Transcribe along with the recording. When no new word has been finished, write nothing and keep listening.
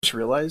just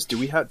realized,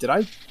 did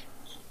I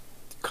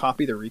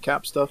copy the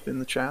recap stuff in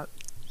the chat?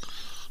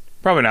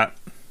 Probably not.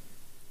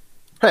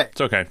 Hey,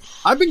 it's okay.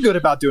 I've been good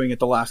about doing it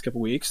the last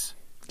couple weeks.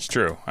 It's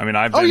true. I mean,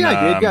 I've been... Oh,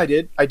 yeah, I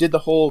did. I did the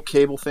whole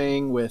cable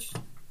thing with...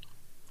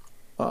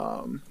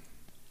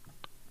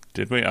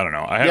 Did we? I don't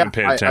know. I haven't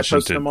paid attention I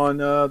posted them on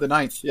the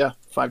 9th.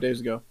 5 days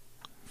ago.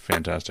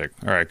 Fantastic.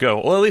 All right,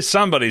 go. Well, at least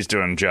somebody's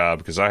doing a job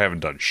because I haven't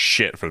done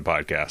shit for the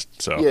podcast.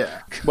 So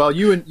yeah. Well,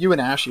 you and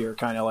Ashley are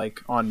kind of like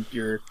on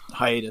your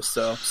hiatus,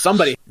 so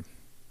somebody.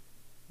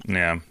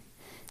 Yeah.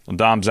 Well,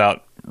 Dom's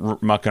out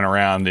mucking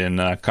around in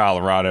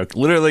Colorado,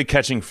 literally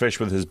catching fish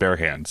with his bare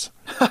hands.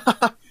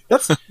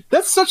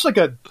 That's such like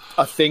a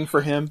thing for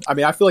him. I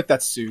mean, I feel like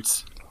that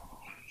suits.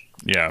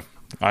 Yeah.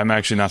 I'm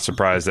actually not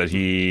surprised that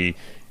he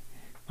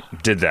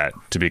did that,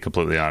 to be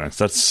completely honest.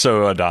 That's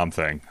so a Dom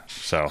thing.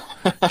 So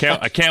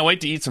I can't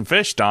wait to eat some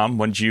fish, Dom.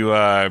 When did you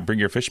bring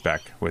your fish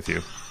back with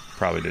you?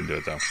 Probably didn't do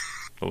it, though.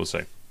 But we'll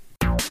see.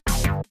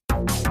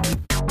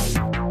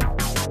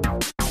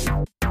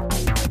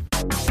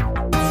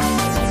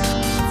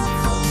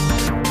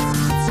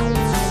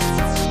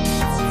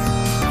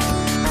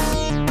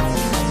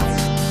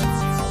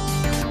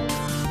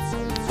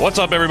 What's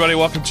up, everybody?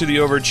 Welcome to the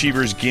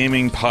Overachievers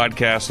Gaming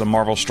Podcast, the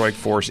Marvel Strike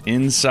Force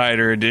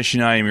Insider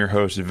Edition. I am your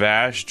host,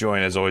 Vash,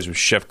 joined as always with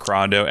Chef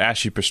Crondo.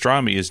 Ashley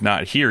Pastrami is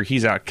not here.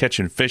 He's out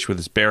catching fish with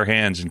his bare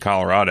hands in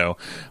Colorado.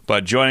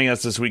 But joining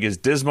us this week is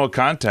Dismal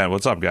Content.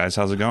 What's up, guys?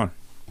 How's it going?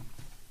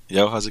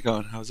 Yo, how's it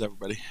going? How's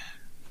everybody?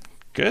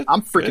 Good.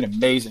 I'm freaking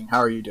amazing. How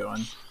are you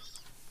doing?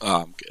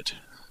 I'm good.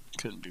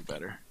 Couldn't be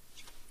better.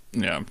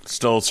 Yeah,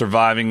 still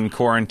surviving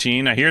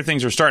quarantine. I hear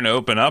things are starting to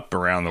open up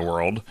around the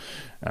world.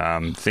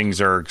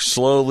 Things are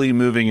slowly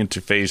moving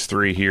into phase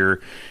 3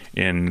 here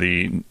in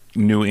the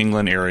New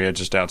England area,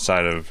 just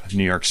outside of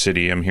New York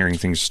City. I'm hearing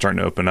things are starting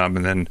to open up,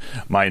 and then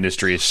my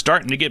industry is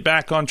starting to get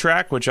back on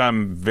track, which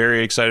I'm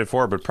very excited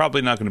for, but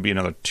probably not going to be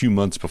another 2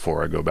 months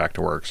before I go back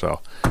to work.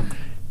 So,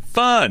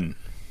 fun!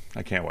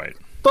 I can't wait.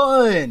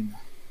 Fun!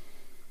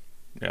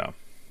 Yeah,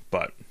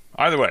 but...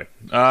 either way,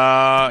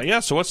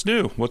 so what's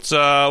new? What's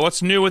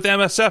new with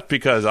MSF?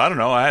 Because I don't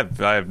know, I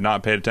have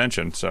not paid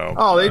attention. So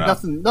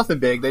nothing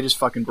big. They just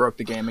fucking broke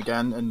the game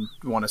again, and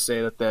want to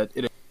say that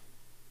it.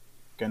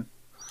 Again.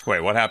 Wait,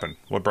 what happened?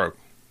 What broke?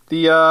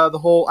 The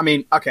whole. I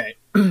mean, okay.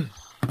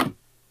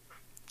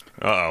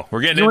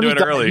 We're getting into it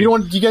early.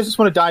 Do you guys just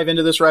want to dive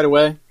into this right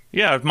away?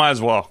 Yeah, might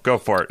as well. Go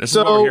for it. This is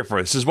what we're here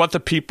for. This is what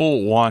the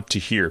people want to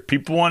hear.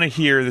 People want to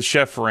hear the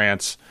chef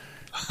rants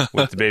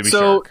with the baby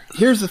shark. So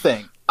here's the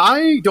thing.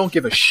 I don't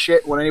give a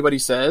shit what anybody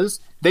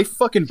says. They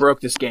fucking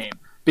broke this game.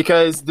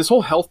 Because this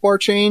whole health bar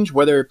change,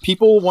 whether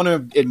people want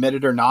to admit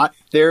it or not,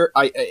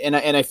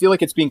 I feel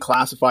like it's being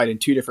classified in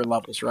 2 different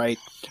levels, right?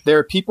 There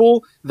are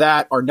people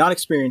that are not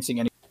experiencing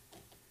any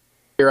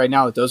right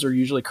now, that those are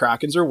usually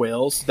Krakens or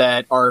whales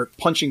that are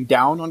punching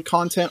down on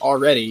content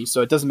already,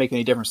 so it doesn't make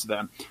any difference to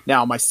them.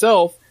 Now,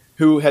 myself,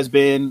 who has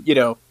been,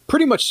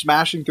 pretty much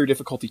smashing through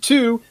difficulty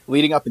 2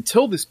 leading up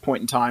until this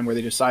point in time where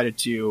they decided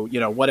to,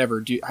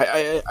 whatever.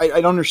 I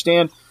don't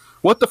understand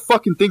what the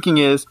fucking thinking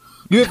is.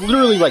 You have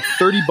literally like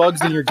 30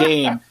 bugs in your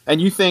game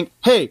and you think,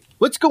 hey,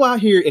 let's go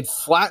out here and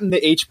flatten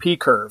the HP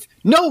curve.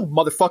 No,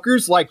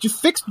 motherfuckers, just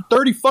fix the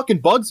 30 fucking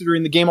bugs that are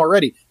in the game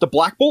already. The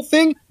Black Bolt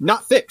thing,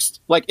 not fixed.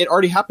 It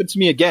already happened to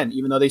me again,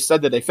 even though they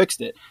said that they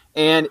fixed it.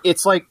 And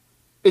it's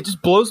it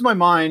just blows my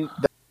mind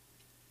that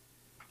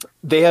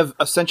they have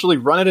essentially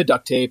run out of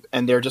duct tape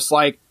and they're just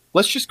like,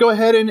 let's just go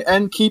ahead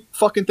and keep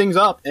fucking things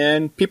up,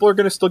 and people are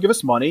going to still give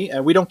us money,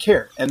 and we don't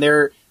care. And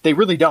they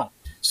really don't.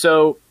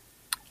 So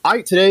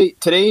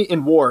today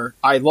in War,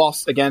 I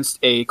lost against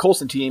a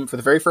Coulson team for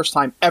the very first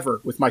time ever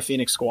with my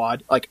Phoenix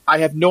squad. I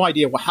have no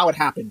idea how it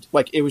happened.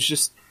 It was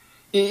just,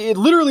 it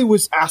literally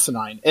was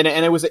asinine, and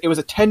it was a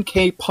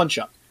 10K punch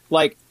up,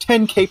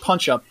 10K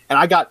punch up, and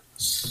I got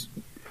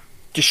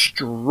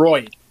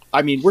destroyed.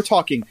 I mean, we're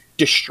talking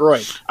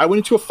destroyed. I went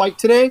into a fight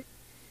today.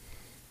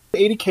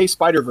 80K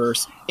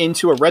Spider-Verse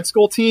into a Red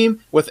Skull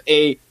team with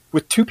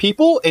 2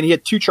 people, and he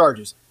had 2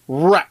 charges.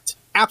 Wrecked.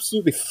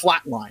 Absolutely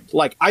flatlined.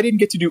 I didn't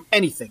get to do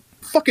anything.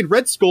 Fucking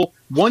Red Skull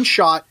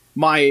one-shot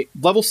my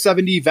level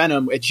 70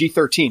 Venom at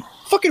G13.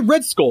 Fucking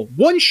Red Skull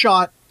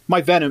one-shot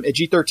my Venom at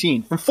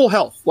G13 from full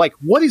health.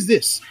 What is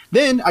this?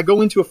 Then I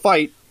go into a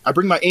fight. I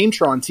bring my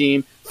Aimtron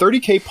team,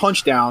 30K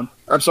punch down.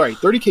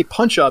 30K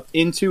punch up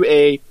into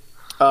a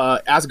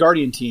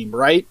Asgardian team,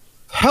 right?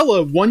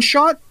 Hella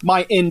one-shot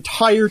my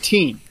entire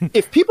team.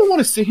 If people want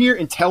to sit here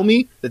and tell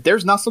me that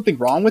there's not something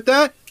wrong with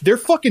that, they're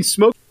fucking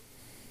smoking.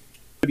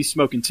 Be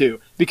smoking too,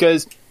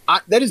 because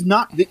that is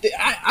not.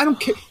 I don't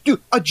care,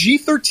 dude. A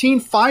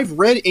G13 5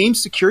 red aim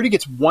security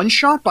gets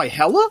one-shot by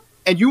Hella,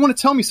 and you want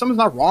to tell me something's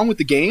not wrong with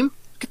the game?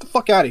 Get the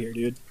fuck out of here,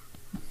 dude.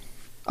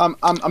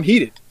 I'm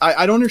heated.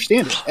 I don't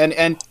understand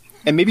it,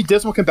 and maybe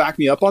Dismal can back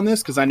me up on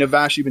this because I know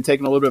Vash, you've been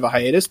taking a little bit of a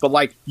hiatus, but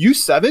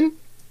U7.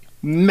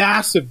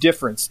 Massive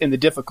difference in the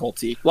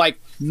difficulty.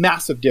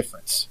 Massive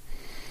difference.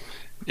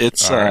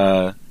 It's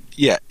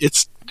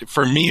it's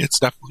for me it's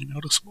definitely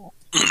noticeable.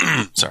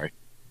 Sorry.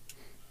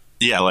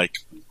 Yeah,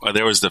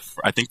 there was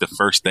I think the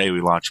first day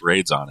we launched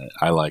raids on it,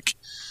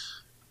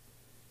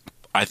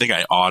 I think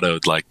I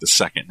autoed like the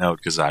second node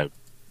because I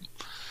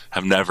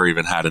have never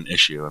even had an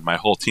issue, and my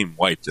whole team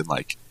wiped. And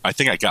like, I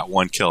think I got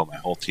one kill, my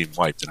whole team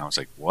wiped, and I was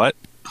like, "What?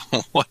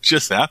 What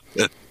just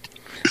happened?"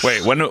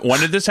 Wait, when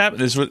did this happen?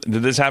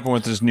 Did this happen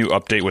with this new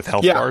update with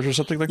health bars or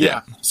something like that?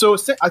 Yeah. So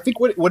I think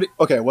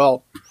okay,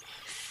 well,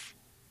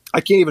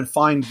 I can't even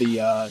find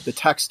the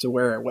text to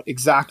where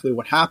exactly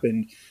what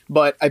happened,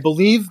 but I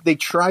believe they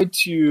tried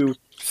to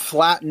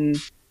flatten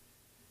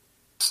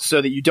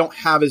so that you don't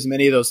have as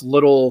many of those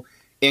little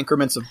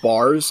increments of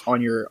bars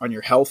on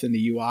your health in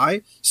the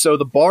UI. So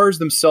the bars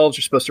themselves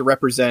are supposed to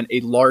represent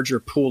a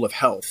larger pool of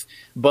health.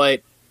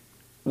 But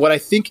what I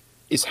think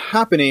is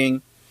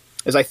happening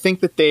is I think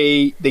that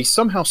they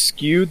somehow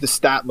skewed the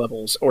stat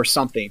levels or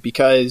something,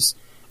 because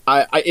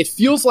it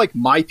feels like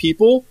my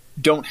people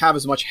don't have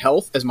as much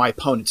health as my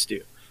opponents do,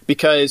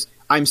 because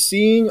I'm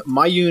seeing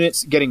my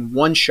units getting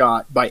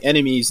one-shot by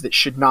enemies that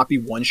should not be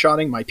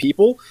one-shotting my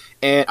people.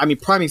 And I mean,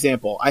 prime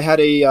example, I had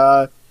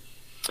a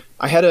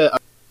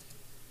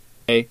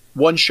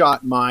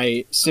one-shot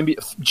my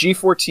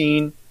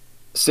G14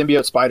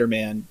 symbiote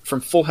Spider-Man from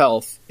full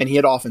health, and he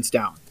had offense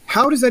down.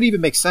 How does that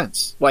even make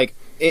sense? Like,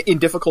 in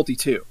difficulty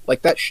 2,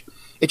 like that,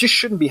 it just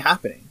shouldn't be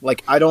happening.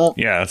 Like, I don't.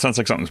 Yeah, that sounds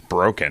like something's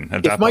broken at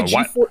if that my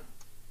point. G4.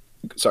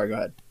 Sorry, go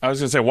ahead. I was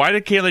going to say, why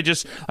can't they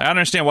just? I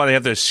understand why they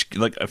have to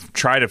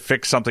try to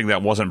fix something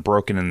that wasn't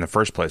broken in the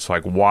first place.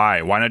 Like,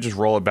 why? Why not just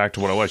roll it back to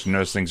what it was? You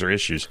notice things are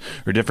issues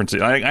or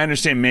differences. I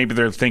understand maybe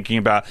they're thinking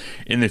about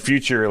in the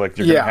future, like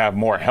they're going to have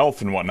more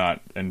health and whatnot,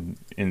 and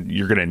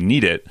you're going to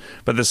need it.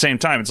 But at the same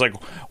time, it's like,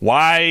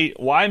 why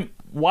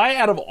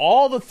out of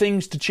all the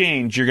things to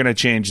change, you're going to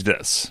change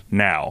this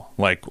now?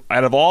 Like,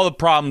 out of all the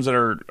problems that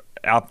are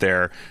out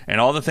there and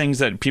all the things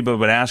that people have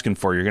been asking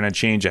for, you're going to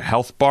change a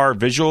health bar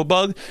visual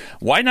bug?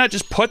 Why not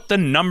just put the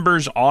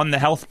numbers on the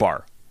health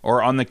bar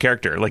or on the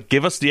character? Like,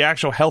 give us the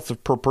actual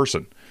health per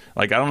person.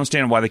 Like, I don't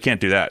understand why they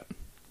can't do that.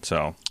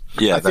 So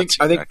yeah, that's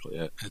exactly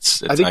it.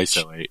 It's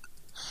ISO 8.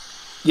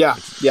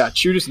 Yeah,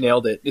 Chu just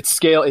nailed it. It's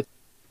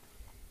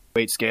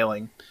weight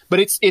scaling, but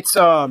it's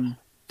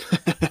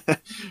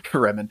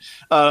Remen.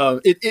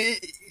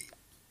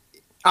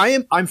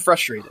 I'm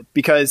frustrated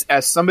because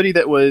as somebody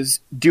that was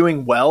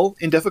doing well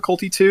in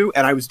difficulty 2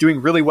 and I was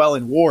doing really well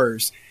in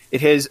wars,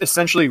 it has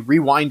essentially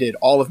rewinded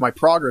all of my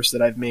progress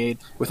that I've made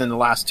within the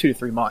last 2 to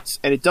 3 months.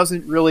 And it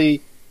doesn't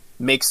really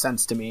make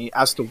sense to me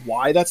as to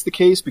why that's the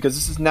case, because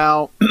this is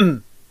now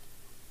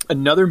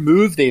another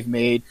move they've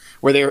made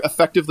where they're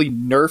effectively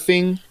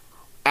nerfing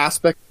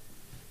aspect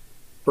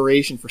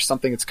inspiration for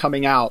something that's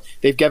coming out.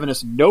 They've given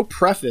us no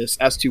preface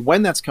as to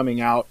when that's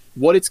coming out,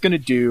 what it's going to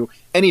do,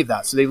 any of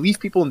that. So they leave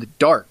people in the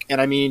dark. And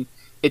I mean,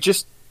 I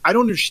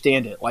don't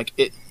understand it. Like,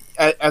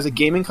 as a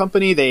gaming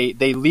company,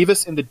 they leave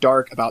us in the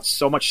dark about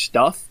so much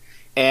stuff.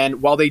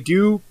 And while they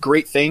do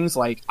great things,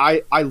 like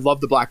I love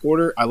the Black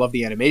Order, I love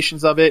the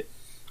animations of it,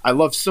 I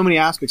love so many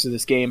aspects of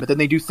this game, but then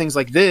they do things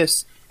like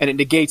this and it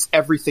negates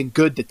everything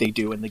good that they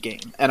do in the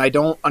game. And I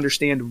don't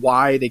understand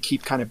why they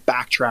keep kind of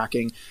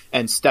backtracking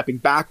and stepping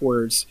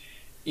backwards,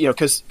 you know,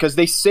 because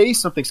they say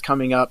something's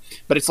coming up,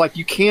 but it's like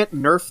you can't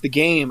nerf the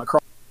game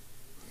across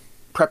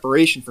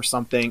preparation for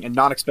something and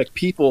not expect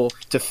people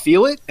to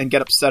feel it and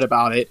get upset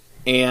about it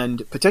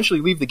and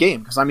potentially leave the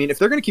game. Because, I mean, if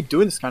they're going to keep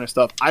doing this kind of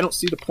stuff, I don't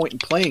see the point in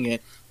playing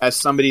it as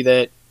somebody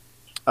that,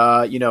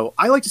 I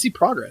like to see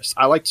progress.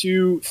 I like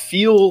to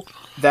feel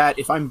that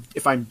if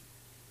I'm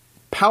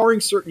powering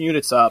certain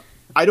units up,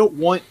 I don't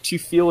want to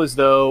feel as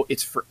though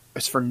it's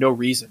for no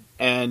reason.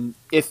 And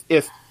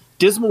if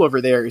Dismal over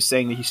there is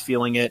saying that he's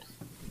feeling it,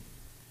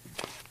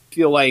 I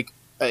feel like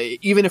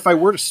even if I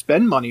were to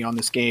spend money on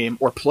this game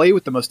or play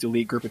with the most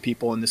elite group of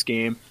people in this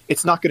game,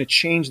 it's not going to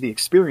change the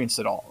experience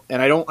at all.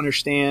 And I don't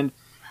understand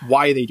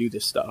why they do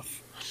this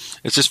stuff.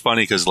 It's just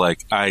funny because,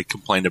 like, I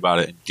complained about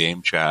it in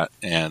game chat,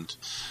 and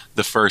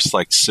the first,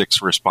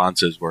 6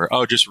 responses were,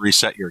 oh, just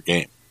reset your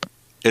game.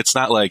 It's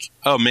not like,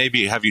 oh,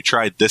 maybe have you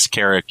tried this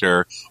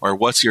character or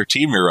what's your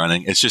team you're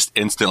running? It's just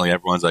instantly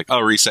everyone's like, oh,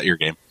 reset your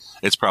game.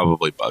 It's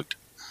probably bugged.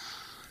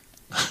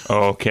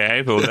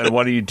 Okay, but then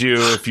what do you do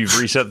if you've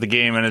reset the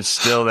game and it's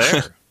still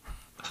there?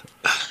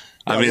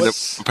 I mean,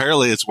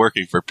 apparently it's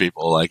working for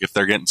people. Like, if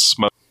they're getting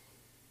smoked,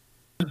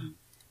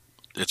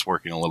 it's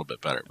working a little bit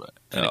better. But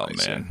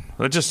anyways, oh, man.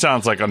 That just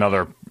sounds like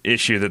another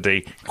issue that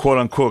they,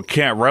 quote-unquote,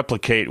 can't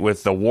replicate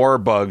with the war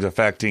bugs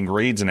affecting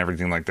raids and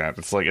everything like that.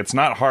 It's like, it's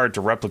not hard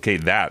to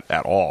replicate that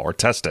at all or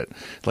test it.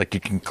 Like, you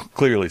can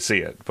clearly see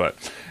it. But,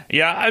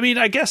 yeah, I mean,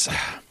 I guess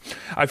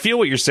I feel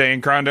what you're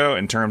saying, Crondo,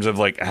 in terms of,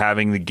 like,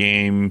 having the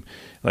game,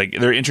 like,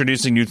 they're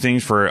introducing new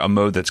things for a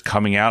mode that's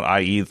coming out,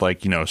 i.e.,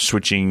 like,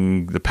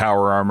 switching the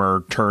power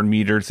armor turn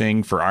meter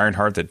thing for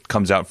Ironheart that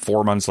comes out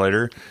 4 months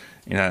later.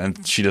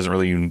 And she doesn't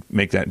really even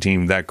make that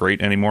team that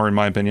great anymore, in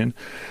my opinion.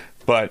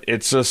 But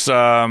it's just,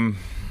 I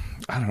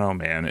don't know,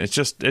 man. It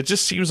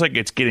just seems like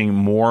it's getting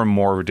more and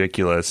more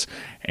ridiculous.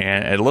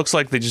 And it looks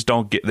like they just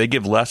they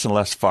give less and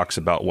less fucks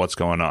about what's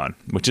going on,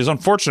 which is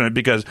unfortunate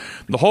because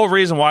the whole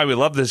reason why we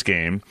love this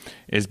game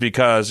is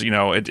because,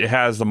 it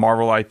has the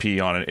Marvel IP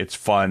on it. It's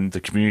fun.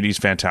 The community's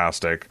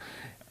fantastic.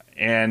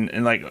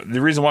 And like the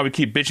reason why we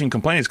keep bitching and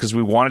complaining is because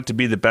we want it to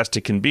be the best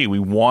it can be. We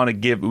want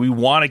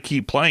to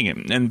keep playing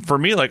it. And for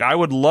me, like, I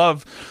would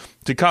love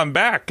to come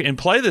back and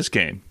play this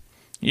game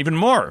even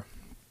more.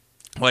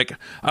 Like,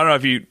 I don't know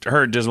if you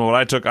heard, Dismal, but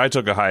I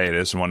took a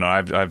hiatus and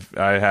whatnot.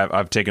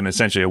 I've taken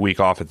essentially a week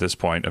off at this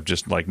point of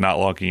just like not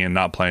logging in,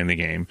 not playing the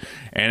game,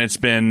 and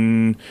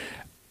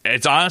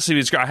it's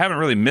honestly, I haven't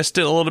really missed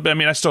it a little bit. I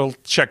mean, I still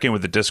check in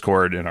with the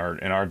Discord in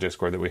our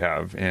Discord that we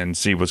have and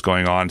see what's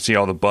going on, see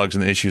all the bugs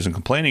and the issues and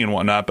complaining and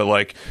whatnot. But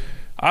like,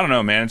 I don't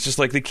know, man. It's just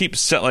like they keep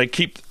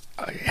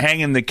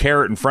hanging the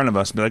carrot in front of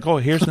us and be like, oh,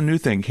 here's the new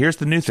thing, here's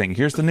the new thing,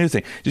 here's the new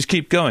thing. Just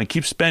keep going,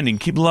 keep spending,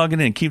 keep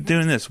logging in, keep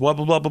doing this, blah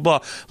blah blah blah blah.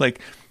 Like,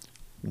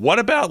 what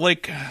about,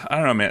 like, I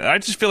don't know, man. I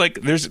just feel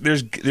like there's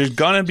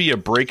gonna be a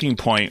breaking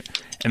point,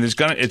 and it's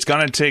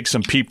gonna take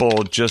some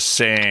people just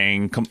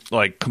saying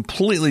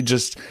completely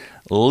just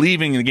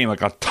leaving the game,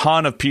 like a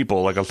ton of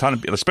people,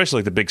 especially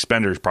like the big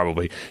spenders,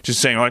 probably just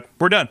saying like,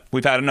 we're done,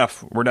 we've had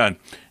enough, we're done.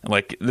 And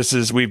like,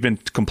 we've been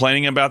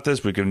complaining about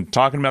this, we've been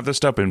talking about this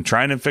stuff, we've been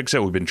trying to fix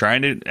it, we've been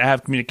trying to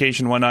have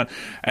communication and whatnot,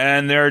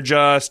 and they're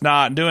just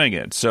not doing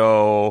it.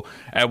 So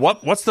at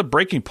what's the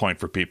breaking point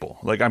for people?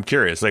 Like, I'm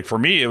curious. Like, for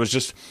me, it was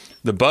just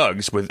the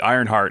bugs with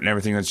Ironheart and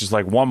everything. That's just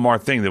like one more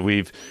thing that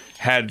we've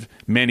had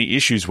many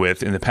issues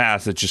with in the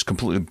past that just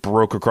completely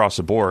broke across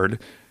the board.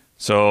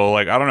 So,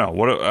 like, I don't know.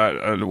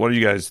 What do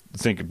you guys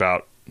think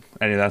about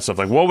any of that stuff?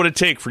 Like, what would it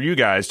take for you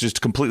guys just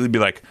to completely be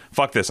like,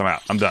 fuck this, I'm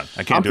out, I'm done,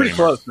 I can't do it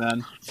anymore? I'm pretty close,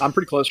 man. I'm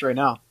pretty close right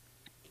now.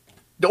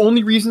 The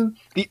only reason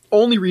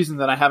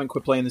that I haven't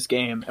quit playing this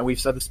game, and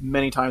we've said this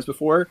many times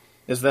before,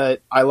 is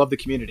that I love the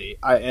community.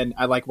 I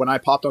like when I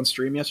popped on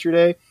stream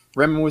yesterday,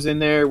 Remen was in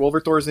there,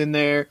 Wolverthor's in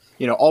there,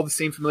 all the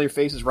same familiar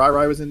faces.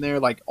 Rai was in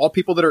there, like all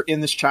people that are in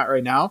this chat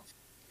right now.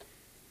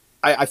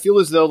 I feel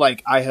as though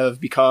like I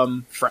have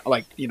become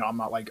I'm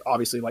not like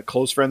obviously like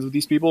close friends with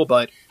these people,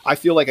 but I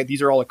feel like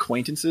these are all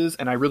acquaintances,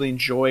 and I really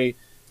enjoy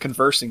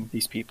conversing with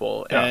these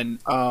people. Yeah.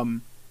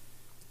 And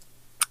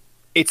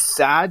it's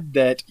sad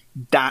that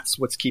that's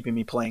what's keeping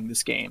me playing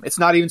this game. It's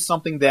not even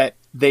something that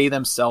they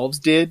themselves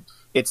did.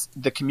 It's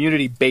the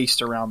community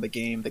based around the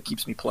game that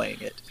keeps me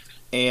playing it.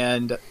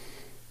 And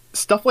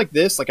stuff like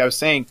this, like I was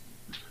saying,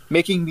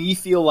 making me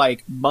feel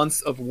like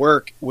months of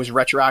work was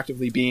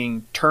retroactively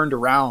being turned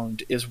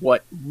around is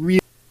what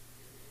really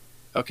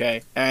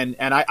okay. And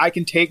I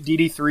can take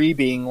DD3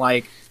 being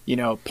like,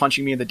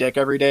 punching me in the dick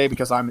every day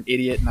because I'm an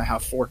idiot and I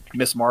have 4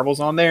 Miss Marvels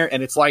on there,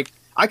 and it's like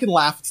I can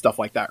laugh at stuff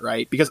like that,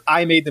 right? Because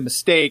I made the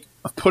mistake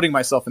of putting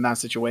myself in that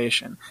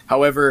situation.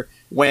 However,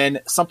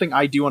 when something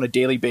I do on a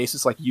daily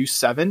basis, like use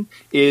 7,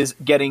 is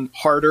getting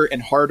harder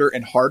and harder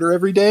and harder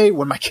every day,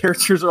 when my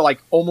characters are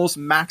like almost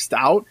maxed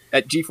out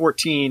at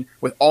G14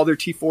 with all their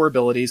T4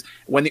 abilities,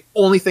 when the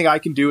only thing I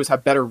can do is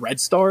have better red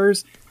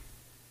stars,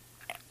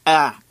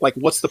 like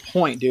what's the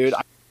point, dude?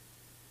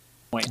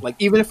 Like,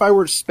 even if I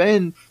were to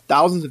spend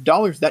thousands of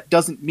dollars, that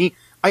doesn't mean...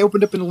 I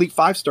opened up an Elite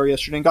 5-star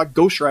yesterday and got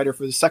Ghost Rider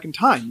for the second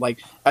time. Like,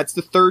 that's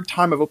the third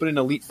time I've opened an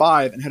Elite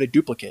 5 and had a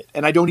duplicate.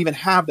 And I don't even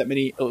have that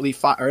many Elite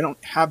 5, or I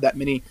don't have that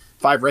many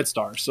 5 red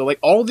stars. So, like,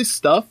 all this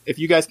stuff, if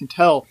you guys can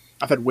tell,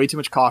 I've had way too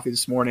much coffee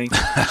this morning.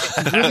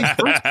 It really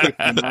frustrates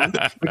me, man.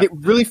 Like, it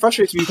really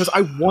frustrates me because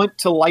I want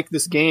to like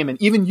this game.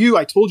 And even you,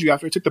 I told you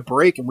after I took the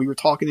break, and we were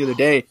talking the other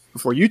day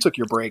before you took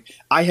your break,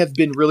 I have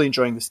been really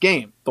enjoying this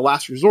game. The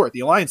Last Resort, the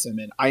Alliance I'm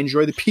in. I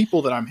enjoy the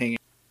people that I'm hanging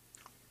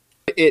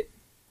with. It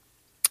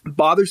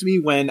bothers me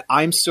when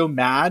I'm so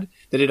mad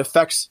that it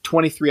affects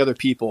 23 other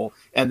people,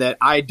 and that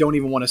I don't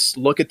even want to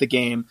look at the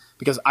game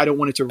because I don't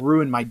want it to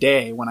ruin my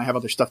day when I have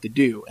other stuff to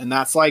do. And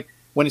that's like,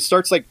 when it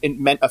starts like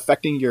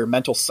affecting your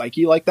mental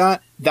psyche like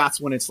that, that's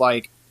when it's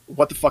like,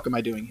 what the fuck am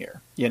I doing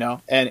here?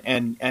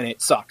 And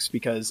it sucks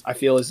because I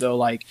feel as though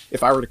like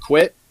if I were to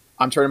quit,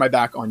 I'm turning my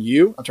back on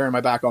you. I'm turning my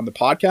back on the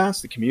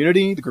podcast, the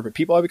community, the group of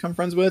people I've become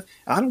friends with.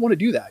 And I don't want to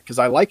do that because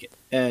I like it.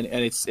 And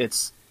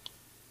it's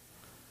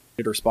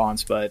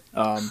response, but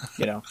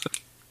Yeah.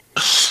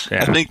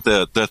 I think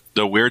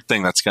the weird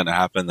thing that's going to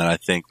happen that I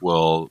think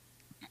will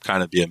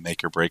kind of be a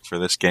make or break for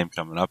this game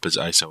coming up is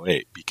ISO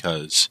 8,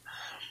 because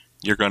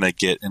you're going to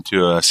get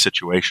into a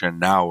situation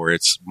now where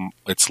it's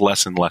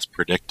less and less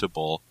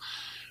predictable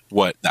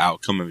what the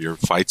outcome of your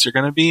fights are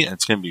going to be, and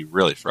it's going to be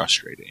really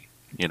frustrating.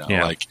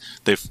 Like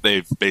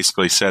they've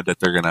basically said that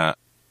they're going to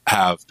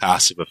have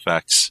passive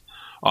effects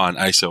on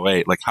ISO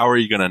 8. Like, how are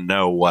you going to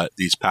know what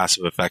these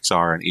passive effects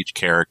are in each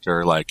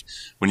character? Like,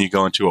 when you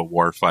go into a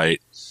war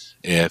fight,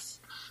 if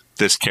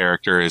this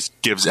character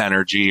gives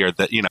energy, or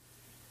that,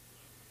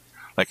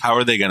 like, how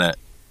are they going to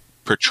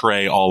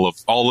portray all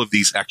of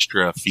these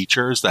extra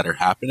features that are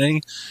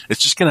happening?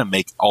 It's just going to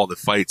make all the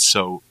fights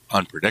so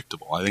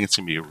unpredictable. I think it's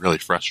going to be really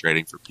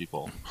frustrating for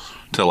people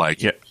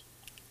to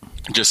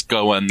just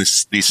go in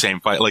these same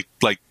fight.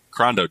 Like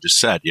Krondo just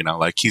said,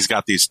 like, he's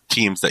got these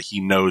teams that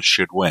he knows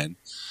should win.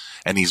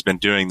 and he's been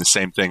doing the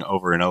same thing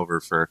over and over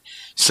for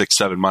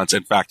 6-7 months.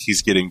 In fact,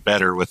 he's getting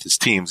better with his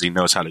teams. He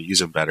knows how to use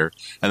them better.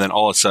 And then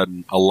all of a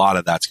sudden, a lot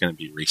of that's going to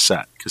be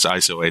reset because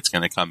ISO 8's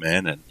going to come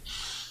in, and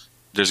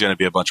there's going to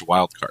be a bunch of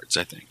wild cards,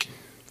 I think.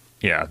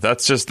 Yeah,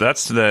 that's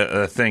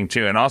the thing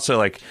too. And also,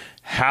 like,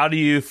 how do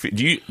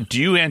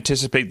you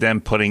anticipate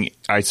them putting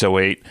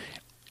ISO 8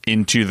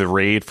 into the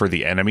raid for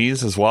the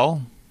enemies as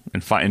well,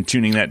 and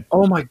tuning that?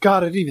 Oh my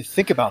god, I didn't even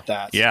think about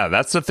that. Yeah,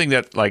 that's the thing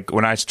that, like,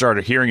 when I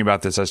started hearing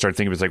about this, I started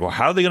thinking, it's like, well,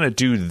 how are they going to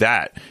do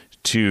that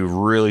to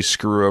really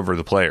screw over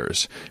the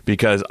players?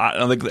 Because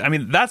I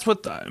mean, that's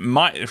what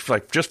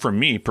just from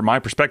my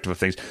perspective of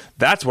things,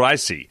 that's what I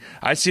see.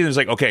 I see there's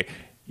like, okay,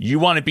 you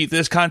want to beat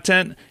this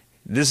content.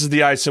 This is the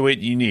ISO 8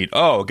 you need.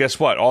 Oh, guess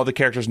what? All the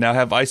characters now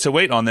have ISO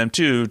 8 on them,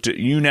 too.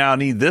 You now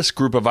need this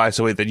group of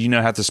ISO 8 that you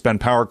now have to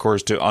spend power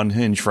cores to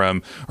unhinge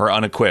from or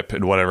unequip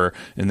and whatever,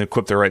 and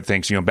equip the right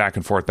things, back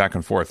and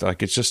forth.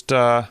 Like, it's just,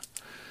 I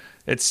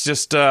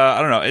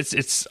don't know.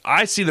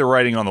 I see the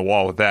writing on the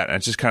wall with that. And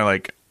it's just kind of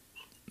like,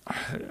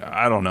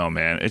 I don't know,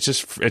 man.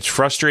 It's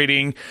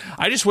frustrating.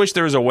 I just wish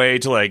there was a way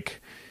to,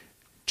 like,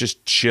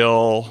 just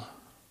chill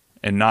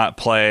and not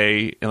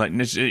play, and like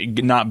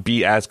not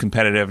be as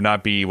competitive,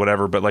 not be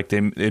whatever, but like they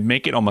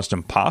make it almost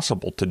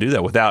impossible to do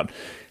that without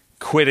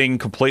quitting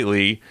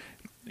completely,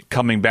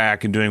 coming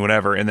back and doing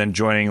whatever, and then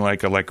joining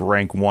like a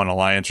rank 1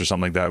 alliance or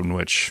something like that, in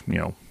which,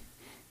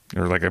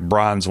 or like a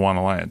bronze 1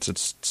 alliance.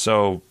 It's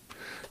so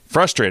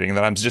frustrating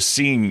that I'm just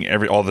seeing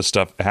all this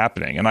stuff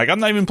happening, and like I'm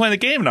not even playing the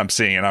game and I'm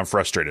seeing it, and I'm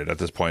frustrated at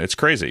this point. It's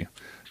crazy.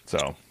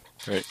 So,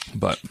 right.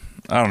 But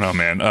I don't know,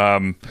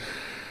 man.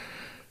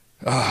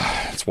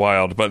 It's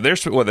wild. But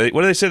there's what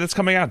do they say that's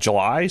coming out?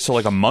 July? So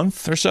like a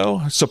month or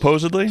so,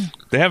 supposedly?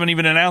 They haven't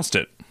even announced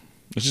it.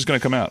 It's just going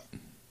to come out.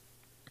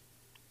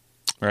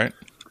 Right?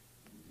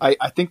 I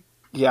think,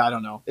 yeah, I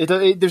don't know.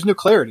 There's no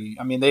clarity.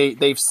 I mean,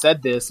 they've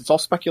said this. It's all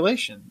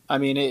speculation. I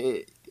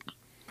mean,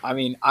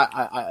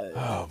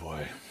 oh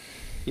boy.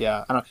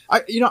 Yeah, I don't.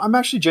 I'm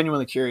actually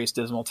genuinely curious,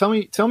 Dismal. Tell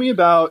me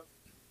about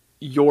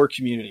your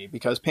community,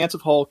 because Pants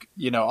of Hulk,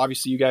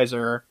 obviously you guys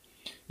are,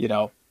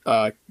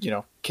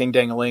 King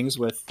Dangalings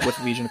with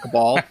Legion of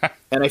Cabal.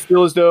 And I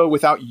feel as though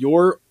without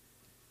your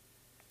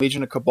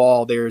Legion of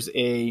Cabal, there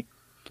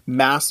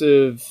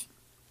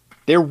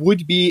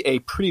would be a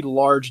pretty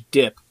large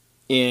dip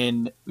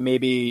in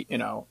maybe,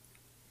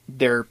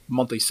 their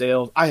monthly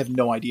sales. I have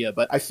no idea,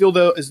 but I feel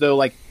as though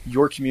like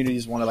your community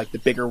is one of like the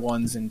bigger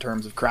ones in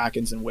terms of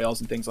Krakens and whales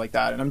and things like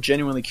that. And I'm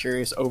genuinely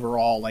curious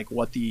overall, like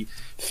what the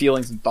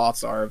feelings and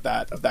thoughts are of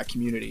that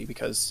community,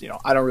 because,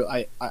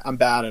 I'm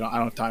bad and I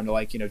don't have time to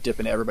like, dip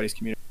into everybody's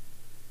community.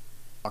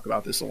 Talk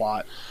about this a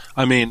lot.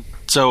 I mean,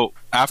 so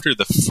after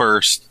the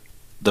first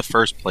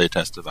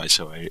playtest of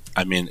ISO 8,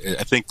 I mean,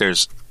 I think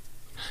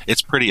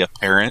it's pretty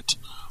apparent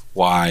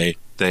why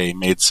they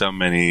made so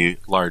many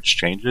large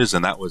changes,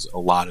 and that was a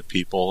lot of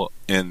people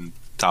in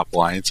top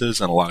alliances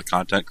and a lot of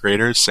content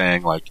creators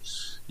saying like,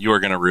 you are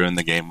going to ruin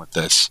the game with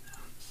this.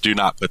 Do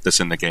not put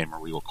this in the game or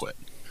we will quit.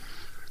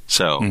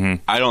 So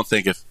I don't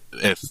think if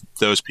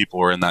those people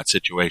were in that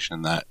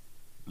situation that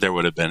there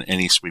would have been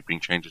any sweeping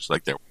changes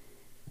like there.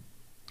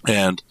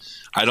 And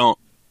I don't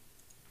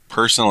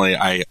personally,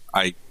 I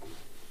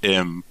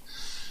am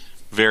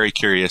very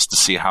curious to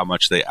see how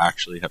much they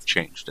actually have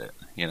changed it.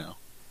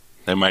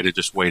 They might have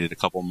just waited a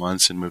couple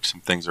months and moved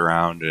some things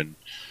around, and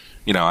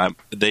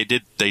they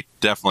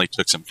definitely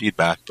took some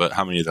feedback. But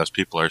how many of those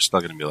people are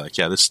still going to be like,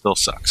 yeah, this still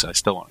sucks, I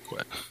still want to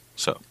quit?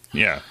 So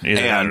yeah,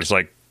 and it's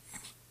like,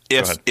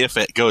 if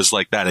it goes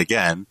like that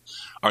again,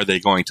 are they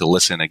going to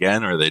listen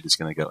again, or are they just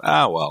going to go,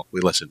 well,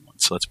 we listened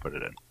once, so let's put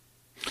it in?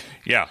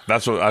 Yeah,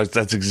 that's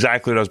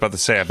exactly what I was about to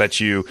say. I bet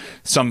you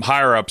some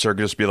higher ups are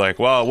just be like,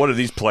 well, what do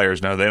these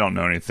players know? They don't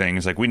know anything.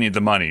 It's like, we need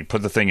the money.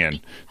 Put the thing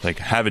in. Like,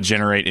 have it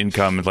generate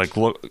income. Like,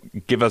 look,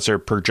 give us our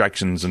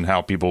projections and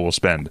how people will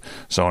spend,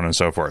 so on and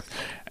so forth.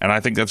 And I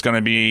think that's going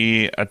to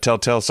be a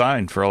telltale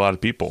sign for a lot of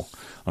people,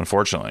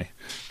 unfortunately.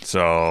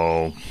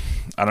 So,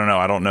 I don't know.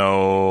 I don't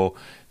know.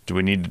 Do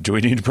we need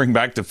to bring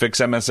back the Fix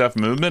MSF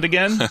movement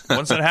again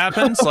once it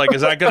happens? Like,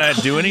 is that going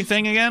to do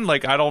anything again?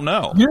 Like, I don't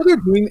know.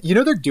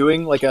 They're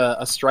doing like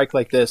a strike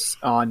like this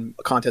on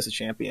Contest of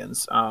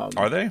Champions.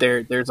 Are they?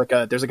 There's like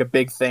a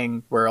big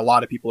thing where a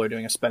lot of people are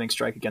doing a spending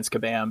strike against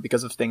Kabam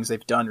because of things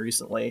they've done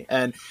recently.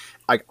 And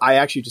I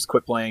actually just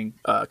quit playing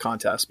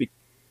Contest because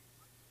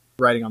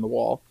writing on the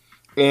wall.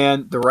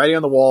 And the writing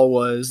on the wall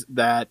was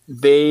that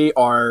they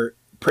are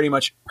pretty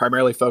much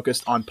primarily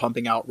focused on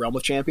pumping out Realm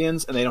of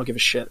Champions, and they don't give a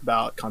shit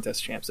about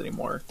Contest Champs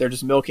anymore. They're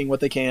just milking what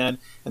they can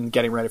and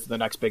getting ready for the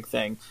next big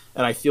thing.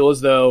 And I feel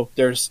as though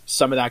there's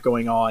some of that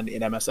going on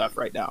in MSF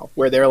right now,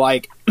 where they're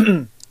like,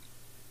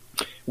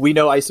 we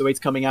know ISO 8's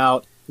coming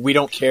out, we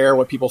don't care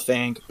what people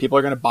think, people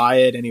are going to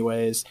buy it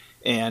anyways,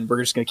 and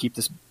we're just going to keep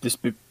this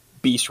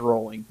beast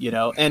rolling,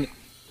 And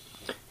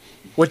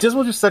what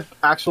Dismal just said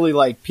actually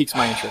like piques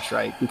my interest,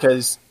 right?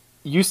 Because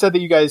you said that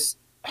you guys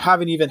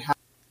haven't even had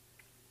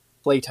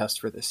playtest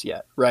for this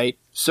yet, right?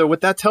 So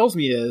what that tells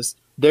me is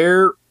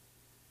they're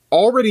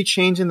already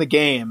changing the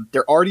game.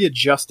 They're already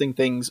adjusting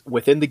things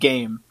within the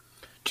game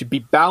to be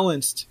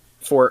balanced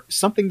for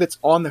something that's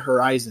on the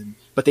horizon,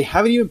 but they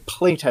haven't even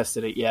play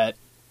tested it yet,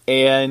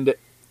 and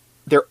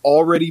they're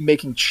already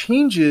making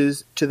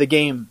changes to the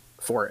game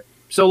for it.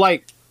 So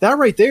like that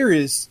right there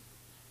is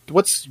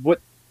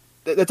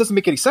that doesn't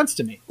make any sense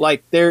to me.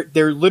 Like they're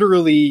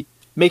literally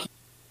making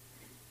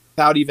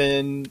without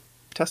even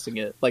testing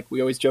it, like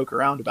we always joke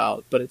around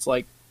about, but it's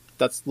like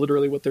that's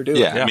literally what they're doing.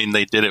 Yeah, I mean,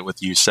 they did it with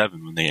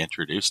U7 when they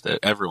introduced it.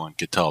 Everyone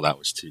could tell that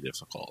was too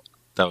difficult.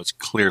 That was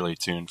clearly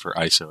tuned for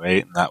ISO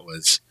 8, and that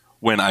was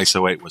when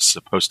ISO 8 was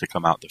supposed to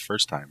come out the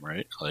first time,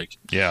 right? Like,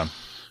 Yeah.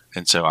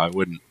 and so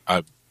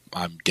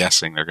I'm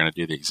guessing they're going to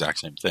do the exact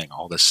same thing.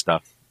 All this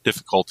stuff,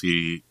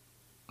 difficulty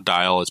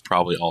dial is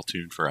probably all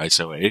tuned for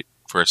ISO 8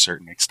 for a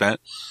certain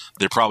extent.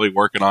 They're probably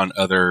working on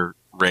other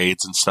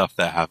raids and stuff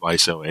that have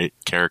ISO 8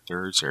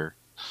 characters, or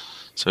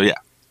so yeah,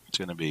 it's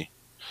going to be.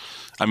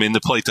 I mean,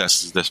 the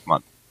playtest is this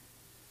month.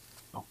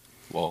 Oh,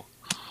 well,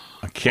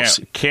 I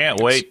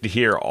can't wait to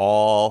hear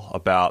all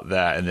about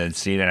that and then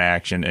see it in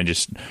action and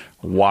just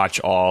watch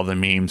all the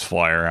memes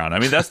fly around. I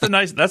mean, that's the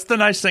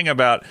nice thing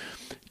about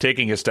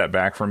taking a step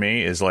back for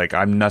me is like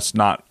I'm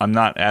not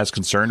as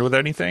concerned with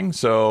anything.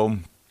 So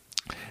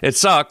it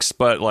sucks,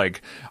 but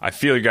like I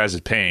feel you guys'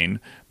 pain.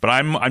 But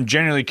I'm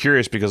genuinely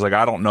curious because like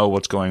I don't know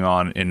what's going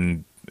on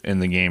in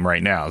the game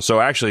right now. So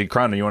actually,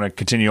 Chrono, you want to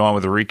continue on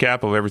with a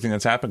recap of everything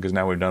that's happened because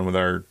now we're done with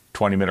our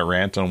 20-minute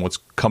rant on what's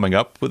coming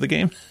up with the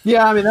game.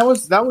 Yeah, I mean that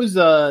was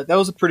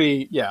a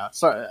pretty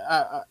Sorry,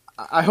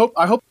 I hope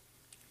I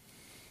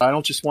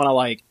don't just want to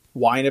like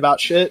whine about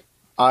shit.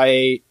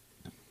 I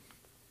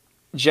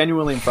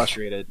genuinely am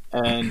frustrated,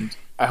 and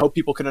I hope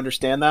people can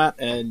understand that.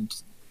 And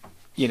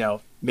you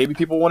know, maybe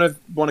people want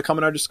to come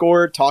in our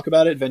Discord, talk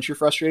about it, vent your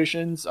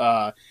frustrations.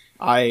 I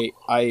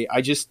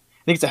just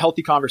think it's a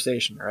healthy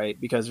conversation, right?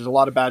 Because there's a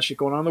lot of bad shit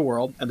going on in the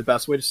world, and the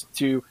best way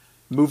to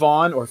move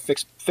on or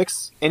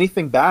fix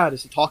anything bad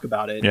is to talk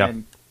about it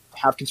and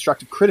have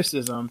constructive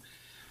criticism.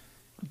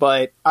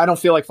 But I don't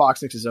feel like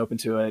Foxnix is open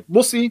to it.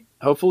 We'll see.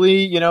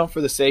 Hopefully, you know,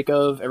 for the sake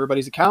of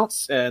everybody's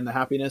accounts and the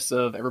happiness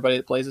of everybody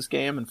that plays this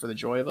game and for the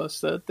joy of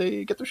us, that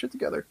they get their shit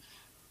together.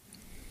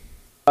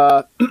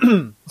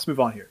 Let's move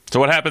on here. So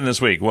what happened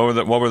this week? What were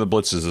the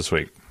blitzes this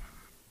week?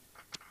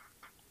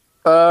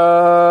 We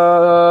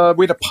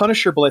had a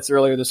Punisher blitz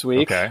earlier this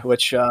week,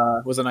 which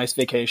was a nice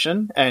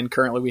vacation, and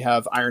currently we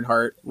have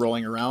Ironheart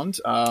rolling around.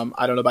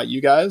 I don't know about you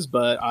guys,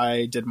 but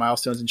I did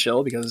Milestones and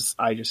chill because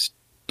I just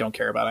don't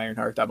care about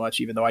Ironheart that much,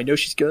 even though I know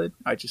she's good.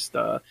 I just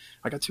I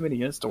got too many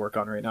units to work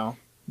on right now.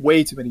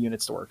 Way too many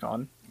units to work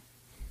on.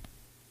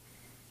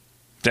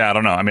 Yeah, I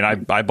don't know. I mean,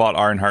 I bought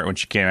Ironheart when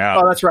she came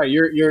out. Oh, that's right.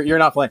 You're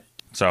not playing.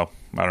 So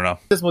I don't know.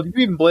 Well, do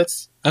you even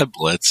blitz? I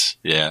blitz,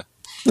 yeah.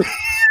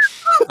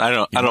 I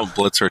don't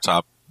blitz or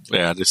top.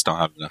 Yeah, I just don't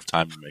have enough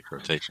time to make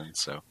rotations.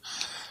 So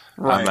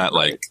I'm at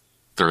like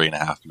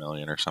 3.5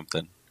 million or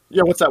something.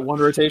 Yeah, what's that, one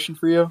rotation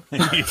for you?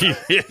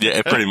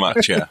 Yeah, pretty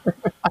much. Yeah.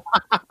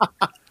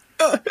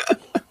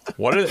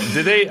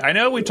 Did they? I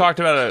know we talked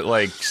about it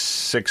like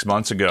 6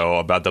 months ago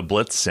about the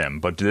Blitz sim,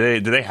 but do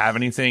they have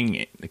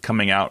anything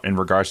coming out in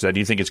regards to that? Do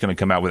you think it's going to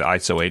come out with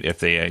ISO 8 if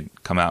they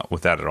come out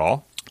with that at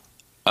all?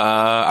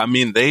 I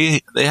mean,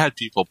 they had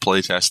people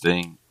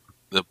playtesting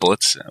the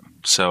Blitz sim,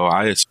 so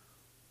I assume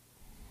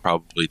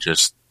probably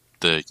just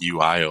the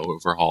UI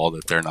overhaul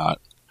that they're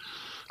not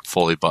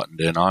fully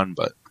buttoned in on,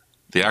 but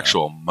the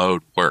actual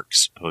mode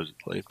works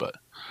supposedly. But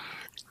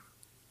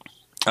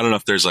I don't know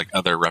if there's like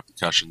other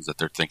repercussions that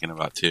they're thinking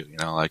about too. You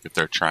know, like if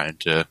they're trying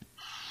to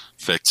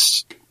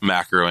fix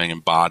macroing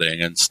and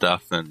botting and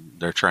stuff, and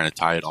they're trying to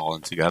tie it all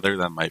in together.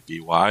 That might be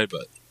why,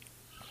 but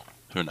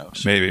who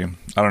knows? Maybe.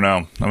 I don't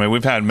know. I mean,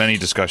 we've had many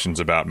discussions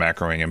about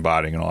macroing and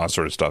botting and all that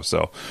sort of stuff,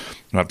 so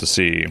we'll have to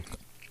see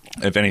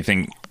if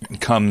anything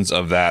comes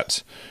of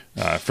that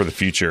for the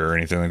future or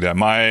anything like that.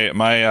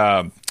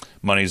 My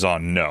money's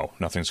on no.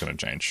 Nothing's going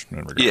to change in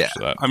regards to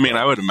that. I mean,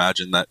 I would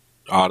imagine that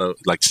auto,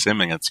 like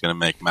simming, it's going to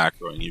make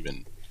macroing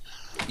even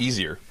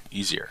easier.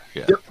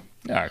 Yeah. Yep.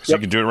 Yeah, because you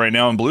can do it right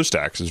now in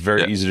BlueStacks. It's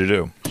very easy to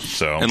do.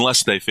 So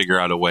unless they figure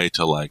out a way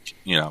to like,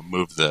 you know,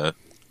 move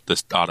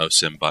this auto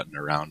sim button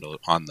around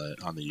on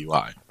the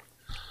UI.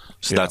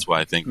 So that's why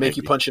I think make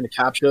you punch in a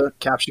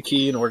captcha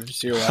key in order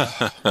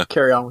to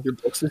carry on with your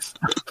boxes.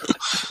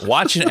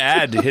 Watch an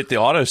ad to hit the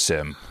auto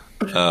sim.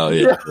 Oh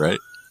yeah, right.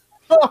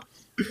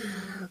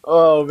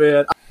 Oh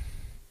man, I'm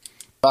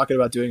talking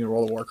about doing a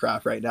World of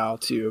Warcraft right now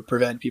to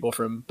prevent people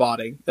from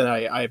botting, and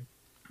I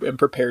am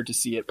prepared to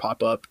see it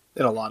pop up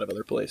in a lot of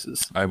other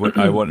places. I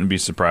wouldn't be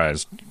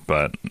surprised,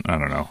 but I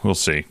don't know. We'll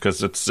see,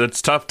 because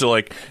it's tough to,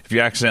 like, if you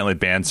accidentally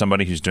ban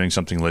somebody who's doing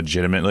something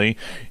legitimately,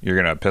 you're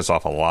gonna piss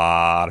off a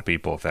lot of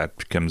people if that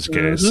becomes the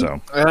case. So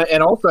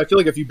and also, I feel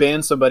like if you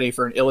ban somebody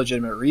for an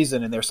illegitimate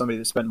reason and there's somebody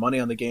that spent money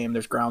on the game,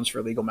 there's grounds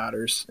for legal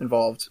matters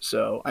involved.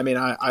 So I mean,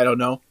 I don't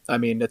know. I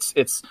mean,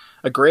 it's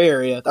a gray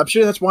area. I'm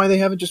sure that's why they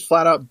haven't just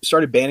flat out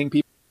started banning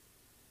people.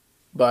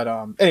 But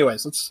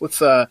anyways,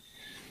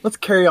 let's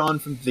carry on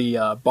from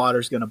the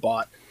botter's gonna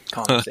bot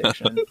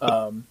conversation.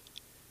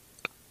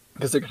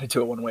 because they're going to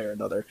do it one way or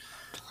another.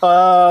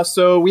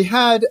 So we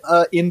had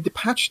in the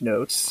patch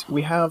notes,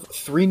 we have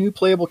 3 new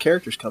playable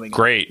characters coming.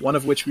 Great. One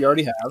of which we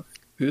already have,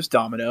 who's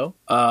Domino.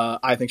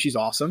 I think she's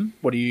awesome.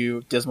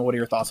 Dismal? What are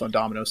your thoughts on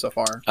Domino so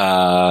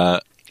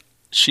far?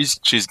 She's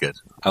good.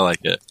 I like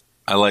it.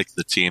 I like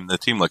the team. The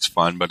team looks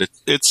fun, but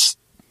it's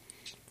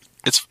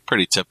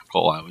pretty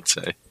typical, I would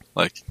say.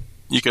 Like,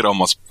 you could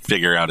almost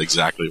figure out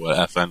exactly what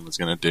FN was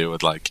going to do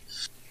with like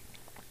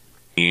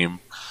team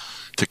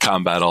to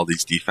combat all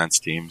these defense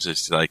teams.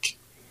 It's like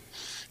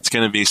it's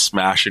going to be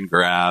smash and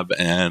grab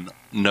and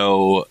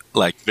no,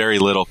 like, very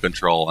little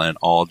control, and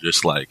all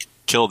just like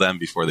kill them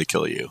before they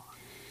kill you.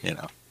 You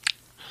know.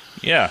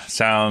 Yeah,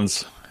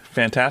 sounds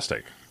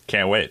fantastic.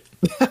 Can't wait.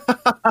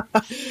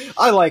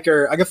 I like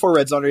her. I got 4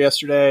 reds on her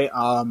yesterday.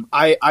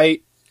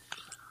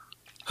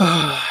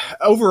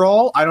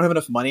 Overall, I don't have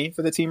enough money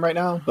for the team right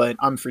now, but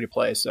I'm free to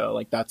play, so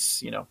like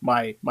that's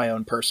my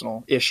own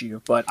personal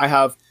issue. But I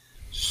have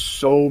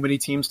so many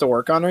teams to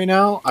work on right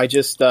now. I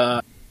just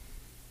they'll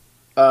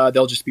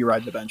just be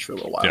riding the bench for a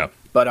little while. Yeah.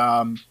 But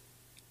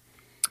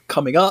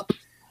coming up,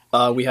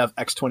 we have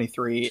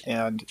X-23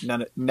 and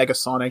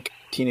Negasonic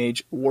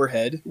Teenage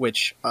Warhead,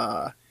 which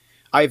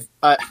I've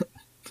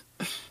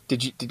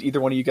did either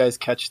one of you guys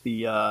catch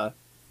the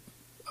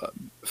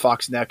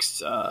Fox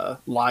Next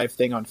live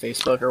thing on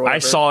Facebook or whatever? I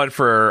saw it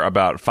for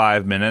about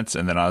 5 minutes,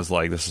 and then I was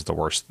like, "This is the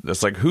worst."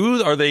 It's like,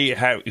 who are they?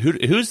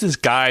 Who's this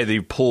guy they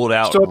pulled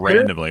out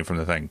randomly from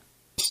the thing?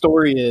 The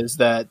story is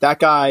that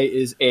guy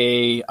is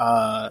a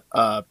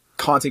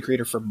content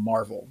creator for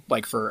Marvel,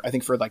 like for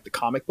like the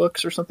comic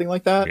books or something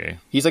like that. Okay.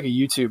 He's like a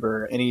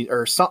YouTuber, and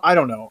I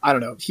don't know.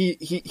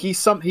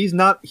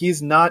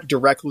 He's not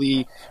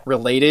directly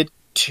related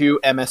to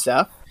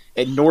MSF.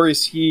 And nor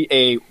is he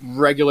a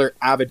regular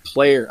avid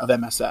player of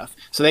MSF.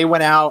 So they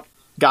went out,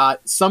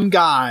 got some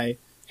guy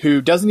who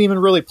doesn't even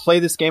really play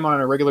this game on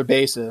a regular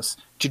basis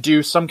to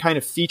do some kind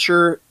of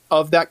feature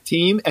of that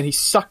team, and he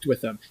sucked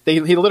with them.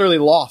 He literally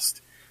lost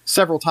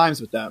several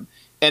times with them.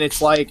 And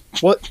it's like,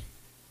 what are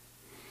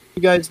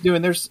you guys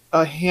doing? There's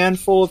a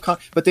handful of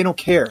but they don't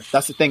care.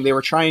 That's the thing. They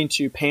were trying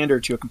to pander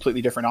to a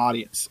completely different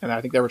audience. And I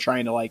think they were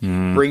trying to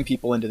bring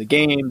people into the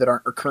game that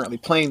aren't currently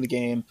playing the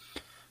game.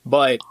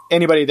 But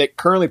anybody that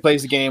currently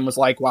plays the game was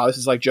like, wow, this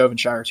is like Joven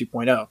Shire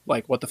 2.0.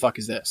 Like, what the fuck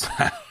is this?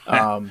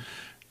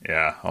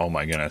 Yeah. Oh,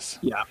 my goodness.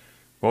 Yeah.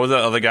 What was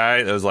that other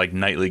guy that was like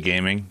Nightly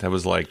Gaming? That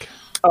was like...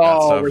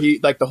 where he,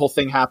 like, the whole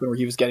thing happened where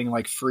he was getting,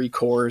 like, free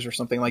cores or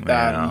something like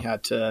that, Yeah. and he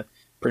had to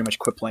pretty much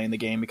quit playing the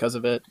game because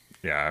of it.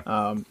 Yeah.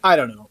 I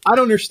don't know. I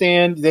don't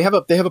understand. They have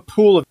a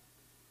pool of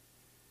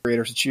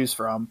creators to choose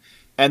from,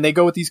 and they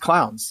go with these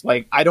clowns.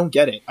 Like, I don't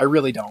get it. I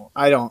really don't.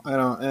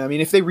 I mean,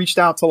 if they reached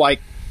out to,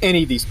 like,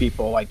 any of these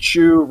people, like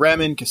Chu,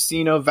 Remen,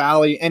 Casino,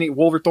 Valley,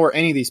 Wolverthor,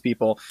 any of these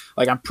people,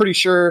 like, I'm pretty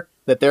sure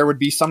that there would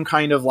be some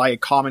kind of,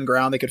 like, common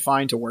ground they could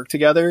find to work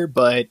together.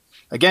 But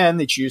again,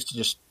 they choose to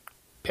just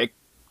pick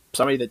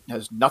somebody that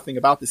has nothing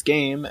about this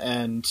game,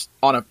 and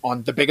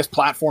on the biggest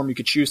platform you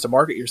could choose to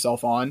market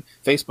yourself on,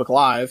 Facebook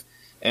Live.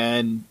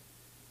 And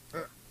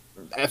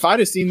if I'd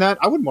have seen that,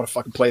 I wouldn't want to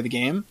fucking play the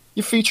game.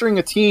 You're featuring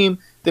a team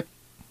that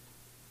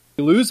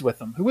you lose with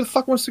them. Who the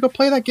fuck wants to go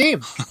play that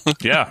game?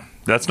 Yeah.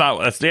 That's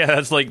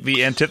like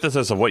the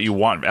antithesis of what you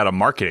want out of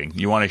marketing.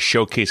 You want to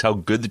showcase how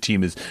good the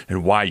team is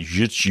and why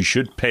you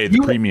should pay the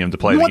premium to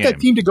play the game. You want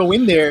that team to go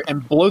in there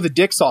and blow the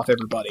dicks off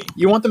everybody.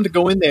 You want them to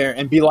go in there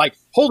and be like,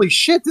 holy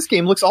shit, this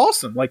game looks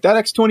awesome. Like, that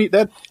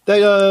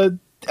that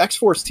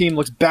X-Force team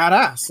looks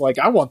badass. Like,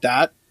 I want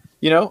that.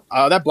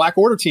 That Black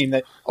Order team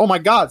that, oh my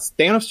god,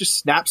 Thanos just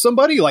snapped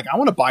somebody. Like, I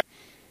want to buy.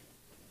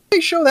 They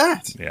show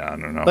that. Yeah, I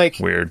don't know. Like,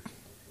 weird.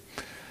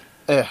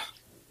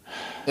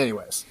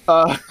 Anyways,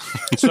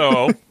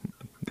 so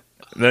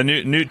the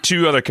new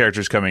 2 other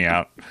characters coming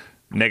out,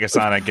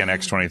 Negasonic and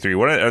X-23.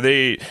 What are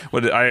they?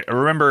 I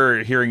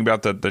remember hearing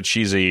about that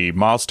she's a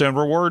milestone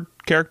reward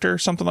character,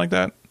 something like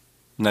that.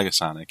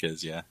 Negasonic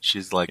is, yeah.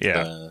 She's like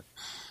the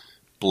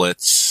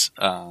Blitz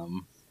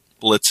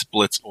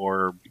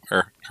orb,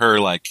 or her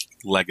like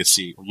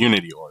legacy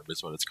Unity orb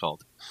is what it's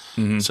called.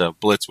 Mm-hmm. So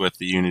Blitz with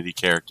the Unity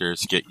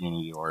characters get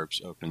Unity orbs,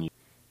 open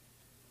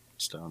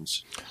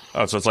stones.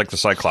 Oh, so it's like the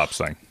Cyclops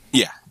thing.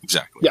 Yeah,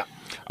 exactly. Yeah,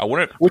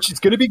 which is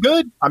going to be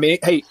good. I mean,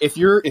 hey, if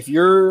you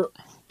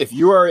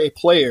are a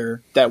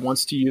player that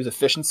wants to use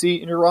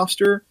efficiency in your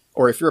roster,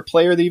 or if you're a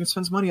player that even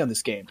spends money on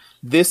this game,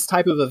 this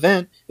type of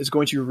event is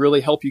going to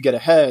really help you get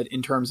ahead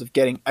in terms of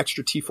getting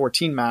extra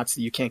T14 mats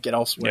that you can't get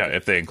elsewhere. Yeah,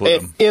 if they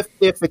include them.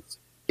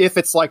 If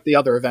it's like the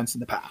other events in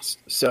the past.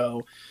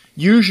 So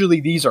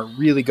usually these are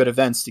really good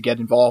events to get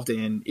involved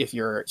in.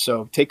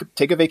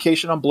 Take a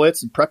vacation on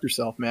Blitz and prep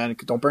yourself, man.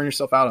 Don't burn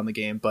yourself out on the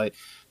game, but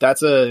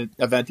that's a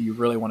event that you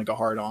really want to go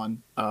hard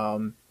on.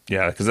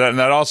 Yeah, because that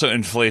also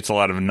inflates a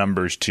lot of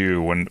numbers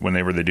too when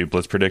they do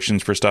Blitz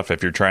predictions for stuff.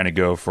 If you're trying to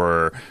go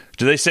for,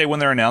 do they say when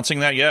they're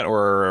announcing that yet,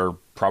 or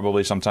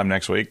probably sometime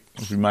next week?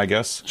 Would be my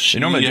guess. They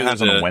normally do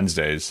this on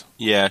Wednesdays.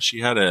 Yeah,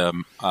 she had a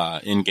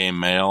in-game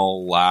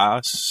mail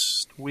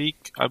last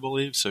week, I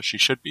believe, so she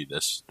should be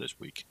this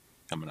week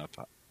coming up,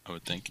 I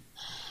would think.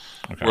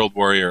 Okay. World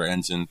Warrior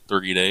ends in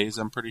 3 days,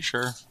 I'm pretty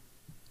sure.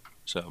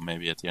 So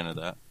maybe at the end of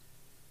that.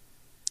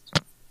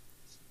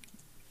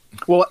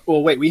 Well,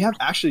 wait. We have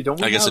actually don't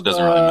we? I guess have, it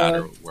doesn't really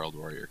matter with World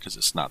Warrior because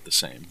it's not the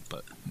same.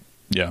 But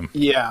Yeah.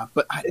 Yeah,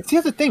 but it's the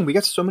other thing. We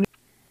got so many.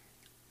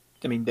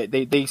 I mean,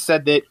 they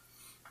said that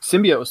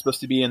Symbiote was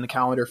supposed to be in the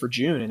calendar for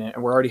June,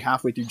 and we're already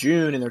halfway through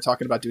June, and they're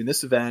talking about doing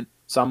this event.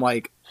 So I'm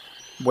like,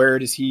 where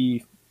does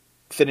he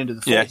fit into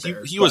the fold? yeah,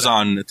 there? he was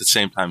on at the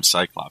same time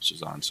Cyclops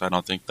was on, so I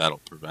don't think that'll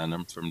prevent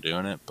him from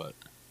doing it. But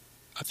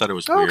I thought it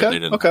was weird they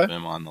didn't have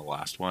him on the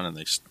last one,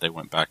 and they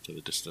went back to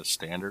just the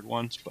standard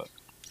ones. But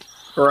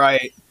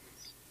right.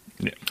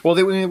 Yeah. Well,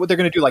 they're going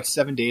to do like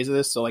 7 days of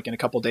this, so like in a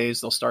couple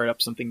days they'll start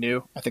up something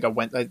new. I think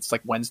it's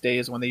like Wednesday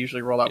is when they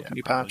usually roll out a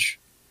new patch.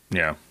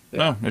 Yeah.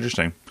 Oh,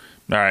 interesting.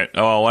 All right.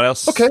 Oh, what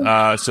else? Okay.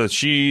 So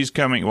she's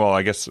coming. Well,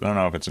 I guess I don't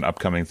know if it's an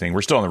upcoming thing.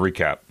 We're still in the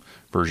recap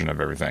version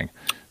of everything.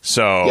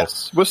 So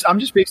yes, I'm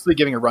just basically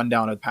giving a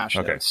rundown of the patch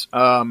notes.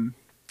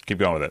 Keep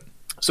going with it.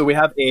 So we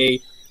have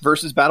a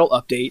versus battle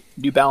update,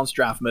 new balanced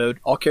draft mode.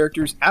 All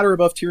characters at or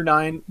above tier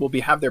 9 will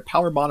have their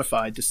power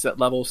modified to set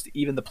levels to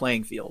even the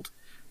playing field.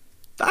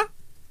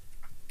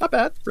 Not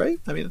bad, right?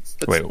 I mean, that's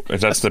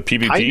the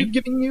PvP? Kind of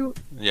giving you,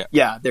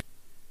 yeah, they're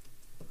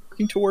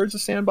working towards a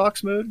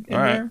sandbox mode in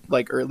there,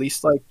 like, or at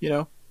least like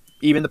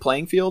even the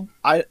playing field.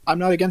 I'm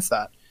not against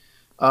that.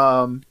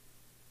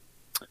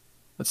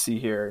 Let's see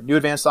here. New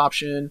advanced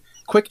option,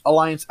 quick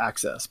alliance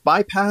access.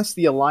 Bypass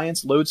the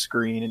alliance load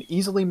screen and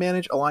easily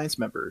manage alliance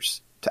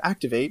members. To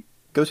activate,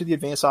 go to the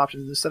advanced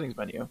options in the settings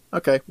menu.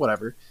 Okay,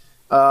 whatever.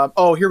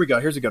 Here we go.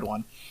 Here's a good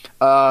one.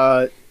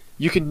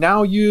 You can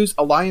now use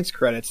alliance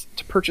credits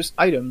to purchase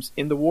items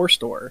in the war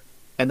store,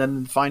 and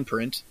then the fine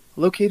print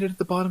located at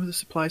the bottom of the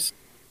supplies.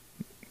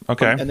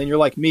 Okay. And then you're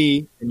like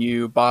me, and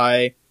you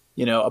buy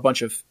a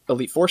bunch of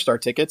Elite 4-star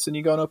tickets, and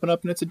you go and open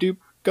up, and it's a dupe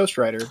Ghost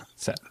Rider.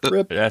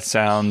 Rip. That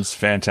sounds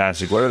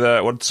fantastic.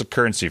 What's the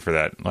currency for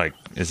that? Like,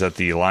 is that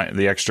the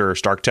extra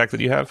Stark Tech that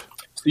you have?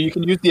 So you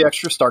can use the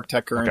extra Stark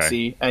Tech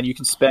currency, and you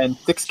can spend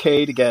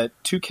 6K to get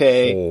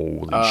 2K.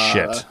 Holy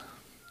shit!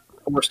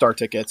 4-star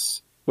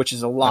tickets, which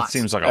is a lot. That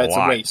seems like a lot. It's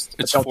a waste.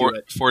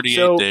 It's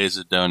 48 days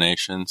of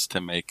donations to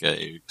make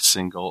a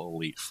single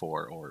Elite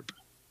 4 orb.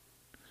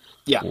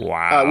 Yeah.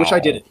 Wow. Which I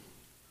did.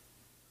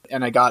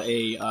 And I got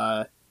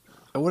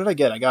what did I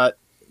get? I got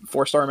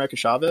 4-star America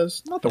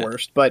Chavez. Not the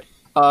worst, but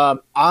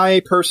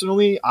I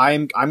personally,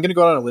 I'm going to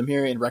go out on a limb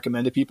here and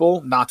recommend to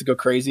people not to go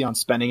crazy on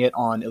spending it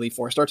on Elite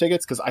 4-star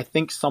tickets, because I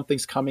think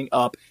something's coming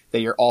up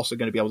that you're also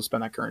going to be able to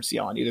spend that currency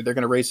on. Either they're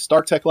going to raise the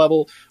Stark Tech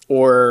level,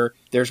 or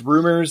there's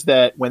rumors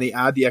that when they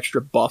add the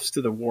extra buffs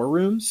to the war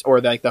rooms,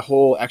 or like the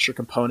whole extra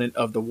component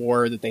of the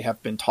war that they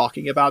have been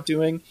talking about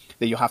doing,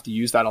 that you'll have to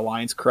use that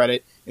alliance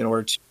credit in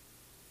order to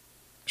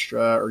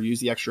extra or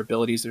use the extra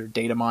abilities that are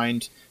data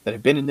mined that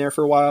have been in there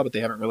for a while, but they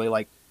haven't really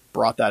like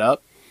brought that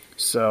up.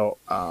 So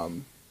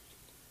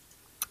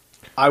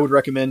I would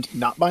recommend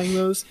not buying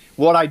those.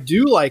 What I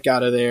do like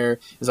out of there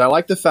is I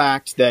like the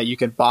fact that you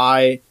can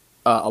buy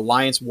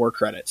Alliance War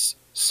credits.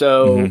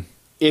 So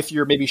if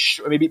you're maybe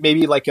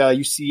like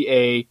you see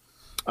a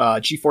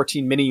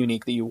G14 mini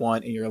unique that you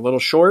want and you're a little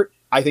short,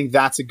 I think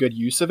that's a good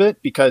use of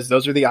it, because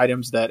those are the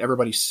items that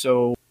everybody's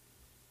so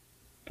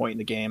point in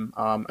the game.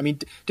 I mean,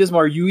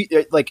 Dismal, are you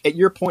like at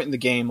your point in the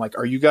game? Like,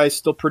 are you guys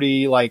still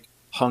pretty like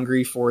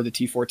hungry for the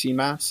T14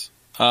 mass?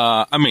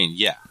 I mean,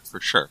 yeah, for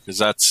sure, because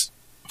that's,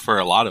 for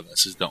a lot of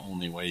us, is the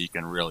only way you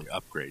can really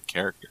upgrade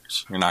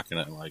characters. You're not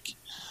going to, like,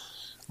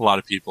 a lot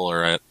of people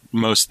are at,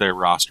 most of their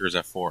rosters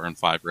at 4 and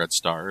 5 red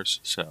stars,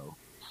 so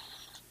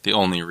the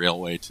only real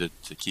way to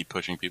keep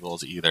pushing people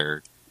is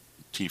either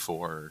T4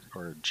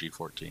 or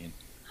G14,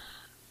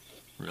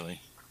 really.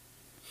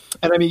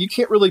 And I mean, you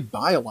can't really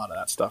buy a lot of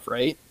that stuff,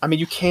 right? I mean,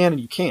 you can and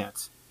you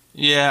can't.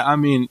 Yeah, I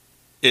mean,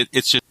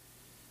 it's just,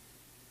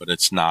 but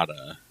it's not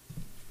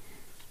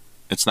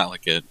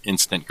like an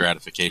instant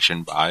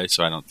gratification buy,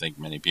 so I don't think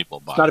many people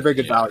buy it. It's not a very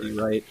good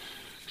value, right?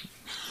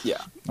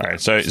 Yeah. All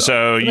right.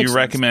 So you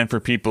recommend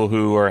for people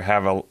who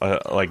have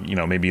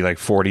maybe like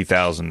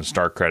 40,000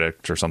 Stark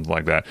credits or something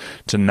like that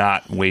to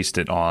not waste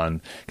it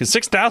on, because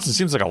 6,000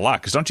 seems like a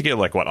lot. Because don't you get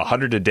like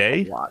 100 a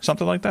day,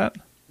 something like that?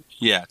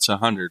 Yeah, it's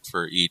 100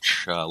 for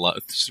each.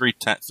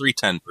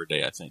 310 per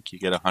day, I think. You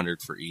get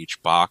 100 for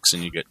each box,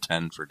 and you get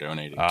 10 for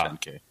donating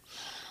 10K.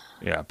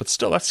 Yeah, but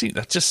still,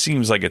 that just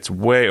seems like it's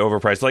way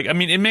overpriced. Like, I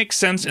mean, it makes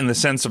sense in the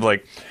sense of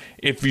like,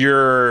 if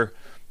you're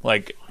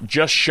like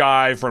just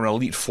shy from an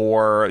Elite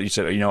 4, you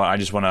said, I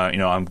just want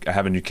to, I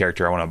have a new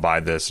character, I want to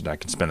buy this, and I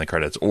can spend the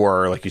credits.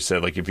 Or like you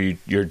said, like if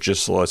you're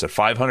just low as at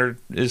 500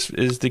 is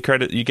the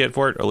credit you get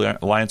for it,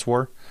 Alliance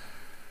War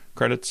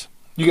credits.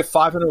 You get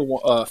 500.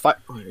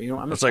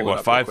 It's like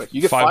what,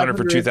 500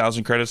 for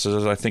 2,000 credits?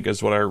 I think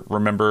is what I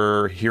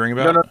remember hearing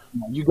about.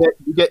 No. You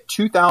get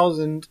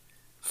 2,000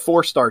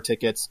 4-star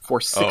tickets for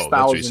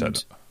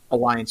 6,000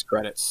 Alliance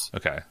credits.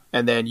 Okay,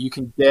 and then you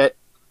can get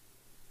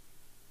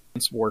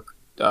Alliance War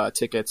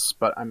tickets,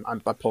 but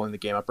I'm pulling the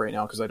game up right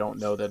now because I don't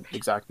know the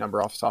exact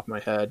number off the top of my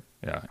head.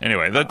 Yeah.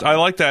 Anyway, I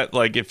like that.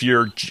 Like if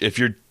you're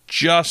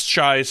just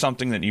shy of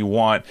something that you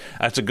want,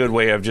 that's a good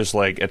way of just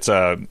like, it's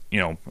a,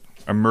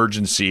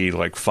 emergency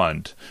like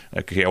fund.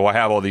 Like, okay, well, I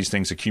have all these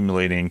things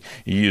accumulating.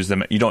 You use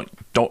them. You don't.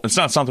 It's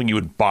not something you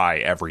would buy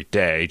every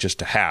day just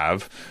to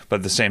have, but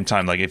at the same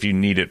time, like if you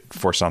need it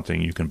for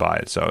something, you can buy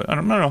it. So I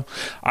don't know.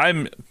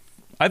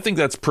 I think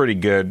that's pretty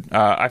good.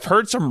 I've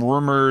heard some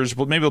rumors.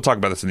 Well, maybe we'll talk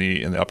about this in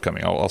the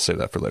upcoming. I'll save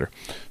that for later.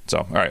 So,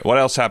 all right, what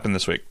else happened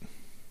this week?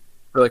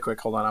 Really quick,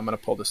 hold on. I'm going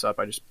to pull this up.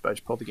 I just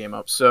pulled the game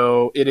up.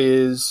 So it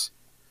is.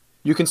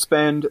 You can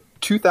spend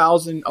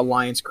 2,000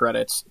 Alliance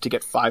credits to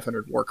get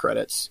 500 War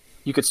credits.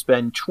 You could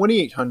spend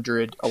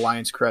 2,800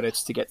 Alliance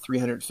credits to get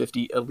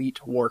 350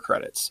 Elite War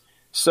credits.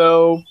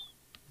 So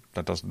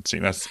that doesn't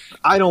seem that's.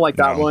 I don't like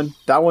that one.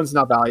 That one's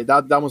not value.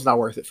 That one's not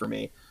worth it for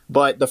me.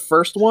 But the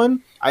first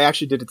one, I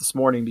actually did it this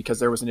morning because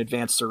there was an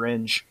advanced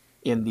syringe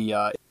in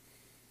the.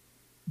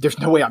 There's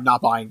no way I'm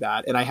not buying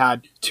that, and I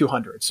had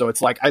 200, so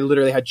it's like I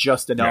literally had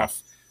just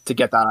enough to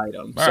get that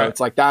item. All so right. it's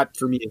like that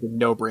for me is a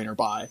no-brainer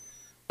buy.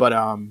 But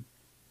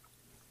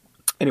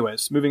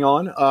anyways, moving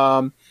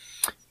on.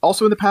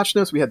 Also in the patch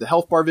notes, we had the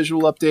health bar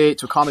visual update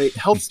to accommodate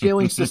health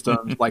scaling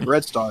systems like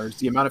Red Stars.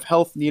 The amount of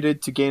health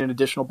needed to gain an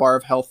additional bar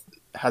of health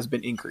has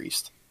been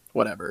increased.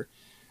 Whatever.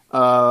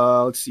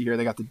 Let's see here.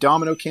 They got the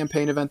Domino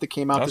campaign event that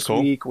came out this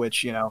week,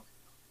 which,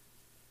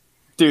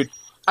 dude,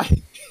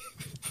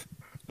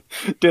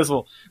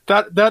 Dismal.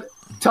 That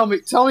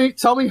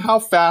tell me how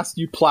fast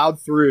you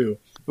plowed through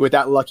with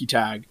that lucky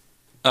tag.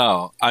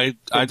 Oh, I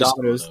just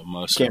auto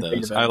most of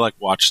those. I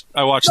watched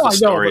the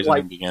stories in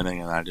the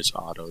beginning, and I just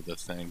auto the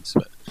things.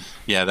 But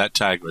yeah, that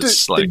tag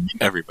was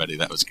everybody.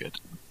 That was good.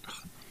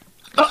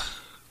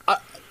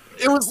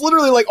 It was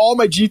literally like all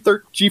my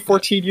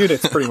G14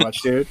 units, pretty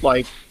much, dude.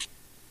 Like,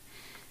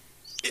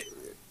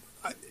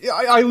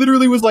 I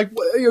literally was like,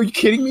 "Are you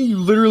kidding me? You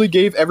literally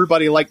gave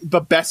everybody like the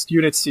best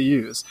units to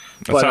use."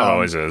 That's how it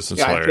always is.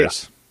 It's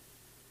hilarious.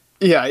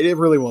 Yeah, it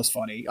really was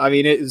funny. I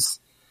mean, it is.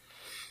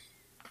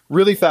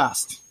 Really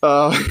fast.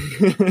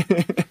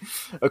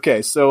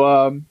 Okay, so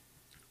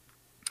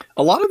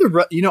a lot of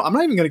the I'm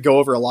not even going to go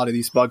over a lot of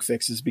these bug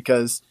fixes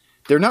because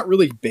they're not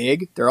really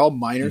big. They're all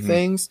minor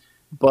things.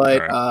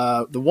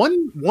 But the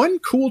one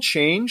cool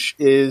change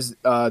is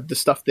the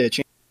stuff that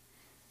changed.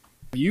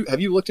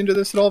 Have you looked into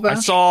this at all, Vash? I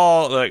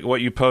saw like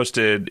what you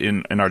posted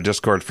in our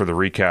Discord for the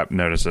recap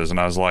notices, and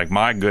I was like,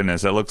 my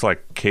goodness, that looks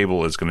like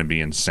Cable is going to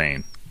be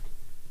insane.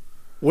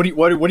 What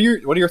are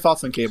your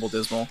thoughts on Cable,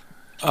 Dismal?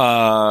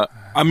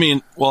 I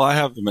mean, well, I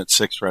have them at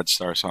 6 red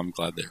stars, so I'm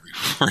glad they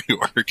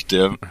reworked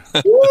him.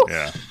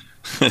 Yeah.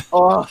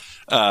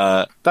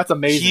 That's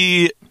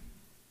amazing.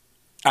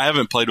 I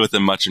haven't played with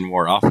him much in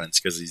War Offense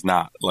because he's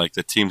not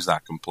the team's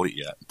not complete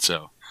yet.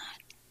 So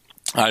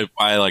I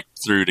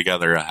threw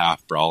together a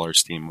half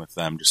Brawlers team with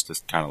them just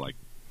to kind of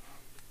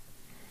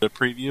the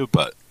preview,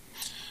 but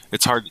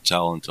it's hard to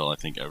tell until I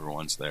think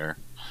everyone's there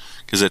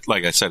because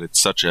like I said, it's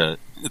such a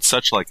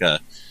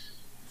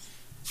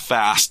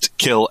fast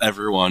kill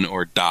everyone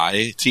or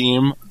die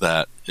team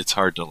that it's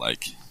hard to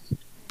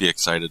be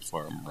excited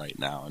for them right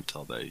now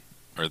until they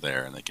are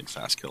there and they can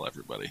fast kill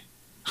everybody.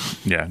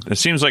 Yeah, it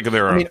seems like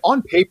they're. I mean,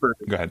 on paper.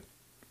 Go ahead.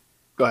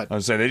 I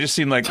was saying they just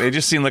seem like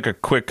a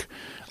quick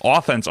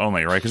offense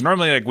only, right? Because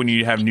normally, when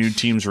you have new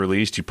teams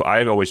released,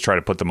 I always try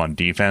to put them on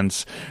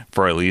defense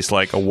for at least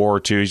a war or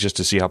two, just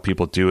to see how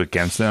people do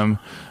against them.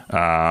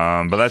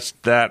 But that's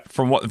that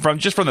from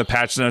the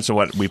patch notes and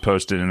what we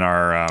posted in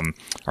our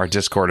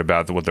Discord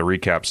about the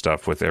recap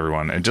stuff with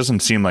everyone. It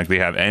doesn't seem like they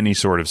have any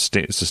sort of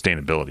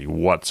sustainability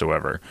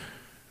whatsoever.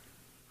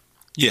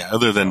 Yeah,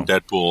 other than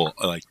Deadpool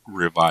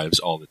revives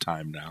all the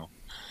time now,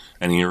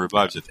 and he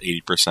revives with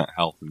 80%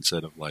 health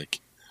instead of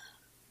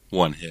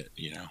one hit.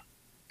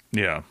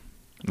 Yeah,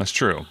 that's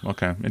true.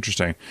 Okay,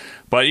 interesting.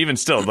 But even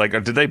still,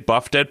 did they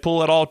buff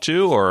Deadpool at all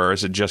too, or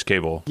is it just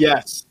Cable?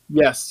 Yes.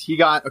 He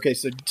got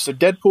so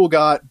Deadpool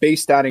got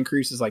base stat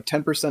increases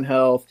 10%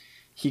 health.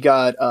 He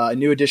got a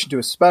new addition to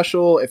his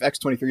special. If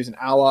X-23 is an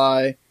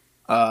ally,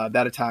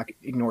 that attack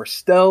ignores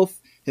stealth.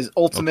 His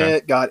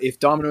ultimate got if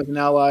Domino is an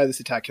ally,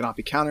 this attack cannot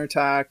be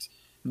counterattacked.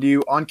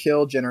 New on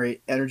kill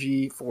generate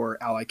energy for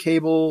ally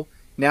Cable.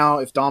 Now,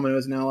 if Domino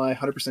is an ally,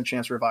 100%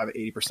 chance to revive at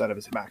 80% of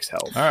his max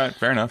health. All right,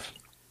 fair enough.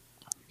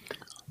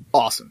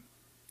 Awesome.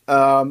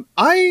 Dude,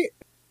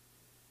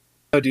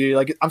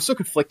 I'm so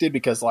conflicted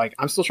because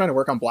I'm still trying to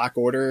work on Black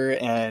Order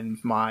and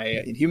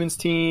my Inhumans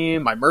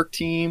team, my Merc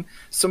team,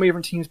 so many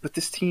different teams. But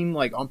this team,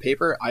 on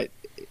paper,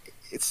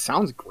 it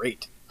sounds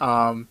great.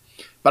 But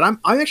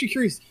I'm actually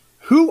curious,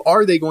 who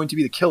are they going to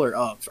be the killer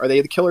of? Are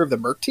they the killer of the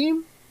Merc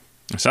team?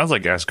 It sounds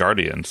like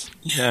Asgardians.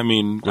 Yeah, I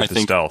mean, I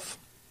think stealth.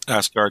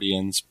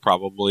 Asgardians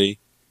probably,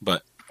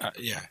 but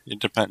yeah, it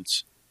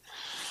depends.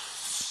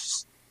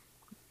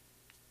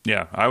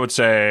 Yeah, I would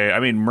say,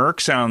 Merc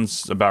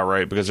sounds about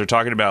right because they're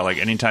talking about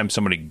anytime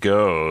somebody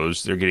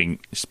goes, they're getting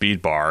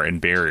speed bar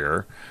and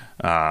barrier.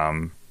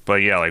 But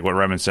yeah, what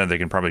Redmond said, they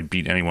can probably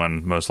beat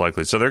anyone most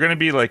likely. So they're going to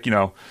be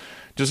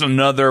just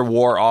another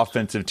war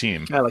offensive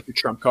team. Yeah, like your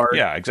trump card.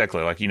 Yeah,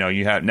 exactly.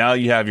 You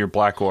have your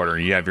Black Order,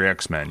 you have your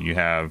X-Men, you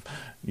have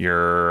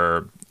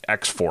your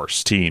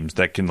X-Force teams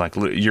that can like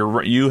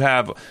you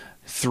have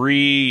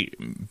 3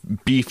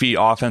 beefy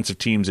offensive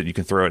teams that you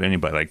can throw at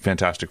anybody, like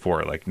Fantastic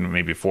Four, like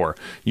maybe 4.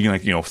 You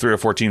can 3 or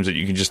 4 teams that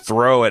you can just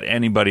throw at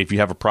anybody if you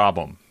have a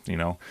problem.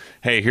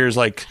 Hey, here's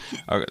like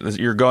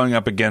you're going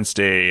up against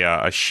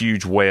a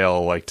huge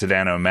whale like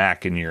Tadano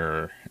Mac in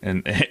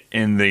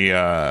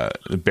the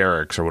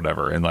barracks or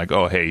whatever, and like,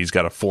 oh hey, he's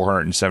got a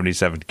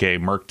 477k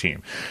Merc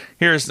team.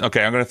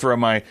 I'm going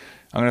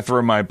to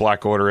throw my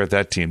Black Order at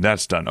that team.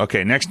 That's done.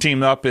 Okay, next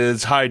team up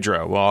is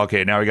Hydra. Well,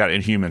 okay, now we got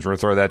Inhumans. We're going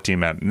to throw that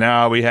team at.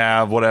 Now we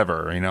have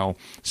whatever,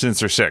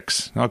 Sinister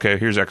Six. Okay,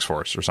 here's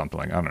X-Force or something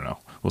like. I don't know.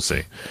 We'll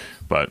see.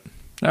 But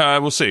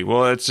we'll see.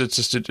 Well, it's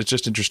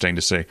just interesting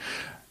to see.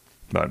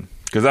 But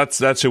because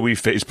that's who we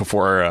faced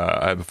before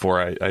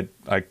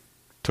I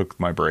took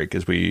my break,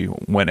 as we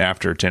went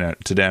after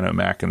Tadano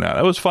Mac, and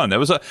that was fun.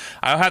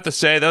 I have to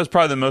say that was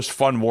probably the most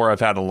fun war I've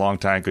had in a long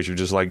time, because you're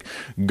just like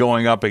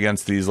going up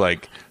against these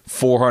like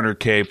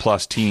 400k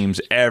plus teams,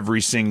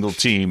 every single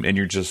team, and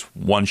you're just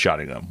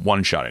one-shotting them.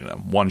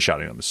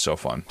 It's so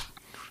fun.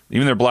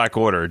 Even their Black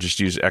Order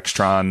just use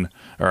Extron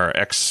or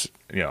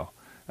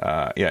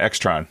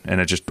Extron,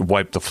 and it just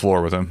wiped the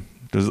floor with them.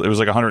 It was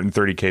like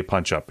 130k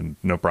punch up, and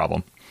no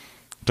problem.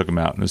 Took him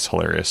out, and it was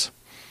hilarious.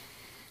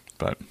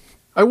 But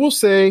I will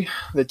say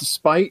that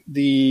despite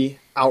the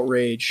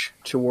outrage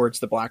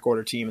towards the Black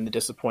Order team and the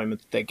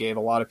disappointment that they gave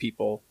a lot of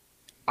people,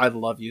 I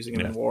love using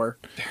them in war.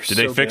 Did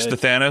they fix the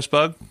Thanos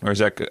bug, or is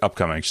that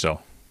upcoming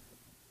still?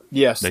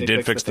 Yes, they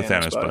did fix the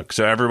Thanos bug.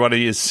 So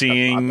everybody is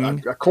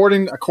seeing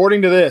according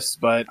to this,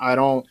 but I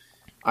don't.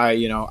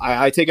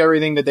 I take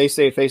everything that they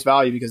say at face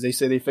value, because they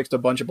say they fixed a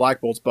bunch of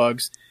Black Bolt's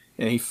bugs,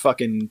 and he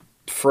fucking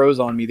froze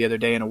on me the other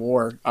day in a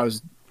war. I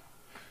was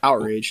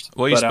outraged.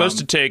 Well, he's supposed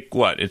to take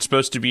what? It's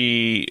supposed to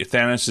be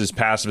Thanos'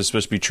 passive is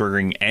supposed to be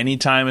triggering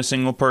anytime a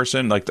single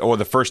person, or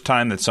the first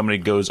time that somebody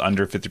goes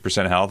under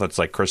 50% health. That's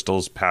like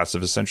Crystal's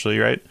passive, essentially,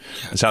 right?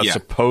 That's how it's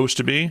supposed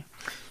to be.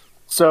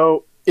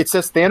 So it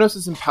says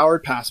Thanos'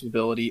 empowered passive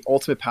ability,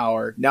 ultimate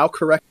power, now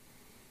correct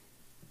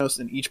Thanos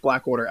and each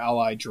Black Order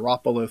ally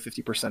drop below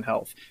 50%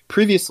 health.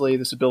 Previously,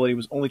 this ability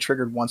was only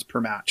triggered once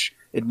per match.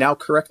 It now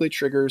correctly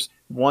triggers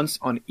once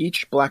on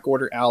each Black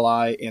Order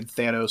ally and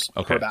Thanos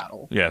per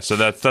battle. Yeah, so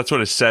that's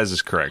what it says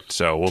is correct.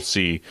 So we'll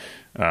see.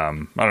 I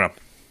don't know.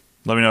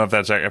 Let me know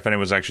if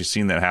anyone's actually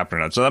seen that happen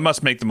or not. So that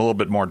must make them a little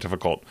bit more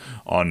difficult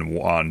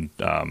on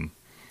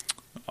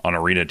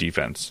arena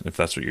defense, if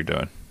that's what you're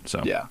doing.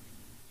 So yeah.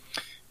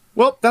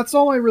 Well, that's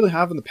all I really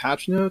have in the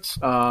patch notes.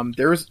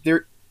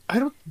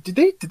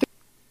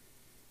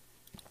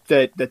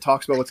 That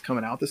talks about what's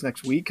coming out this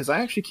next week, because I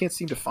actually can't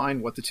seem to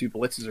find what the 2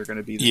 blitzes are going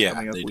to be this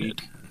coming up week.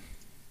 Did.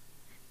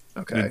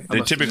 Okay,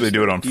 they typically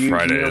do it on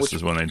Fridays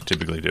is when they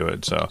typically do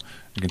it. So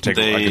you can take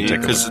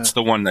because it's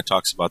the one that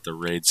talks about the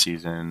raid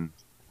season.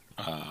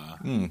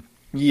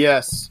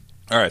 Yes.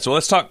 All right, so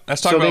let's talk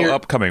about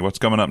upcoming. What's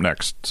coming up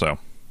next? So,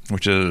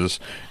 which is,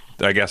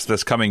 I guess,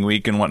 this coming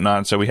week and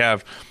whatnot. So we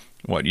have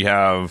you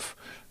have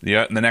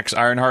the next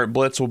Ironheart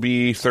Blitz will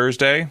be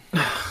Thursday.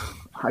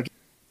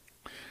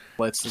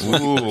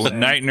 Ooh,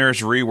 Night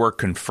Nurse rework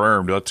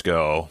confirmed. Let's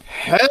go.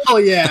 Hell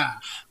yeah.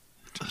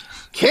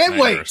 Can't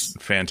wait.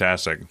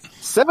 Fantastic.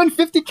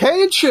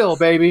 750k and chill,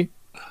 baby.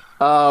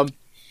 So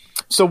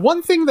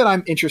one thing that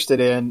I'm interested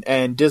in,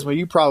 and Dismal,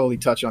 you probably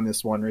touch on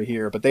this one right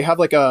here, but they have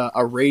like a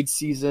raid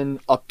season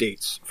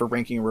updates for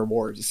ranking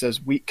rewards. It says,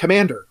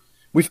 Commander,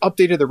 we've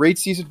updated the raid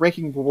season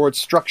ranking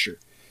rewards structure.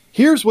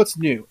 Here's what's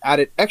new.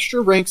 Added extra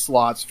rank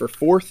slots for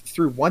 4th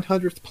through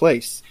 100th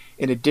place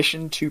in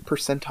addition to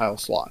percentile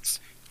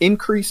slots.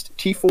 Increased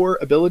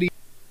T4 ability,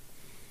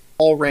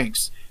 all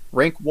ranks.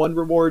 Rank 1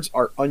 rewards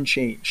are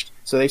unchanged.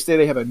 So they say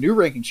they have a new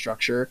ranking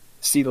structure.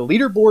 See the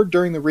leaderboard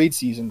during the raid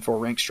season for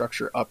rank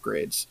structure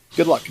upgrades.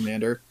 Good luck,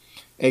 Commander.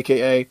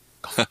 AKA,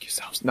 go fuck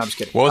yourselves. No, I'm just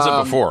kidding. What was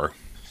it before?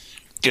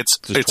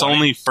 It's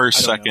only first,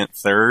 second,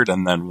 third,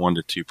 and then 1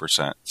 to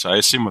 2%. So I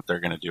assume what they're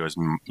going to do is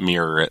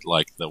mirror it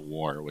like the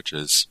war, which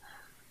is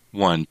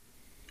 1,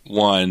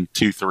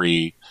 2,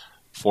 3,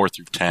 4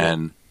 through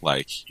 10.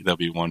 Like, there'll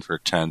be one for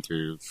 10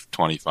 through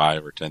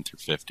 25 or 10 through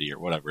 50 or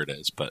whatever it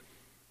is. But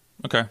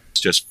okay, it's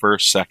just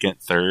first,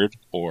 second, third,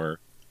 or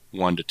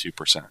 1 to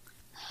 2%.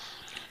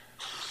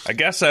 I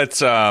guess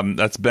that's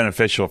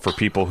beneficial for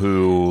people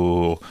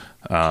who,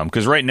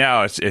 because right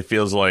now it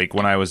feels like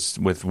when I was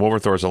with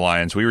Wolverthor's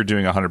Alliance, we were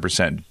doing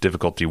 100%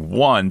 difficulty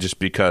 1 just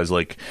because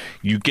like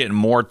you get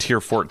more tier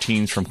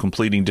 14s from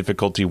completing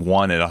difficulty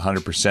 1 at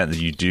 100% than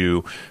you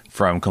do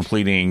from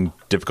completing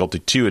difficulty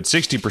 2 at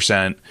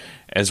 60%,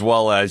 as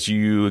well as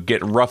you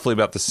get roughly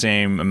about the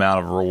same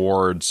amount of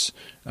rewards,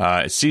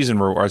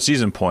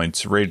 season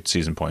points, raid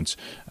season points,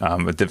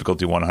 with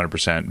difficulty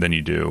 100% than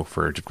you do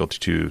for difficulty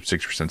 2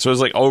 60%. So it's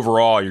like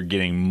overall you're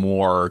getting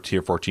more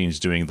tier 14s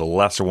doing the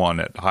lesser one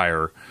at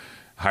higher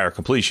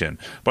completion.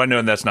 But I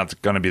know that's not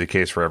going to be the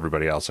case for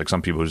everybody else. Like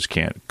some people just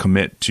can't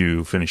commit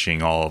to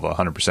finishing all of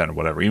 100% or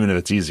whatever, even if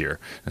it's easier.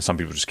 And some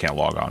people just can't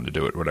log on to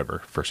do it,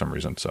 whatever, for some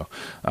reason. So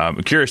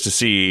I'm curious to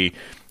see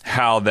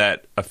how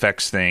that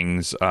affects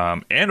things,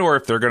 and or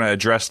if they're going to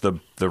address the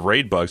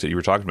raid bugs that you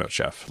were talking about,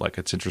 Chef. Like,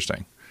 it's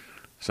interesting.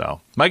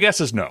 So my guess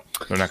is no.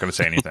 They're not going to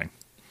say anything.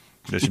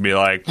 They should be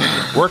like,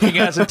 working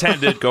as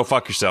intended, go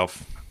fuck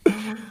yourself.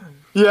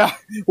 Yeah,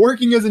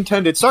 working as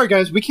intended. Sorry,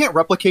 guys, we can't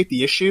replicate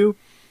the issue.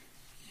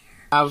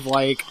 Have,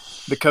 like,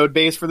 the code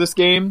base for this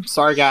game.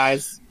 Sorry,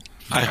 guys.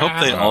 I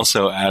hope they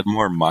also add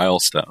more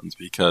milestones,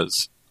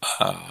 because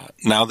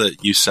now that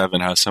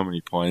U7 has so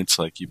many points,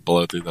 like, you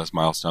blow through those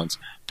milestones.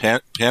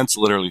 Pants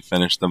literally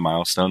finished the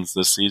milestones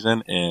this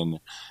season in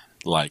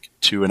like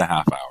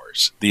 2.5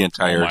 hours. The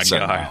entire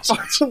set of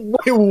milestones.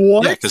 Wait,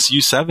 what? Yeah, because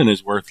U7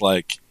 is worth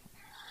like,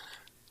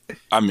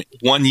 I mean,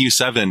 one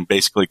U7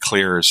 basically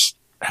clears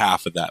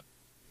half of that.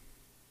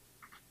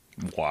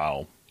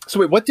 Wow. So So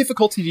wait, what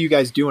difficulty do you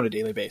guys do on a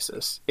daily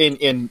basis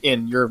in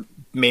your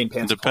main it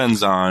pants?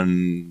 depends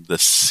on the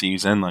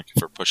season, like if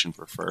we're pushing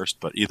for first,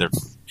 but either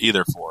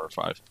 4 or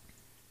 5.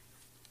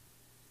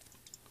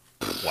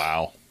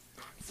 Wow.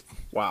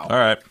 Wow. All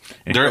right.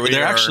 And here we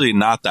They're are. actually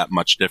not that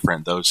much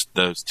different, those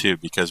two,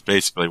 because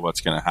basically what's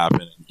going to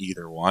happen in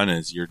either one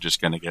is you're just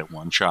going to get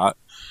one shot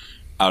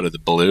out of the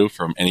blue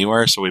from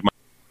anywhere. So we might,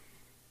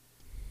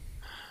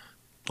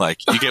 like,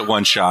 you get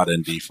one shot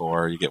in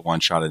D4, you get one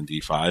shot in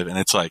D5, and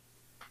it's like,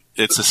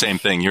 it's the same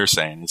thing you're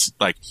saying. It's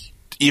like,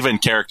 even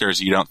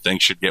characters you don't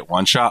think should get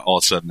one shot, all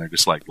of a sudden they're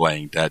just like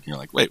laying dead, and you're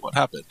like, wait, what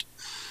happened?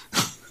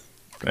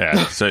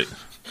 Yeah.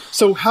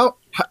 So how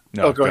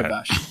No, go ahead,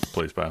 Bash.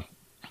 Please, Bob.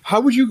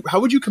 How would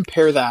you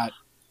compare that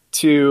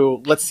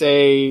to, let's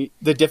say,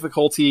 the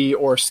difficulty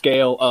or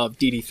scale of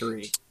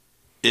DD3?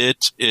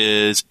 It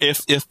is,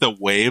 if the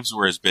waves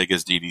were as big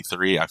as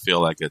DD3, I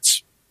feel like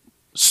it's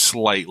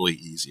slightly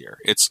easier.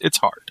 It's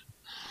hard,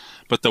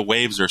 but the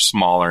waves are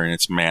smaller, and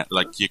it's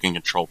like you can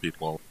control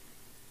people.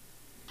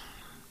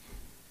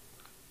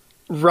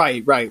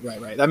 Right.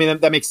 I mean,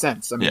 that makes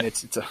sense. I mean, Yeah.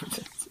 it's a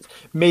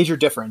major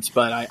difference,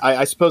 but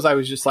I suppose I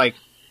was just like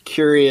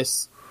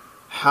curious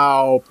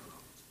how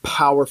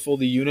powerful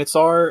the units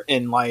are,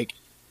 and like,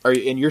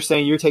 and you're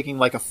saying you're taking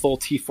like a full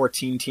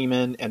T14 team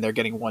in, and they're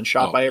getting one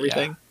shot by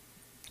everything.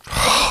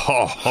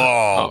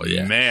 Oh,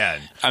 yeah.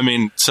 Man. I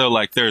mean, so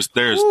like there's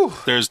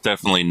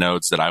definitely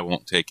nodes that I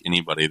won't take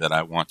anybody that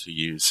I want to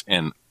use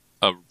in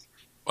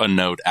a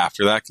node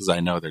after that, because I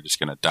know they're just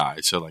going to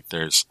die. So like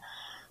there's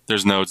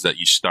nodes that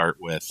you start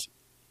with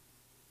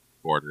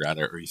border at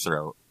it, or you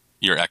throw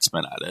your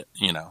X-Men at it,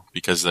 you know,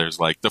 because there's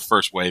like the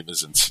first wave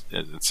is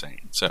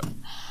insane. So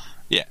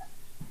yeah,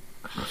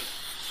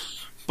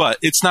 but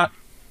it's not.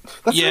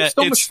 That's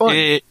so much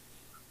fun.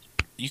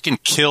 You can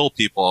kill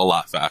people a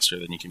lot faster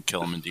than you can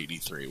kill them in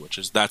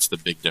DD3, that's the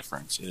big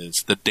difference.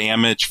 Is the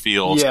damage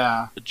feels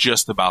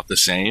just about the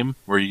same,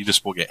 where you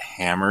just will get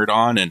hammered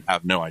on and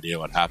have no idea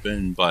what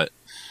happened, but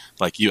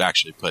like you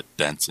actually put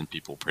dents in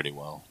people pretty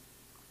well.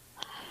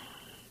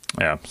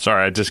 Yeah.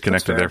 Sorry, I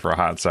disconnected there for a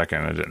hot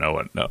second. I didn't know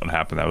what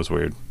happened. That was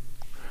weird.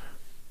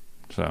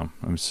 So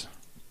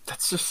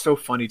That's just so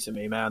funny to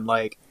me, man.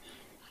 Like,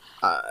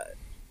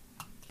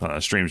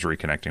 stream's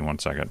reconnecting. 1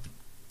 second.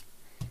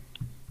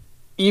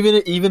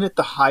 even at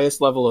the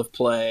highest level of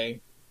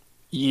play,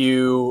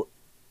 I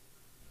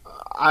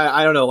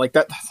don't know, like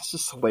that's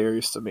just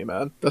hilarious to me,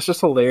 man. That's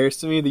just hilarious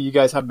to me that you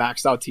guys have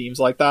maxed out teams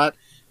like that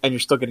and you're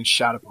still getting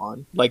shat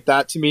upon. Like,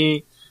 that to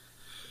me,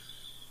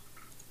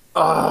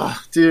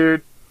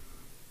 dude.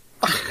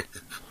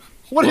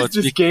 What is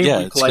this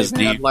game we play,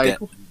 man? Like,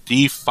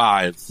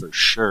 D5 for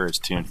sure is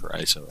tuned for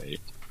ISO 8.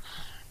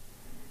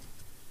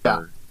 Yeah.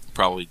 Or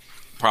probably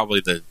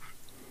the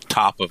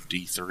top of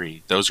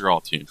D3. Those are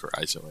all tuned for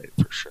ISO 8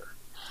 for sure.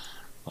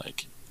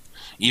 Like,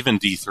 even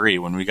D3,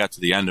 when we got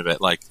to the end of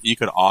it, like, we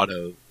could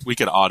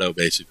auto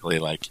basically,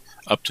 like,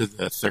 up to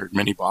the third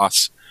mini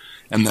boss,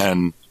 and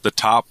then the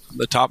top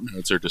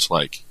nodes are just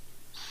like,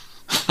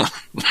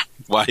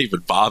 why even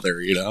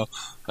bother, you know?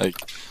 Like,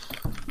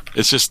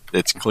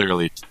 it's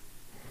clearly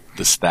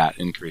the stat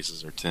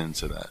increases are tuned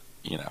so that,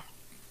 you know.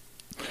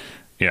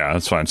 Yeah,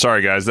 that's fine.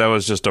 Sorry, guys. That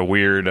was just a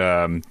weird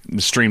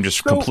the stream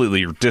just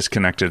completely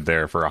disconnected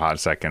there for a hot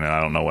second, and I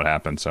don't know what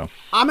happened. So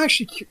I'm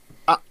actually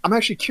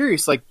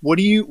curious. Like,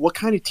 what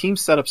kind of team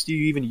setups do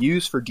you even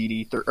use for for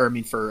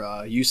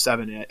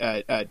U7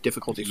 at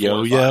difficulty 4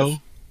 or 5? Yo-yo.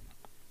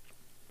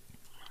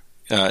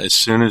 As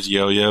soon as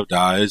Yo-yo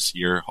dies,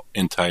 your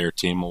entire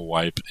team will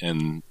wipe.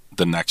 In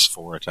the next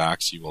 4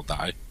 attacks, you will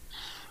die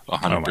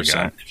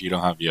 100%. If you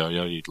don't have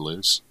Yo-yo, you'd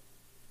lose.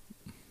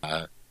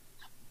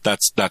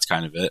 That's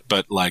kind of it.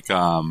 But like,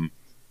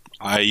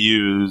 I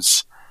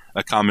use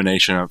a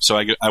combination of.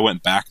 So I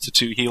went back to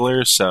 2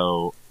 healers.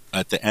 So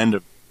at the end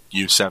of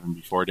U7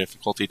 before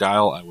difficulty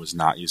dial, I was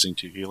not using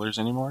 2 healers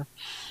anymore.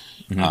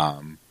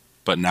 Mm-hmm.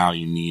 But now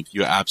you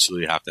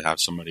absolutely have to have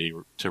somebody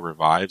to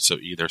revive. So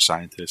either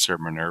Scientist or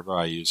Minerva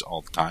I use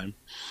all the time.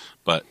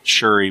 But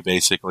Shuri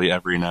basically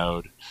every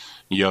node,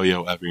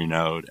 Yo-yo every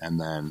node, and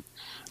then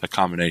a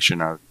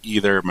combination of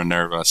either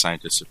Minerva,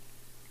 Scientist,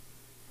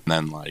 and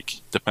then,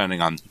 like,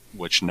 depending on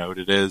which node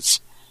it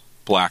is,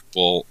 Black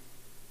Bolt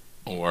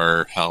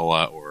or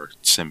Hela or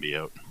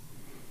Symbiote.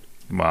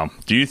 Well,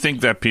 do you think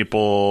that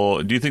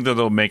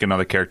they'll make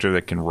another character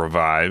that can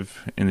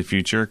revive in the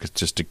future,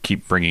 just to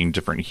keep bringing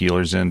different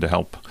healers in to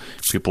help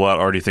people out,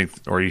 or do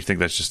you think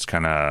that's just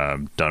kind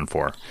of done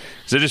for?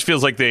 Because it just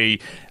feels like they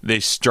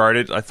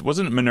started.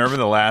 Wasn't Minerva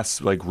the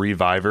last like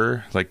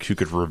reviver, like who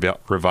could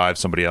revive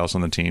somebody else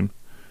on the team?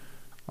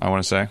 I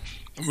want to say.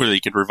 Where they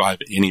could revive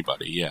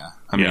anybody. Yeah,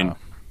 I mean,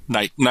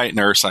 Night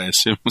Nurse, I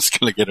assume, is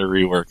going to get a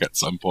rework at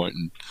some point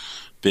and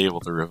be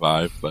able to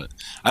revive, but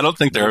I don't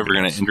think they're ever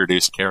going to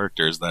introduce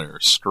characters that are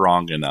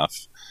strong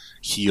enough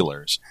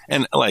healers.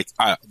 And like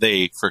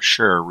they for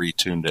sure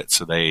retuned it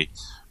so they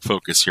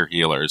focus your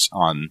healers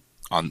on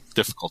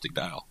difficulty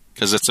dial,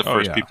 because it's the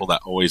first people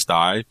that always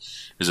die.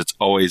 Is it's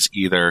always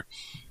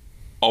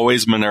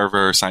Minerva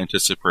or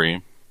Scientist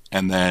Supreme,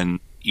 and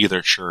then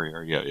either Shuri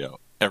or Yo-Yo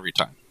every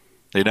time.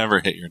 They never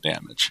hit your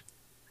damage.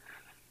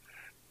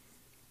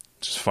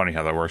 It's just funny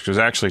how that works, because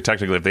actually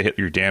technically if they hit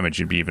your damage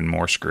you'd be even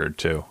more screwed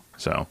too.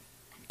 So,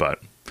 but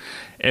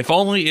if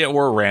only it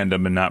were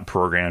random and not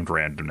programmed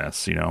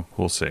randomness,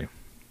 we'll see.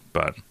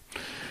 But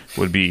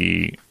would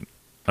be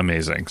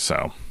amazing. So,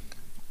 all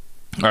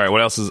right, what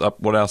else is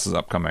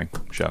upcoming,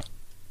 Chef?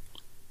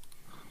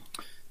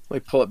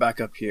 Let me pull it back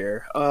up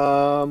here.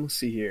 Let's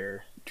see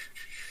here.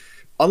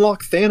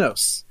 Unlock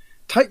Thanos,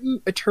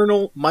 Titan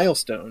Eternal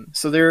milestone.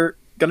 So they're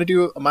gonna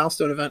do a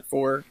milestone event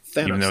for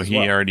Thanos, even though he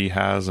already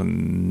has a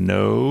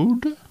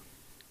node?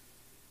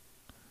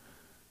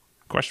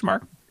 Question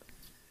mark.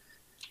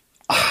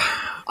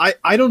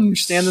 I don't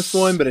understand this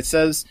one, but it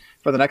says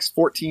for the next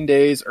 14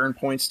 days, earn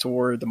points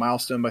toward the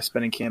milestone by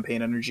spending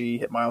campaign energy.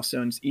 Hit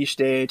milestones each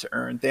day to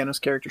earn Thanos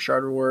character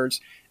shard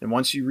rewards. And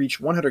once you reach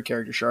 100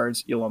 character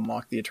shards, you'll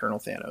unlock the Eternal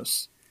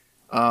Thanos.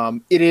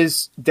 It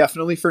is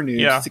definitely for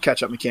noobs. It's a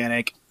catch-up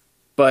mechanic.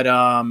 But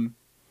I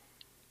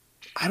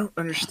don't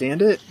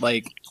understand it.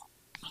 Like,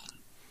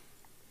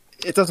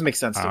 it doesn't make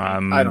sense to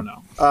me. I don't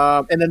know.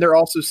 And then they're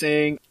also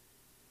saying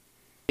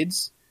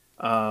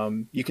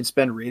you can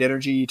spend raid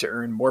energy to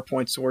earn more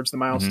points towards the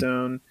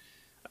milestone.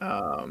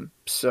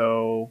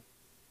 So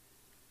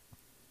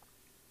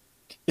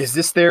is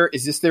this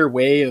their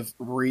way of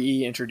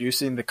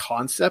reintroducing the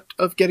concept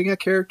of getting a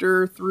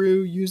character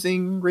through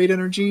using raid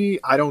energy?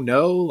 I don't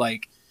know.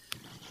 Like,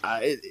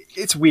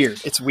 it's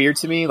weird. It's weird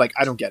to me. Like,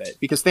 I don't get it,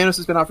 because Thanos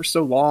has been out for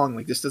so long.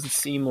 Like, this doesn't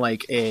seem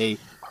like a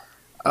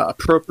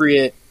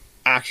appropriate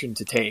action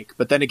to take.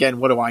 But then again,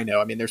 what do I know?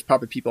 I mean, there's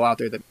probably people out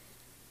there that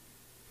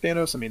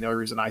Thanos. I mean, the only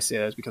reason I say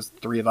that is because the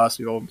three of us,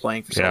 we've all been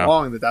playing for so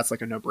long that's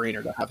like a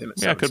no-brainer to have him at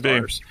 7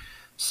 stars. Be.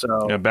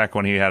 So back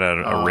when he had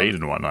a raid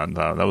and whatnot,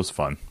 that was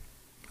fun.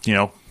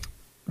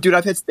 Dude,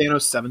 I've had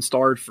Thanos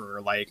 7-starred for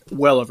like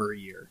well over a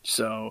year.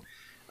 So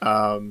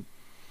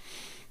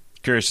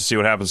curious to see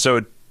what happens.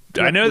 So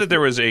I know that there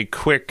was a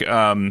quick,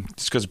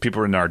 just because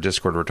people in our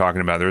Discord were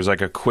talking about it, there was like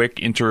a quick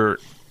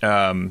introduction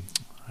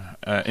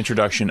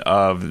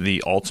of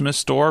the Ultimate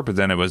store, but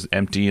then it was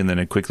empty and then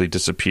it quickly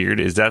disappeared.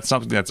 Is that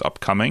something that's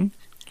upcoming?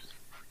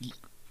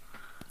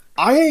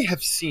 I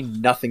have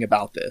seen nothing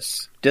about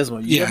this.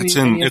 Dismal, it's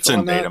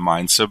in data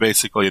mine. So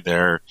basically,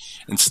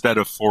 instead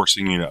of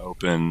forcing you to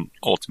open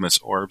Ultimus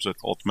orbs with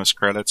Ultimus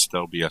credits,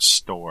 there'll be a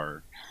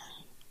store.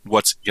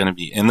 What's going to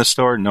be in the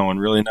store, no one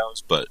really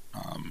knows, but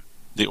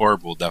the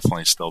orb will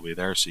definitely still be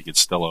there, so you could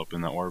still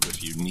open the orb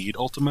if you need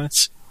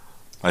Ultimates.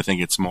 I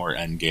think it's more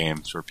end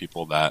games for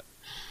people that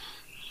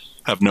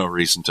have no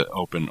reason to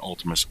open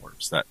Ultimus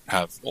orbs that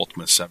have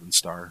Ultimus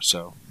 7-star.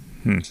 So,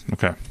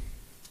 okay.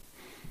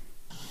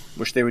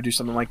 Wish they would do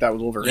something like that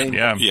with Wolverine.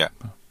 Yeah,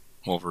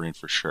 Wolverine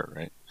for sure,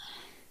 right?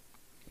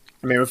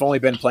 I mean, we've only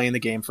been playing the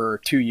game for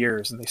 2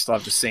 years, and they still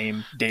have the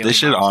same daily. They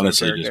should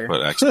honestly just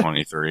put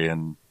X-23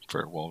 in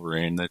for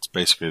Wolverine. That's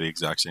basically the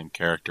exact same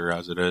character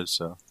as it is.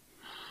 So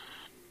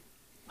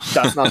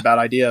that's not a bad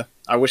idea.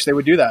 I wish they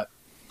would do that.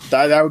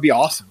 That would be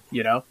awesome.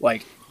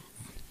 Like,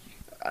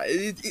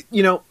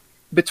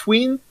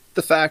 between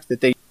the fact that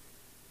they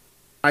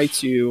try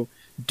to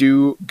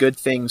do good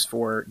things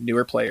for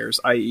newer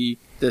players, i.e.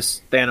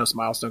 this Thanos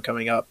milestone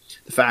coming up,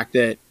 the fact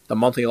that the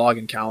monthly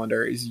login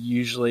calendar is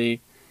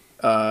usually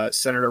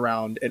centered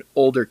around an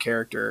older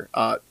character.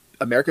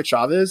 America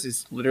Chavez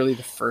is literally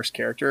the first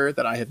character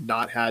that I have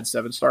not had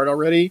 7-starred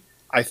already,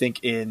 I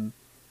think, in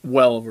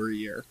well over a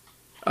year.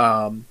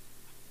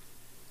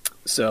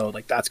 So,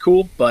 like, that's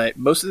cool, but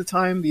most of the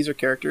time, these are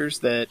characters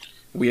that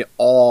we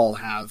all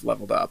have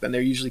leveled up, and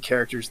they're usually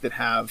characters that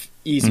have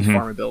easy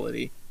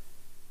farmability.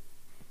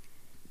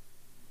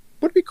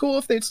 Would be cool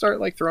if they'd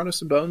start, like, throwing us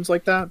some bones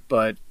like that,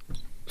 but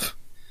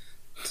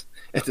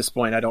at this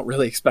point, I don't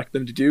really expect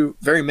them to do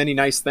very many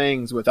nice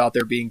things without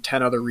there being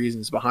 10 other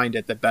reasons behind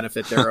it that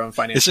benefit their own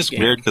financial It's just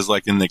weird, because,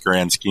 like, in the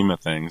grand scheme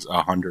of things,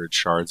 100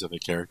 shards of a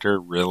character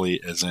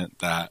really isn't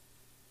that...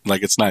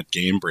 Like, it's not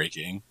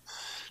game-breaking.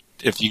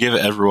 If you give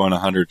everyone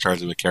 100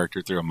 shards of a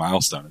character through a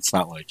milestone, it's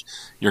not like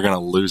you're going to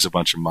lose a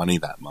bunch of money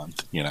that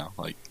month,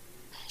 Like,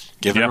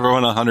 give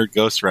everyone 100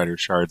 Ghost Rider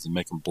shards and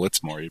make them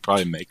blitz more. You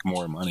probably make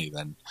more money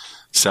than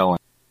selling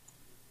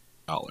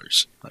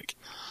dollars. Like,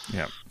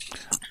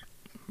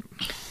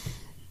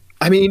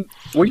 I mean,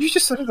 what you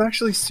just said is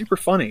actually super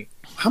funny.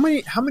 How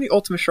many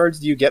ultimate shards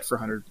do you get for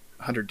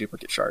 100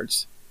 duplicate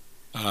shards?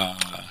 I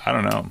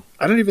don't know.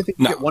 I don't even think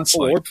you get one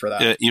full orb for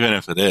that. Even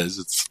if it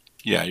is,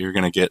 you're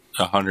going to get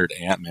 100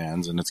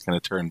 Ant-Mans, and it's going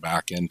to turn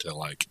back into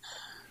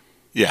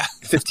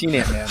 15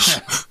 Ant-Mans.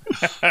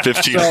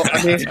 15. So,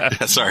 I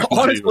mean, sorry.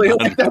 Honestly,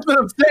 that's what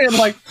I'm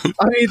saying.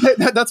 I mean,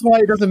 that's why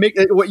it doesn't make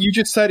what you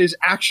just said is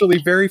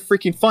actually very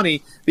freaking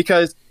funny,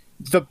 because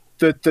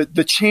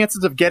the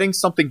chances of getting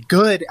something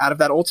good out of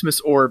that Ultimus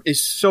orb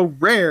is so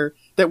rare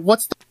that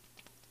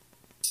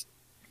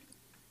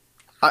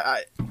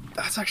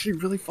that's actually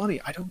really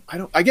funny.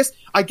 I guess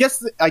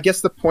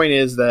the point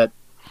is that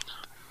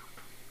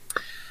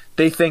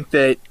they think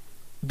that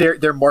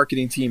their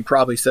marketing team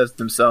probably says to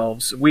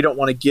themselves, we don't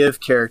want to give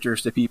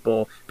characters to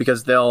people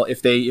because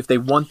if they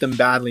want them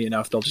badly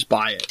enough, they'll just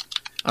buy it.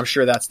 I'm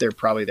sure that's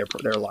probably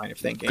their line of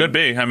thinking. Could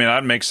be. I mean,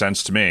 that makes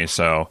sense to me.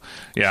 So,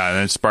 yeah. And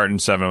then Spartan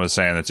 7 was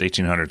saying that's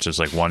 1,800. So it's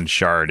like one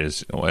shard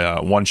is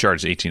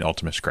 18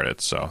 Ultimus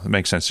credits. So it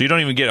makes sense. So you don't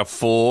even get a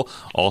full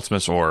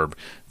Ultimus orb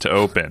to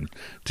open.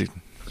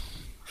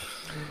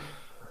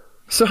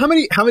 So how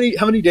many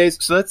days?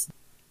 So that's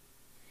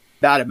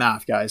bad at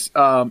math, guys.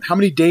 How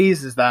many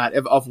days is that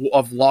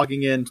of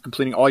logging in,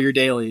 completing all your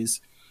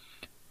dailies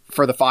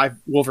for the 5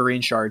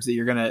 Wolverine shards that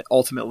you're going to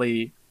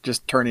ultimately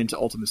just turn into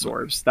Ultimus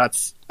orbs?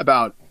 That's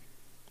about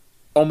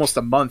almost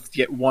a month to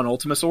get one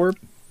Ultimus orb.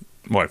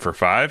 What, for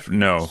 5?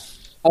 No.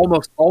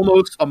 Almost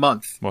a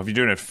month. Well, if you're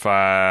doing it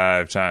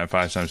 5 times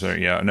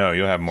 30, no,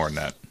 you'll have more than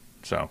that.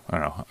 So, I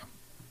don't know.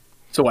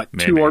 So what,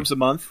 maybe 2 orbs a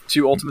month?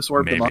 2 Ultimus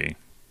orbs a month?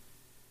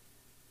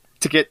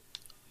 To get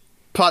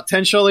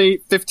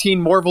potentially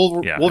 15 more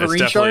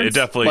Wolverine shards? It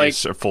definitely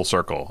is a full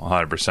circle,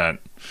 100%.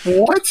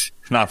 What?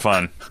 Not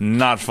fun.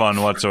 Not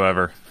fun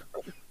whatsoever.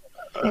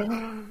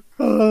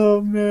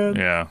 Oh, man.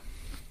 Yeah.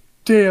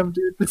 Damn,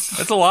 dude.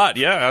 That's a lot.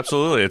 Yeah,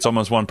 absolutely. It's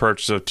almost one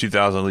purchase of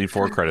 2,000 Elite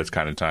 4 credits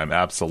kind of time.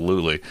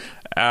 Absolutely.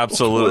 What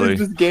is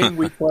this game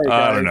we play,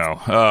 guys? I don't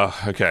know.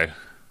 Okay.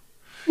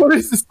 What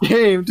is this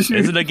game, dude?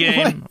 Is it a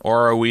game,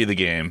 or are we the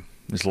game?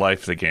 Is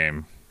life the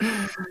game?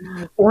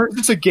 Or is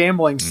this a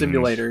gambling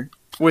simulator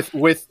with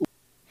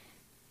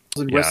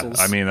and whistles?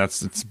 I mean,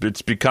 it's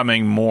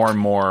becoming more and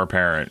more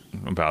apparent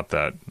about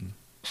that.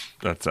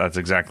 That's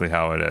exactly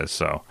how it is.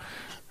 So,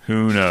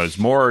 who knows?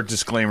 More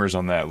disclaimers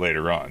on that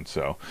later on.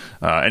 So,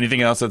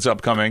 anything else that's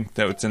upcoming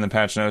that's in the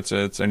patch notes?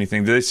 It's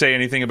anything? Did they say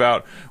anything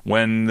about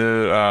when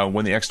the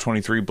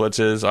X23 Blitz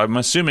is? I'm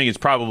assuming it's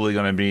probably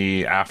going to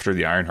be after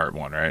the Ironheart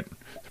one, right?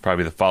 It's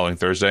probably the following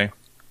Thursday.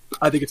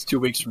 I think it's 2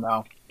 weeks from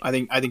now. I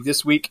think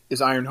this week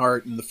is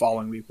Ironheart, and the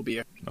following week will be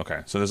it.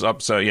 Okay, so this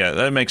up. So yeah,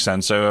 that makes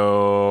sense.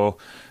 So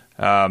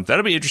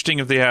that'll be interesting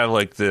if they have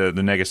like the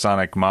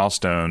Negasonic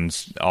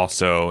milestones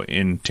also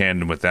in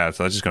tandem with that.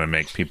 So that's just going to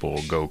make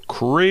people go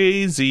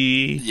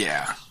crazy.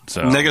 Yeah.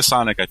 So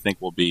Negasonic, I think,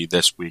 will be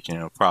this week, and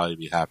it'll probably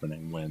be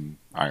happening when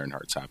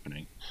Ironheart's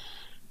happening.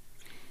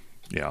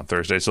 Yeah, on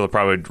Thursday. So they'll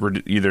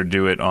probably either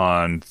do it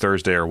on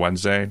Thursday or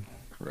Wednesday,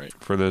 right?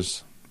 For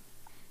this.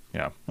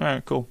 Yeah. All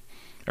right. Cool.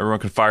 Everyone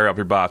can fire up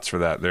your bots for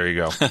that. There you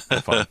go.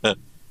 Have fun. Get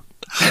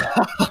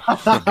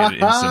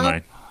it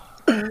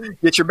instantly.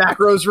 Get your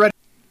macros ready.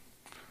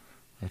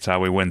 That's how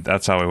we win.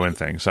 That's how we win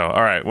things. So,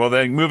 all right. Well,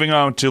 then moving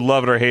on to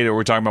love it or hate it.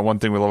 We're talking about one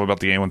thing we love about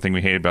the game, one thing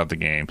we hate about the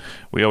game.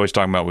 We always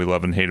talk about we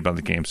love and hate about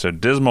the game. So,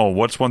 Dismal,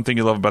 what's one thing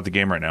you love about the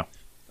game right now?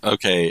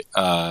 Okay.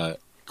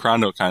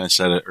 Crondo kind of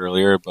said it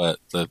earlier, but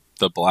the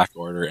Black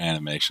Order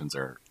animations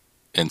are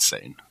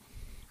insane.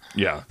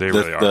 Yeah, they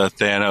really are. The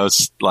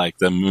Thanos, like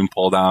the moon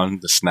pull down,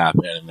 the snap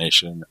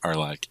animation are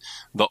like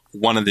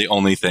one of the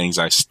only things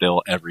I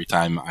still, every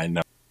time I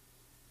know,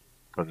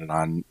 put it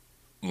on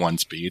 1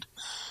 speed.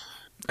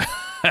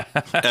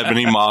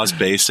 Ebony Maw's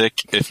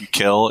basic, if you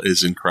kill,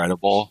 is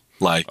incredible.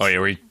 Like, oh yeah,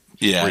 where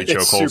he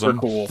it's super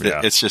cool.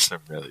 Yeah. It's just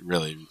a really,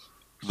 really,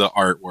 the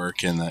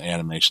artwork and the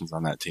animations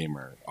on that team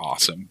are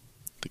awesome.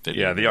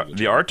 Yeah,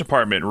 the art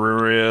department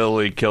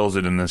really kills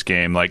it in this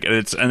game. Like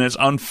it's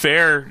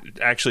unfair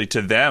actually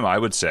to them, I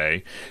would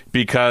say,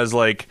 because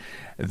like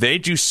they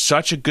do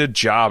such a good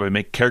job and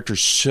make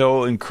characters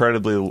so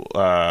incredibly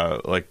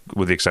like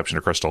with the exception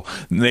of Crystal,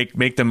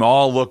 make them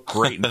all look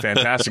great and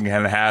fantastic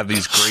and have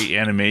these great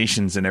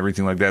animations and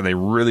everything like that. They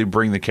really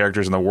bring the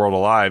characters in the world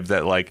alive.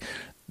 That like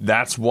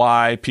that's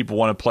why people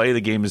want to play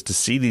the game, is to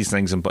see these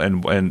things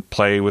and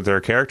play with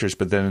their characters.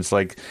 But then it's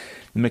like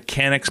the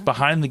mechanics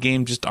behind the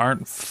game just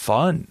aren't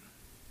fun.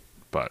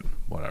 But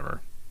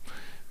whatever.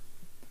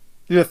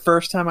 The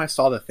first time I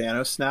saw the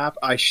Thanos snap,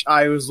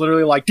 I was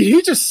literally like, "Did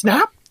he just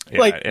snap?" Yeah,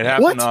 like it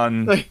happened what?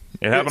 on it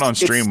happened on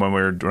stream when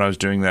I was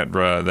doing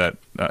that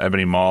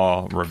Ebony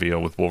Maw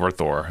reveal with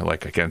Wolverthor,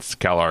 like against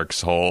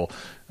CalArc's whole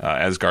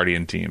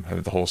Asgardian team.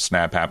 The whole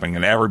snap happening,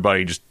 and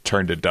everybody just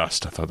turned to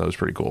dust. I thought that was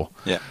pretty cool.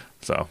 Yeah.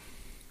 So,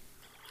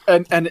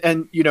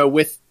 and you know,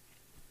 with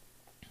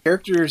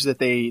characters that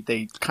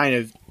they kind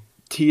of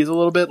tease a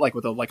little bit, like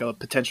with a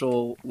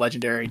potential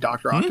legendary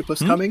Dr. Octopus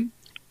coming.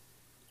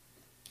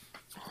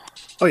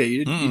 Oh yeah,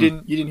 you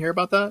didn't hear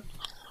about that?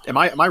 Am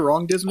I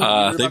wrong,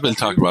 Dismal? They've been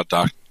talking about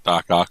Doc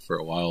Ock for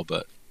a while,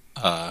 but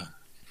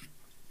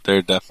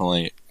they're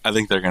definitely. I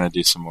think they're going to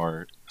do some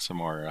more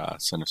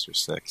Sinister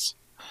Six.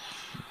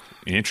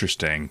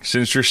 Interesting.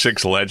 Sinister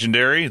Six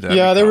Legendary.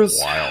 There was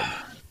wild.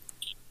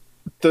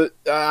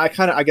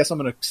 I guess I'm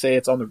going to say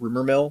it's on the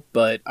rumor mill,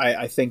 but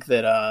I think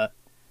that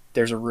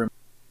there's a rumor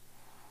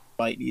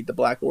might need the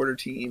Black Order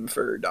team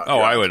for Dr.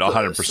 I would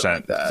Octopus,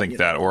 100% think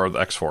that, or the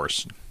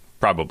X-Force,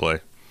 probably.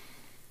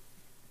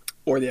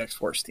 Or the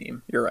X-Force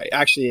team. You're right.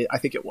 Actually, I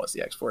think it was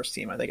the X-Force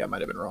team. I think I might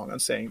have been wrong on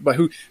saying, but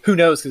who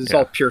knows? Because it's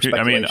all pure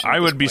speculation.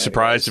 I would be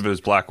surprised if it was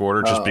Black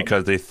Order, just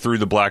because they threw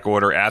the Black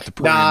Order at the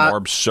premium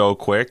orb so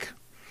quick.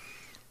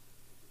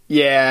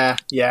 Yeah.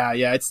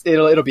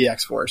 It'll be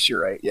X-Force.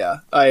 You're right.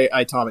 Yeah,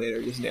 I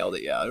Tominator just nailed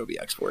it. Yeah, it'll be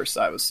X-Force.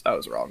 I was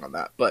wrong on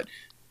that, but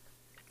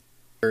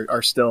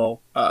are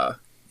still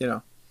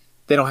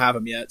they don't have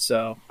them yet.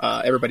 So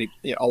everybody,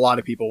 a lot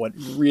of people went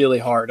really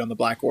hard on the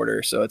Black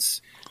Order. So it's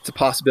a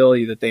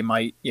possibility that they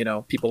might,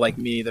 people like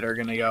me that are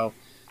going to go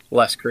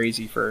less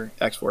crazy for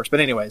X-Force. But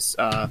anyways,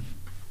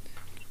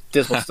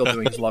 Dismal's still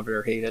doing his love it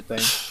or hate it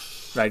thing.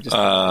 I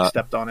just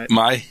stepped on it.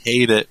 My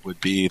hate it would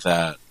be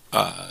that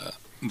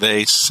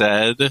they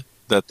said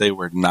that they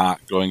were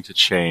not going to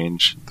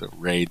change the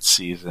raid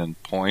season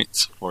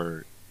points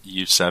for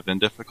U7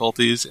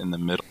 difficulties in the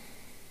middle.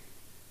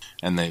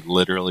 And they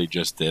literally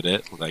just did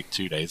it like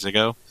 2 days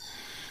ago.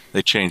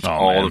 They changed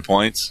all the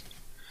points.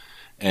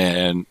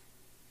 And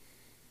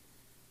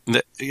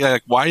why?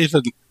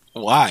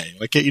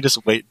 Why can't you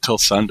just wait until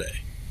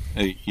Sunday?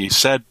 You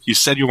said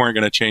you weren't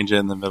going to change it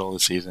in the middle of the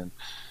season,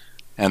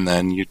 and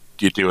then you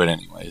do it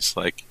anyways.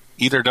 Like,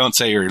 either don't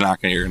say you're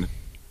not going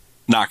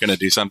to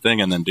do something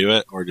and then do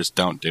it, or just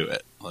don't do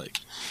it. Like,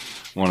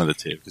 one of the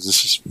two, because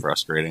this is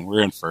frustrating.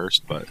 We're in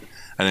first, but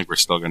I think we're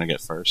still going to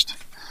get first.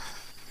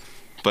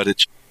 But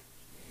it's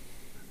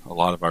a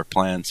lot of our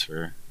plans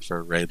for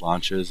raid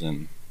launches,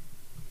 and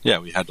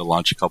we had to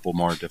launch a couple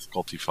more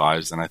difficulty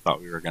 5s than I thought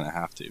we were going to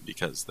have to,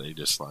 because they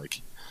just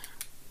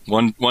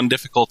one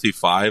difficulty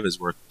 5 is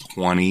worth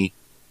 20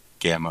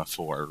 Gamma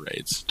 4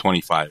 raids,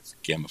 25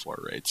 Gamma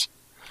 4 raids.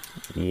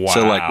 Wow.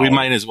 So we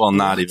might as well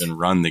not even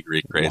run the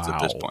Greek raids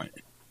at this point.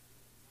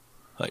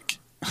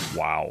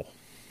 Wow.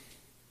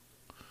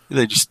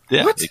 They just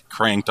they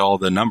cranked all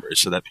the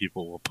numbers so that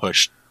people will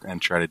push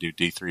and try to do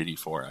D3,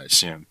 D4, I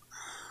assume.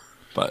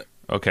 But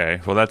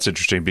okay, well, that's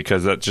interesting,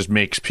 because that just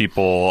makes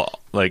people,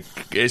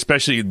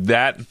 especially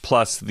that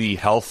plus the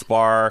health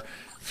bar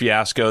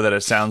fiasco that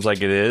it sounds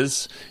like it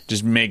is,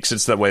 just makes it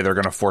so that way they're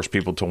going to force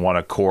people to want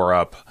to core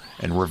up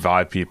and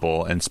revive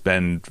people and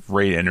spend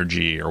raid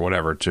energy or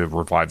whatever to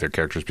revive their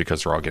characters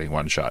because they're all getting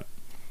one shot.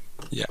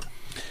 Yeah.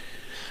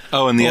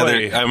 Oh, and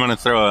I'm going to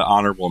throw an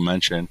honorable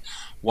mention.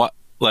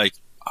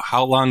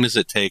 How long does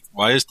it take?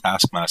 Why is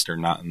Taskmaster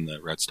not in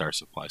the Red Star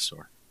supply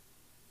store?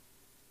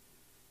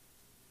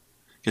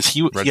 Because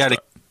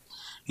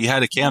he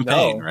had a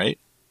campaign, right?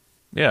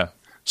 Yeah.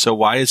 So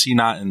why is he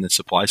not in the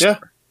supply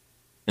store?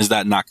 Is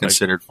that not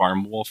considered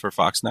farmable for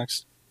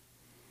Foxnext?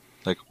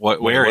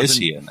 Where is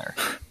he in there?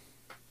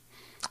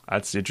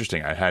 That's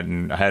interesting. I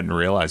hadn't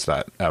realized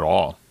that at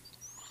all.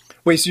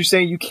 Wait, so you're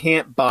saying you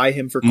can't buy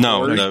him for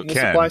cores in the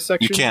supply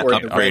section? You can't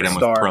upgrade him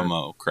with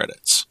promo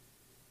credits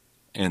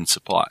in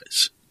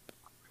supplies.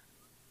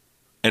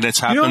 And it's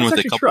happened with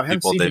a couple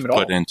people they've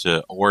put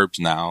into orbs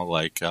now,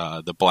 like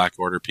the Black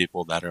Order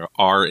people that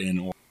are in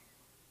orbs,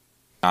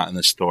 not in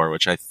the store,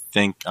 which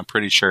I'm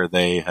pretty sure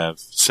they have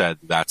said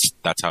that's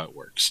how it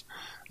works.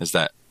 Is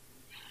that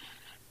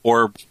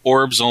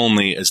orbs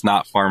only is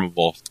not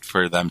farmable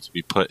for them to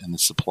be put in the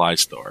supply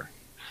store.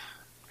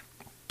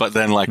 But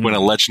then, when a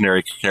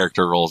legendary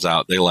character rolls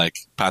out, they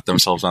pat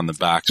themselves on the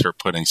back for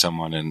putting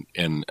someone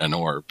in an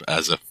orb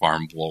as a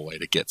farmable way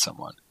to get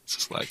someone.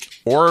 It's just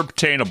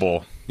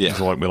orb-tainable. Yeah, is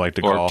what we like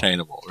to call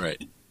orb-tainable,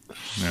 right?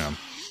 Yeah,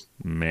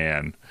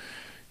 man.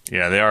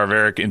 Yeah, they are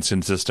very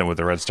inconsistent with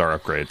the Red Star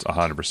upgrades,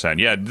 100%.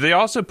 Yeah, did they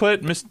also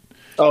put Mr.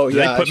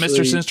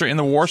 Mr. Sinister in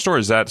the War Store? Or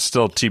is that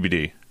still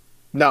TBD?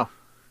 No.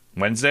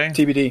 Wednesday?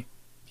 TBD.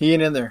 He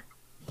ain't in there.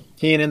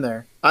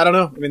 I don't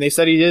know. I mean, they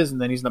said he is, and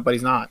then he's not, but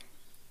he's not.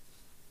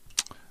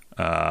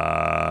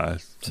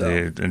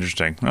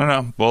 Interesting. I don't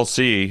know. We'll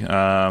see.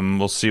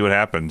 We'll see what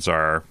happens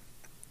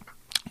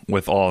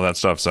with all of that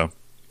stuff. So,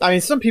 I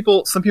mean, some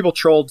people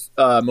trolled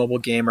Mobile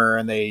Gamer,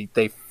 and they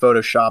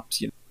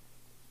photoshopped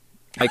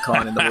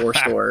icon in the War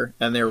Store,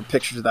 and there were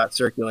pictures of that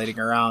circulating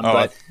around.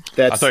 But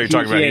I thought you were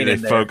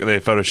talking about they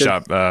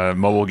photoshopped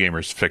Mobile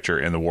Gamer's picture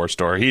in the War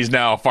Store. He's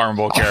now a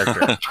farmable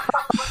character.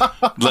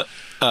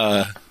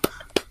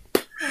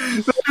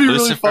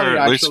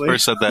 Lucifer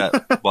said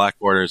that Black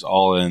Order is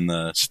all in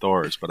the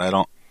stores, but I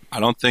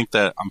don't think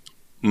that. I'm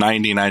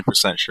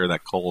 99% sure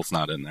that Cole's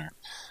not in there,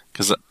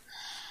 because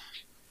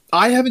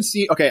I haven't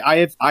seen. Okay, I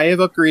have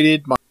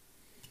upgraded my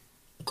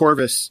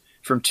Corvus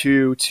from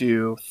 2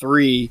 to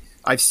 3.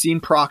 I've seen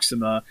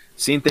Proxima,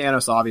 seen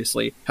Thanos,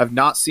 obviously. Have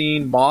not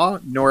seen Maw,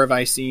 nor have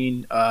I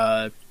seen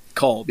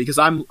call because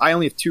I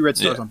only have 2 red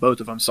stars Yeah. on both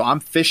of them, so I'm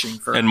fishing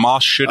for. And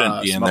Moss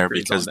shouldn't be in some there upgrades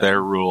because on there.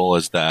 their rule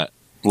is that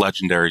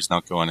legendaries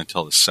don't go in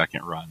until the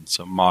second run,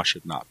 so Moss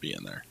should not be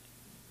in there.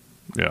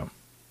 Yeah.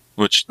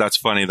 Which that's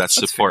funny that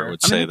support fair. would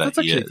I say mean, that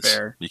that's he actually is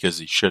fair. because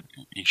he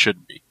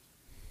shouldn't be.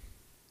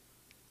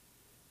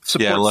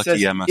 Support Yeah, Lucky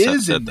says MSF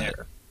is said in that.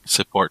 there.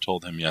 Support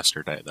told him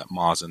yesterday that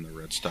Ma's in the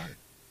Red Star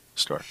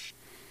store.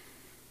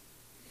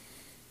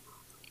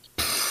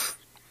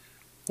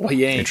 Well,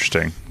 he ain't.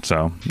 Interesting. So,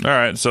 all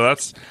right. So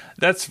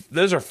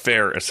those are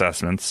fair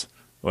assessments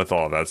with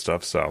all that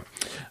stuff. So,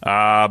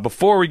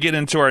 before we get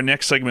into our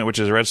next segment, which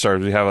is Red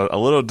Stars, we have a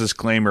little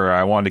disclaimer.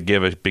 I wanted to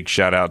give a big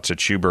shout out to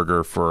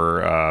Chewburger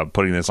for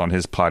putting this on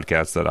his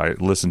podcast that I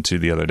listened to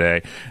the other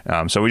day.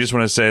 So we just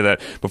want to say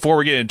that before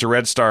we get into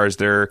Red Stars,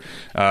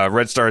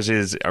 Red Stars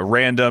is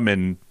random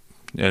and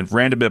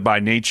random by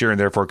nature, and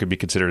therefore could be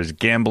considered as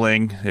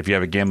gambling. If you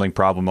have a gambling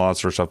problem, all that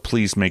sort of stuff,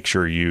 please make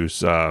sure you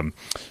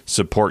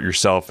support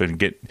yourself and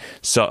get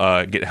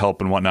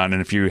help and whatnot.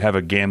 And if you have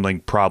a gambling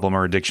problem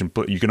or addiction,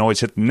 you can always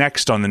hit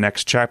next on the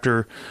next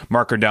chapter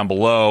marker down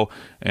below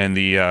and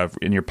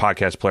in your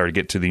podcast player to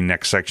get to the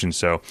next section.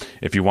 So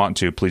if you want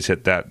to, please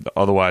hit that.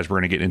 Otherwise, we're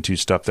going to get into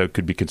stuff that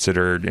could be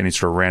considered any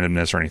sort of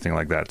randomness or anything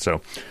like that.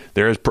 So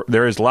there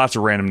is lots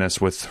of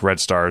randomness with Red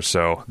Stars,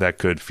 so that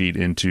could feed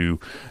into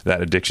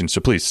that addiction.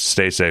 So please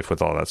stay safe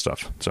with all that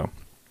stuff. So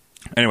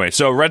anyway,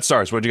 so Red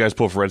Stars, what did you guys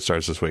pull for Red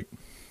Stars this week?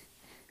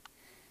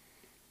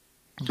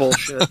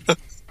 Bullshit.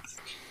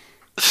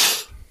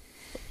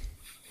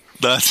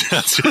 Is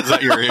that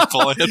your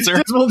full answer?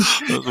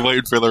 I was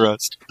waiting for the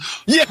rest.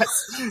 Yes,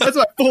 that's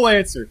my full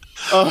answer.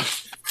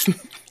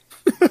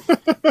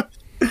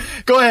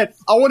 Go ahead.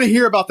 I want to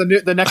hear about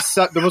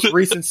the most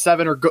recent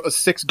 7 or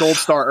 6 gold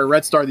star or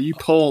red star that you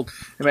pulled.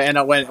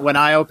 And when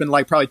I opened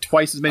like probably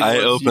twice as many. I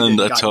orbs, opened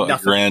you a got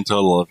nothing. grand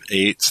total of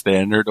 8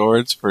 standard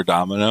ords for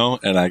Domino,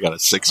 and I got a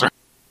 6.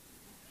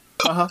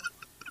 Yeah,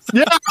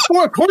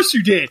 of course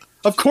you did.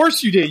 Of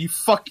course you did. You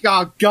fuck.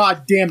 Oh,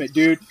 God damn it,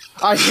 dude.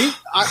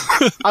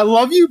 I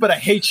love you, but I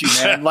hate you,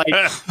 man. Like,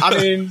 I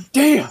mean,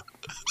 damn.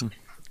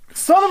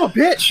 Son of a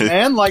bitch,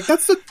 man. Like,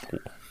 that's the.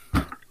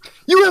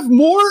 You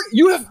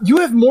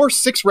have more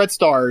 6 red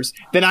stars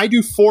than I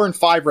do 4 and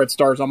 5 red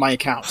stars on my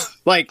account.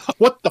 Like,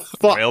 what the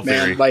fuck, Whale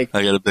man? theory. Like,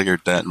 I got a bigger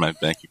dent in my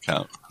bank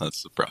account.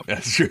 That's the problem.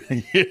 That's true.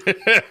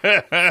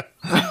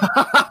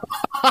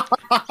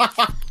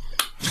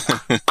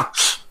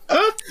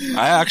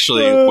 I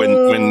actually,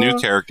 when new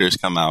characters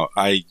come out,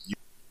 I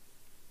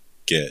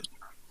get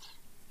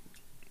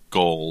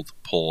gold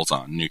pulls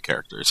on new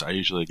characters. I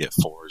usually get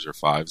 4s or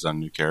 5s on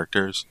new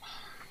characters.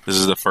 This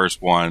is the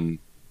first one.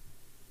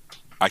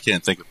 I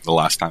can't think of the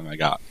last time I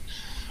got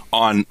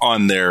on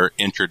their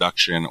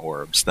introduction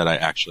orbs that I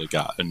actually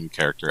got a new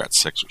character at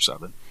 6 or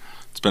 7.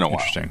 It's been a while.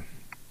 Interesting.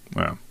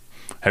 Wow.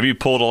 Have you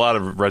pulled a lot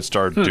of Red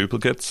Star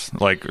duplicates,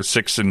 like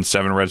 6 and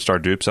 7 Red Star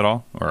dupes at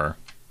all, or?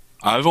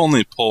 I've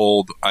only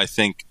pulled, I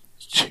think,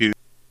 2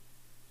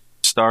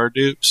 star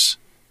dupes.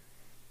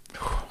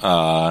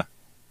 I've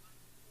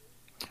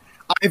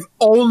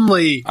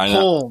only I know.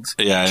 pulled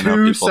Yeah, I know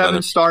 2 people that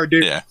have- 7-star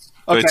dudes. Yeah,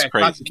 Okay, it's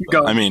crazy. keep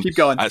going. I mean, keep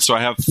going. So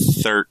I have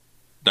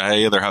I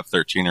either have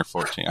 13 or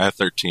 14. I have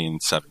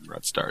 13 7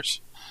 red stars.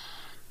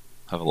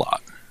 I have a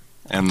lot,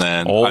 and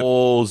then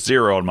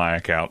 0 on my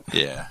account.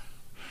 yeah,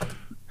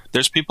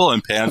 there's people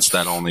in pants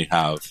that only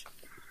have.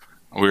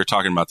 We were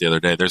talking about the other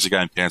day. There's a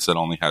guy in pants that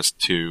only has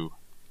 2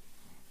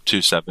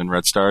 7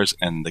 red stars,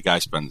 and the guy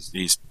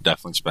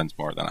definitely spends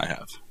more than I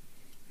have.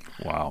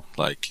 Wow.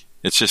 Like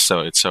it's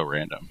so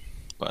random,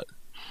 but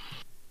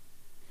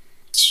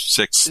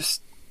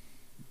 6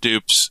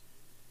 dupes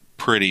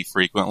pretty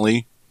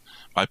frequently.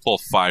 I pull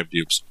 5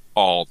 dupes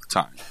all the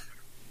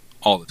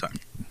time.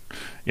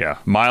 Yeah,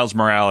 Miles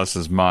Morales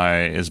is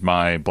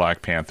my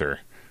Black Panther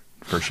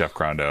for Chef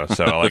Crondo.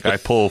 So like I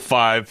pull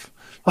 5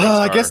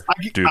 I guess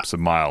dupes of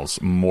Miles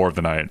more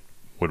than I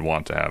would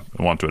want to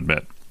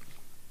admit.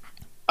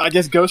 I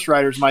guess Ghost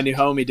Rider's my new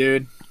homie,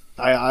 dude.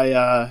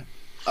 I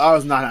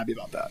was not happy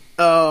about that.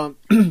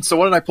 So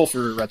what did I pull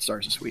for red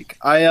stars this week?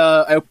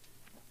 Let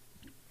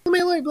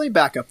me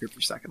back up here for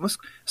a second. Let's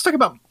talk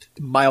about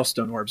the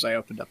milestone orbs I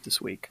opened up this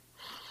week.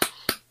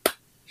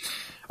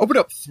 Opened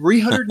up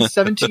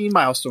 317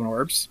 milestone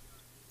orbs,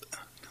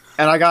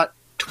 and I got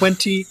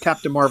 20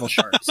 Captain Marvel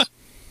shards.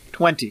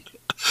 20.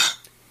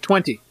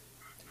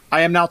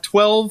 I am now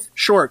 12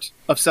 short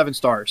of 7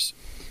 stars.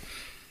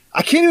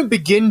 I can't even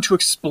begin to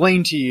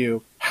explain to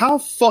you how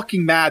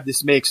fucking mad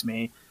this makes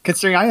me,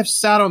 considering I have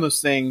sat on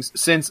those things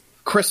since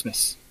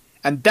Christmas.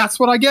 And that's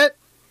what I get?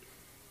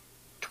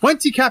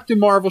 20 Captain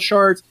Marvel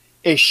shards,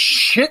 a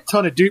shit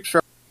ton of dupes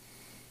for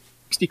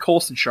 60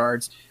 Coulson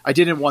shards. I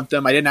didn't want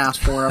them. I didn't ask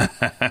for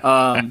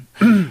them.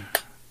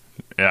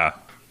 Yeah.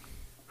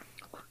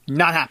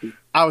 Not happy.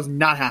 I was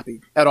not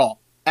happy at all.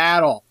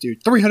 At all,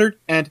 dude.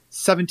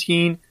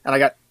 317, and I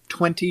got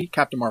 20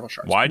 Captain Marvel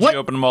shards. Why'd you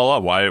open them all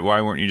up? Why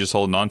weren't you just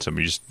holding on to them?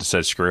 You just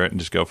said screw it and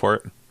just go for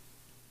it?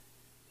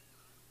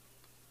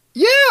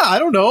 Yeah, I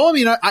don't know. I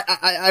mean,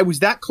 I was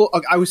that close.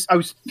 I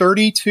was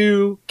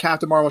 32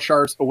 Captain Marvel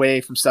shards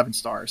away from 7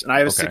 stars, and I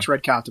have a 6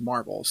 red Captain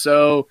Marvel.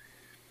 So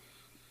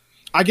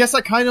I guess I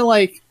kind of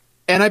like,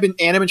 and I've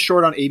been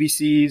short on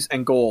ABCs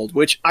and gold,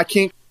 which I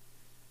can't get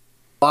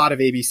a lot of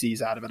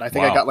ABCs out of it. I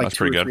think I got like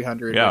 200 or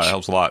 300. Yeah, that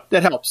helps a lot.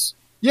 That helps.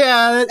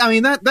 Yeah, I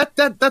mean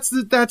that's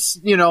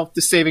the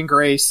saving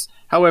grace.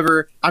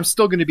 However, I'm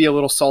still going to be a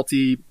little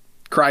salty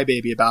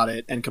crybaby about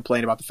it and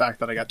complain about the fact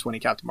that I got 20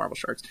 Captain Marvel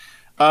shards.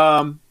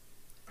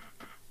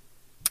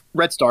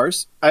 Red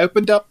stars. I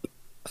opened up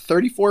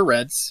 34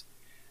 reds,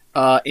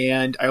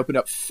 and I opened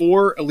up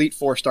 4 Elite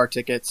 4-star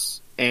tickets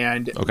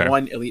and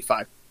 1 Elite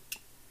 5.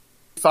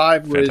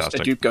 5 was Fantastic.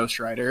 A Duke Ghost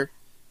Rider.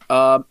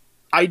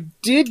 I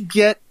did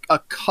get a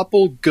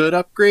couple good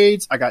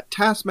upgrades. I got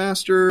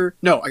Taskmaster.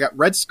 No, I got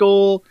Red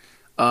Skull.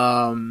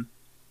 Who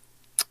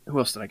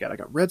else did I get? I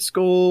got Red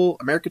Skull,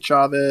 America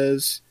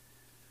Chavez.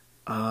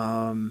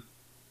 God,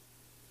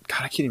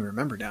 I can't even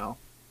remember now.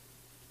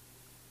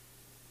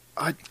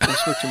 I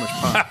smoke too much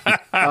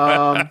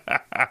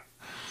pot.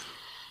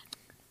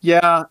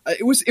 Yeah,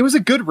 it was a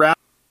good round.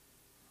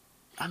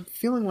 I'm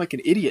feeling like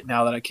an idiot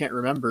now that I can't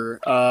remember.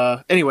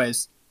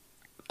 Anyways,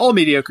 all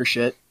mediocre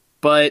shit,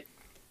 but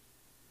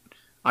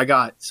I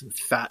got some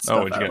fat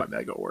stuff out of my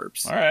Mega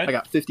Orbs. All right. I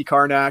got 50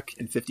 Karnak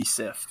and 50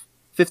 Sif.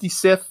 50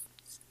 Sif,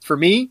 for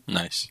me,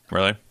 nice.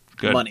 Really?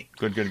 Good. Money.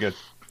 Good.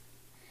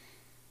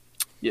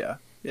 Yeah.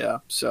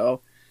 So,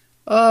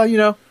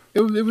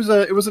 it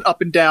was an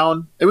up and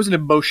down. It was an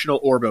emotional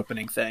orb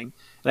opening thing,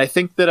 and I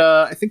think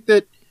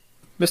that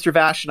Mr.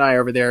 Vash and I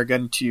over there are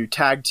going to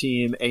tag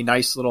team a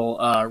nice little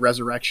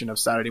resurrection of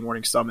Saturday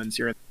morning summons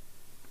here.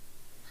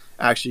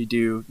 Actually,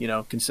 do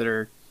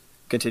consider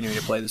continuing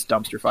to play this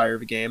dumpster fire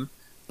of a game,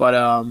 but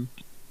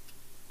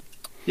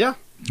yeah.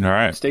 All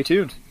right, stay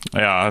tuned.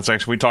 Yeah, that's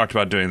actually we talked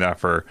about doing that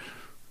for.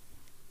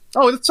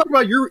 Oh, let's talk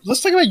about no.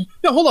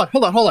 Hold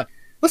on.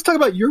 Let's talk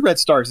about your red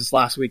stars this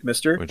last week,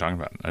 Mister. What are you talking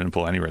about? I didn't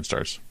pull any red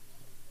stars.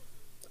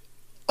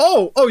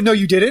 Oh no,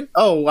 you didn't.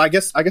 Oh, I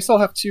guess I'll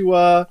have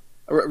to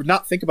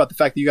not think about the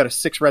fact that you got a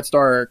 6 red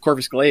star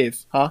Corvus Glaive,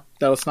 huh?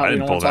 That's not. I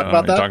didn't pull that. Talk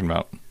about that. What are you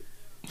talking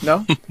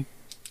No.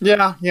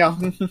 about? Yeah.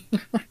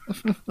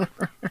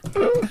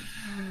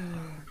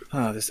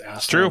 Oh, this asshole.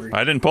 It's true.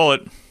 I didn't pull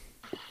it.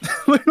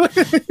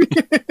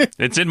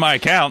 It's in my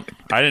account.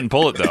 I didn't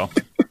pull it though.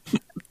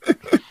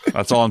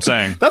 That's all I'm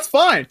saying. That's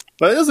fine,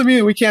 but it doesn't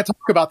mean we can't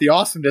talk about the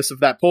awesomeness of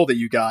that pull that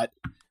you got.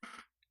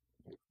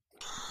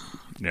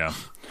 Yeah.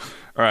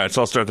 All right,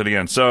 so I'll start that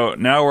again. So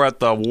now we're at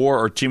the war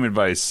or team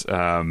advice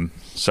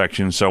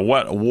section. So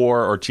what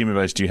war or team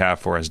advice do you have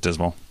for us,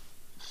 Dismal?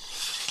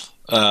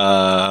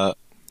 I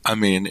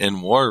mean,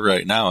 in war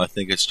right now, I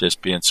think it's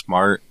just being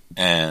smart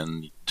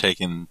and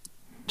taking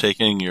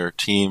your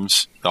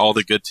teams, all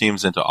the good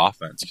teams, into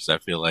offense, because I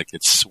feel like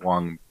it's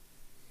swung.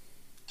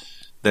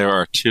 There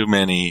are too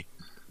many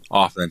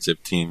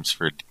offensive teams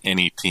for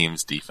any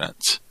team's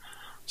defense.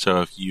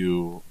 So if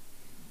you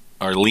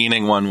are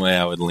leaning one way,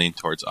 I would lean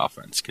towards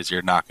offense, because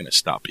you're not going to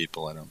stop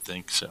people, I don't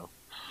think. So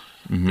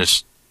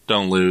just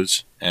don't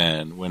lose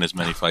and win as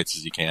many fights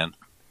as you can.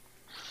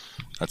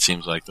 That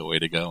seems like the way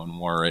to go in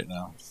war right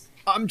now.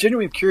 I'm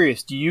genuinely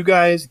curious. Do you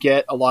guys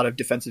get a lot of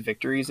defensive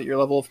victories at your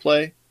level of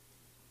play?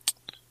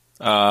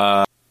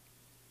 I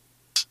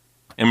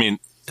mean,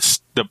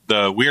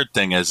 the weird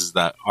thing is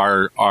that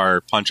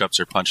our punch-ups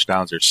or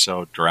punch-downs are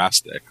so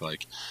drastic.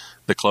 Like,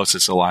 the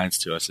closest alliance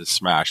to us is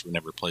Smash. We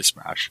never play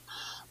Smash.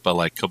 But,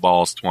 like,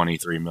 Cabal's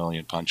 23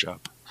 million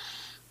punch-up.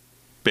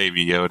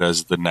 Baby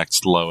Yoda's the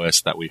next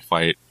lowest that we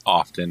fight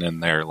often,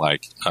 and they're,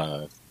 like,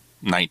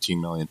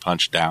 19 million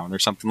punch-down or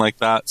something like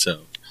that.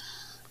 So,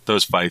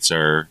 those fights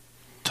are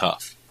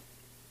tough.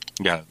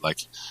 Yeah,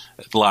 like,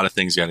 a lot of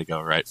things got to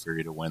go right for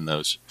you to win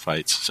those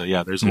fights. So,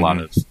 yeah, there's a lot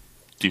of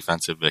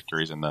defensive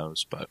victories in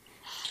those, but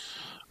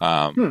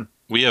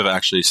we have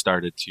actually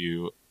started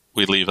to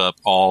we leave up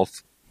all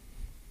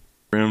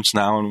rooms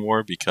now in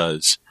war,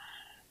 because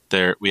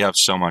we have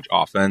so much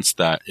offense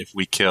that if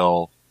we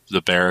kill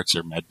the barracks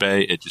or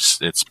medbay,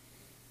 it's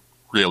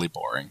really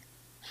boring.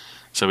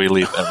 So we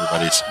leave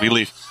we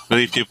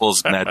leave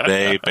people's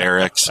medbay,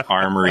 barracks,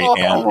 armory, and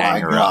hangar. Oh my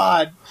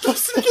god!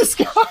 Listen to this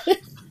guy.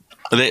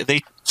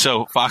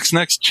 So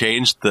Foxnex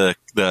changed the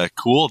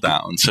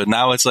cooldown, so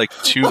now it's like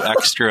 2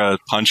 extra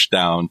punch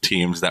down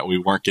teams that we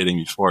weren't getting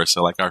before.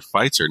 So like our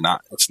fights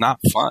it's not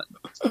fun.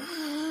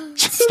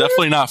 It's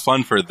definitely not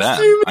fun for them.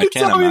 I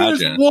can't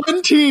imagine. There's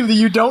one team that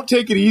you don't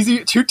take it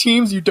easy. 2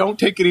 teams you don't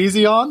take it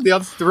easy on.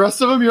 The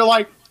rest of them you're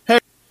like, hey,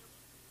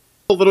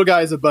 the little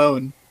guy's a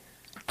bone.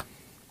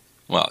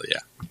 Well, yeah.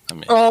 I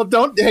mean,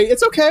 hey,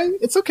 it's okay.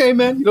 It's okay,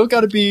 man. You don't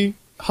got to be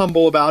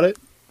humble about it.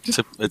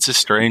 It's a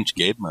strange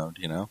game mode,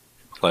 you know.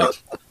 Like,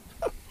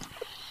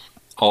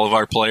 all of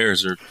our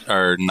players are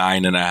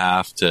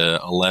 9.5 to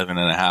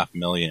 11.5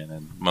 million,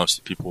 and most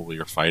of the people we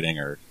are fighting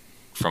are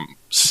from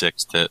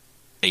 6 to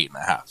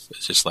 8.5.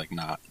 It's just like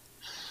not.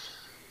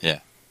 Yeah.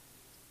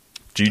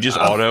 Do you just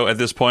auto at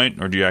this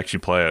point, or do you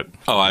actually play it?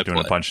 Oh, I play.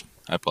 A punch?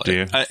 I play. Do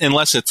you?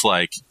 Unless it's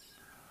like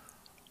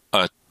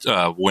a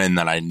win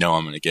that I know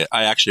I'm going to get.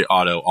 I actually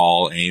auto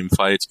all aim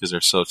fights because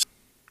they're so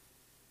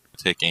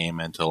take aim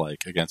into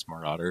like against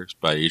Marauders,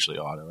 but I usually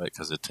auto it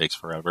because it takes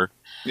forever.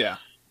 Yeah,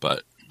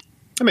 but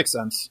that makes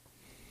sense.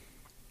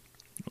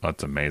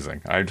 That's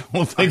amazing. I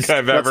don't think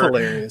I've ever. That's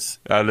hilarious.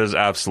 That is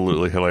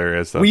absolutely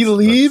hilarious. We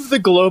leave the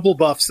global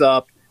buffs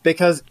up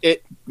because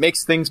it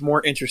makes things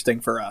more interesting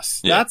for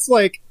us. Yeah.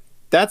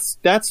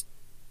 That's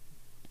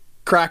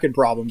cracking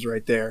problems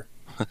right there.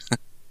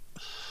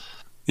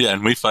 Yeah,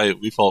 and we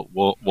fought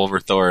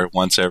Wolverthor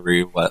once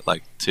every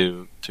like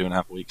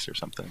 2.5 weeks or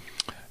something.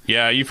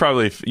 Yeah, you've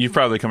probably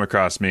come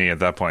across me at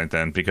that point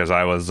then, because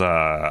I was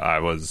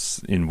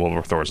in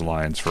Wolverthor's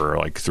alliance for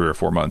like 3 or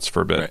 4 months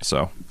for a bit. Right.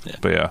 So, Yeah.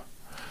 but yeah,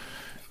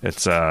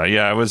 it's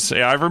it was.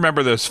 Yeah, I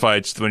remember those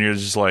fights when you're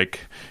just like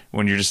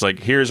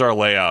here's our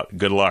layout.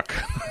 Good luck.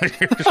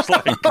 You're just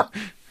like.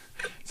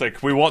 It's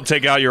like, we won't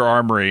take out your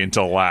armory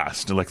until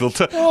last. And like,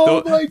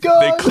 my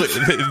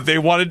god! They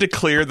wanted to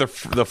clear the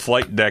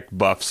flight deck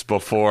buffs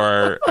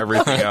before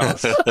everything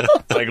else.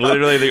 Like,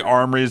 literally, the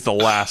armory is the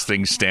last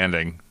thing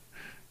standing.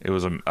 It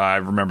was. I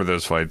remember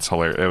those fights.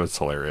 Hilarious. It was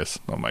hilarious.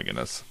 Oh my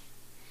goodness.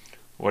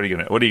 What are you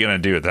gonna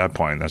do at that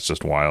point? That's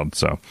just wild.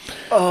 So,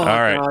 all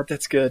right, god,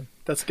 that's good.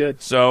 That's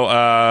good.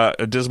 So,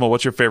 Dismal,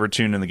 what's your favorite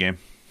tune in the game?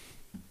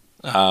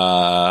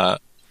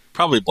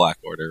 Probably Black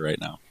Order right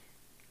now.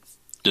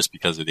 Just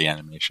because of the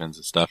animations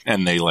and stuff.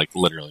 And they, like,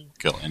 literally will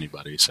kill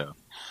anybody, so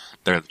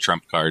they're the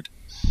trump card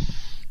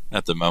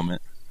at the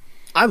moment.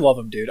 I love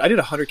them, dude. I did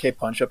a 100k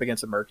punch-up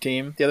against a Merc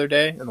team the other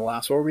day in the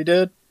last war we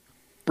did.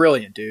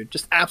 Brilliant, dude.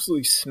 Just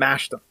absolutely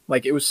smashed them.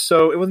 Like, it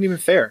wasn't even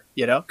fair,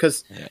 you know?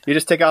 Because you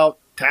just take out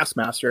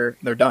Taskmaster, and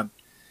they're done.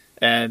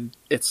 And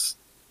it's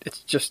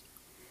just...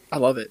 I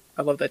love it.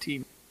 I love that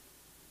team.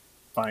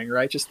 Fine,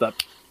 right? Just the...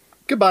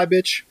 Goodbye,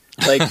 bitch.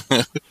 Like...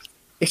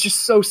 It's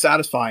just so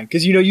satisfying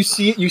because you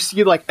see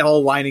it like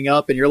all lining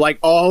up, and you're like,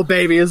 "Oh,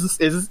 baby, is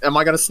this? Am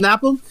I gonna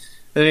snap him?" And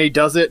then he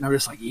does it, and I'm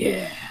just like,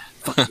 "Yeah,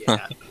 fuck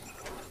yeah."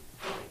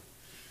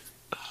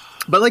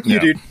 But like you,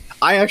 dude,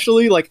 I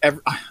actually like.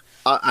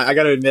 I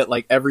gotta admit,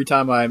 like every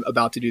time I'm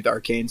about to do the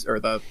arcanes or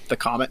the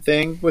comet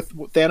thing with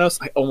Thanos,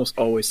 I almost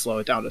always slow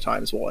it down to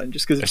times one,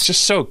 just because it's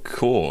just so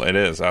cool. It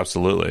is,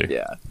 absolutely.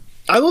 Yeah,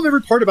 I love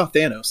every part about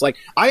Thanos. Like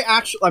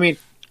I mean.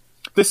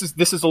 This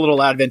is a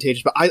little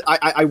advantageous, but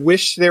I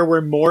wish there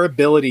were more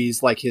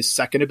abilities like his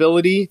second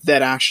ability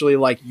that actually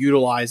like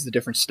utilize the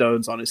different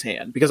stones on his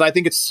hand, because I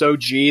think it's so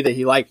G that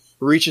he like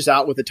reaches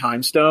out with the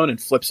time stone and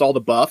flips all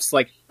the buffs.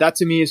 Like that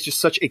to me is just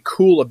such a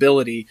cool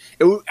ability.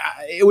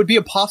 It would be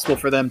impossible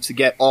for them to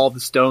get all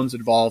the stones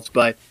involved,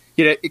 but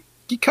you know it'd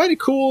be kind of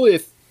cool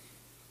if,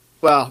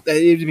 well,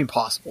 it'd be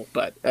impossible,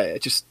 but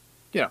just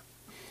you know,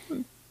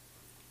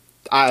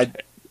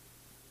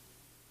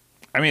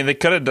 I mean, they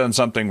could have done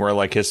something where,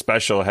 like, his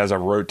special has a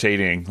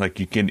rotating, like,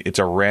 it's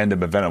a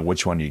random event of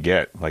which one you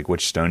get, like,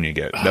 which stone you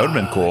get. That would have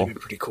been cool. That'd be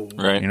pretty cool.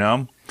 Right. You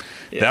know?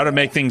 Yeah. That would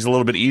make things a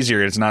little bit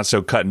easier. It's not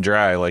so cut and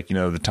dry. Like, you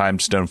know, the time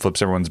stone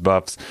flips everyone's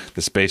buffs.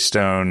 The space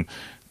stone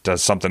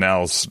does something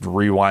else,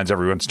 rewinds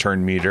everyone's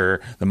turn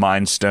meter. The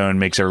mind stone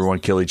makes everyone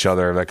kill each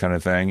other, that kind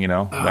of thing, you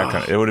know?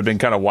 It would have been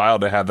kind of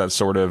wild to have that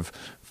sort of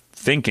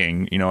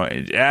thinking, you know.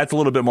 It adds a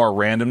little bit more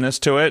randomness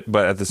to it,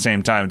 but at the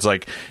same time it's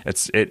like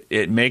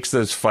it makes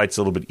those fights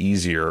a little bit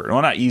easier.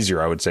 Well, not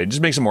easier, I would say, it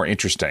just makes it more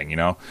interesting, you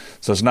know.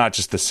 So it's not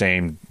just the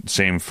same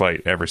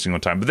fight every single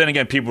time. But then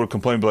again, people would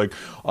complain, be like,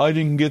 I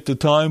didn't get the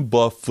time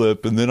buff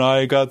flip, and then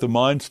I got the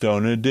mind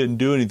stone and it didn't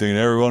do anything and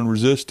everyone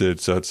resisted.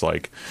 So it's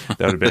like that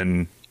would have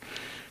been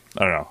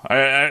I don't know.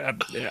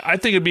 I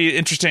think it'd be an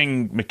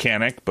interesting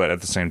mechanic, but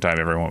at the same time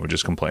everyone would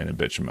just complain and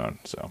bitch and moan.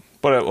 So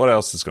but what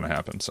else is going to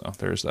happen? So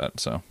there's that.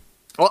 So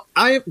well,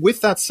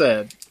 with that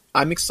said,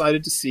 I'm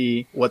excited to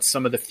see what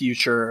some of the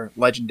future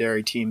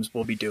legendary teams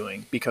will be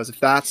doing, because if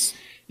that's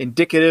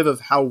indicative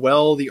of how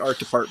well the art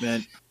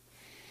department,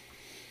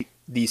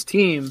 these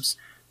teams,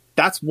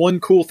 that's one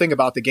cool thing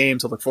about the game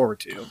to look forward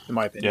to, in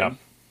my opinion.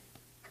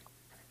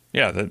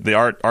 Yeah, the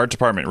art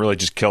department really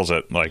just kills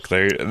it. Like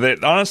they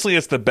honestly,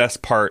 it's the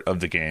best part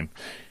of the game.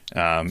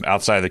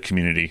 Outside of the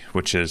community,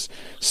 which is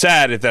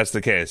sad if that's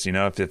the case. You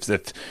know,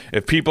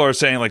 if people are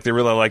saying like they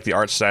really like the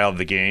art style of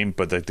the game,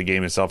 but the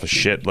game itself is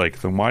shit,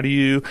 like then why do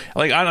you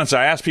like? I don't know.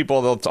 I ask people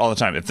all the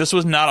time, if this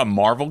was not a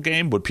Marvel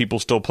game, would people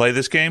still play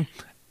this game?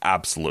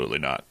 Absolutely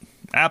not.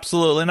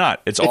 Absolutely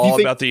not. It's all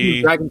about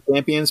the Dragon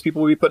Champions.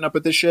 People would be putting up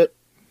with this shit.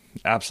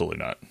 Absolutely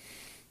not.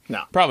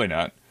 No, probably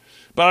not.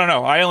 But I don't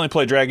know. I only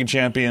play Dragon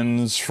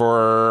Champions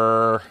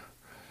for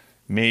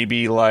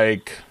maybe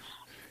like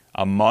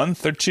a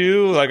month or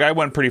two. Like I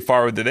went pretty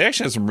far with it. They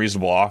actually had some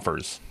reasonable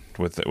offers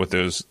with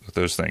those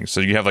things. So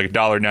you have like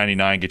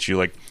 $1.99 get you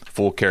like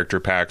full character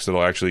packs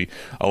that'll actually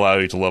allow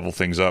you to level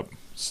things up.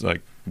 It's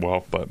like,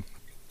 well, but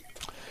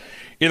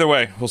either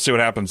way, we'll see what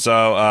happens.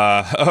 So,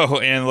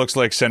 and it looks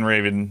like Sen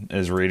Raven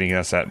is reading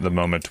us at the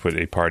moment with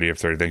a party of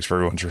 30. Thanks for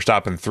everyone for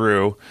stopping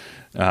through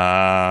the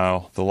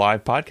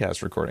live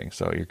podcast recording.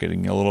 So you're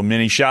getting a little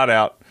mini shout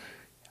out.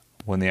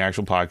 when the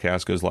actual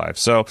podcast goes live.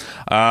 So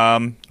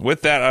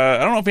with that,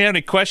 I don't know if we have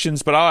any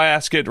questions, but I'll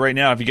ask it right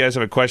now. If you guys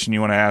have a question you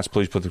want to ask,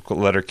 please put the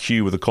letter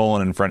Q with a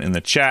colon in front in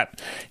the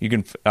chat. You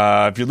can,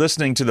 if you're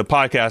listening to the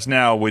podcast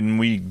now, when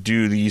we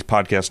do these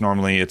podcasts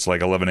normally, it's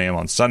like 11 a.m.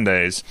 on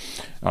Sundays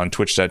on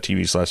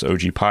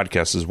twitch.tv/OG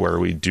Podcast is where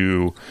we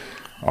do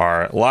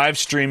our live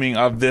streaming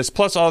of this,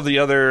 plus all the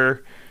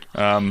other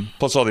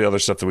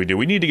stuff that we do.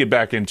 We need to get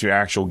back into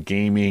actual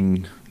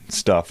gaming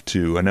stuff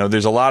too. I know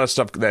there's a lot of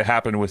stuff that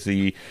happened with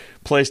the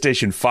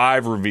PlayStation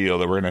 5 reveal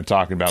that we're going to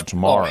talk about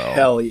tomorrow. Oh,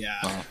 hell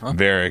yeah.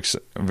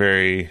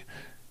 Very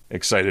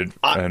excited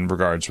in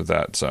regards with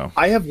that. So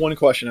I have one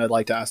question I'd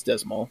like to ask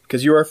Dismal,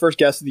 because you were our first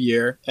guest of the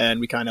year and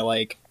we kind of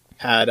like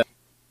had a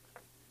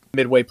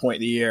midway point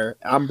of the year.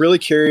 I'm really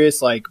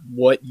curious, like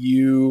what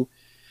you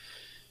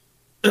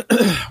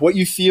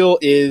feel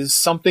is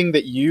something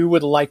that you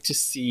would like to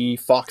see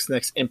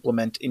Foxnext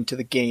implement into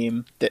the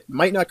game that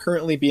might not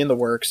currently be in the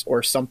works,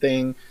 or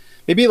something,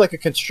 maybe like a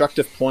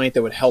constructive point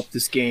that would help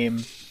this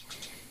game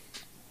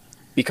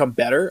become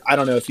better. I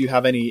don't know if you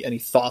have any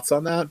thoughts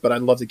on that, but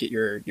I'd love to get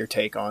your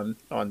take on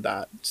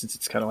that, since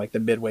it's kind of like the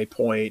midway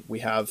point.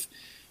 We have,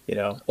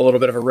 a little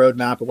bit of a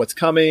roadmap of what's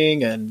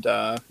coming, and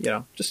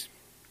just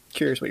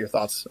curious what your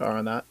thoughts are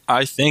on that.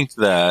 I think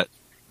that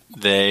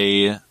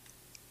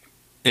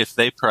if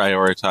they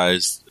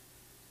prioritize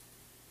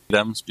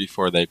items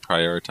before they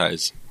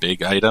prioritize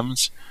big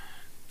items,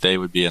 they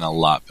would be in a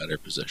lot better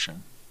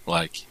position.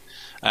 Like,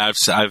 I've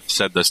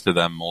said this to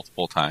them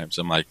multiple times.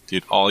 I'm like,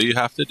 dude, all you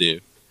have to do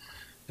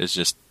is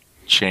just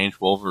change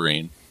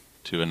Wolverine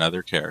to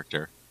another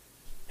character.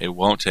 It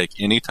won't take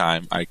any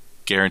time. I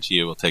guarantee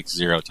you it will take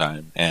 0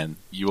 time, and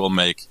you will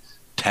make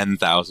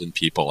 10,000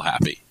 people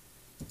happy.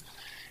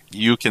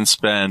 You can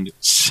spend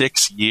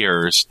 6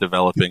 years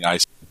developing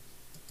Ice,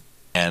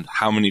 and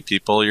how many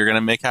people you're going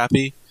to make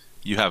happy,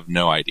 you have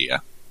no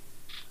idea.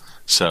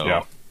 So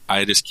yeah.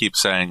 I just keep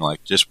saying,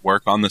 like, just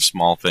work on the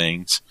small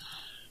things,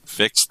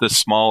 fix the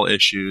small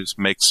issues,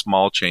 make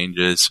small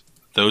changes.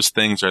 Those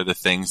things are the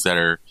things that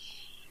are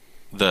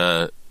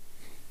those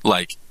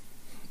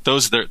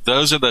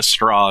are the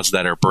straws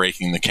that are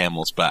breaking the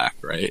camel's back,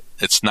 right?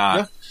 It's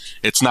not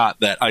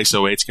that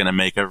ISO 8's going to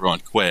make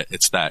everyone quit.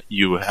 It's that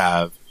you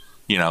have,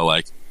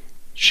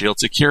 shield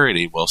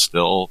security will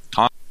still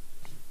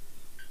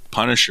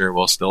Punisher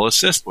will still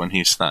assist when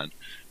he's stunned.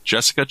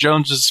 Jessica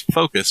Jones's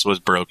focus was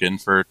broken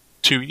for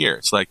 2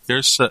 years. Like,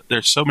 there's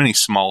so many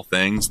small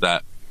things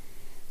that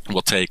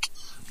will take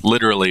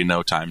literally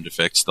no time to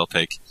fix. They'll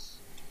take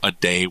a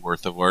day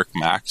worth of work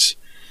max.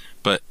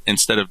 But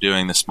instead of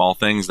doing the small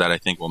things that I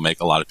think will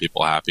make a lot of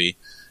people happy,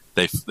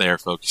 they are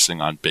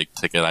focusing on big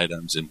ticket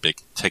items and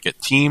big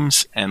ticket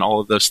teams and all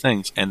of those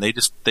things. And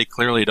they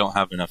clearly don't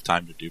have enough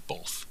time to do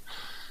both.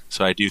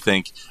 So I do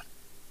think,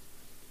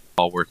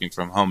 while working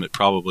from home, it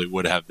probably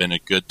would have been a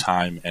good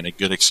time and a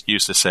good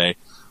excuse to say,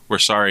 we're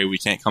sorry, we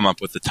can't come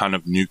up with a ton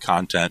of new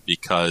content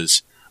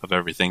because of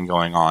everything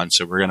going on,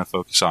 so we're going to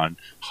focus on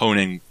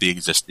honing the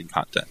existing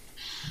content.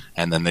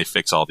 And then they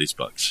fix all these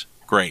bugs.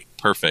 Great,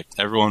 perfect.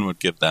 Everyone would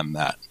give them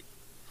that,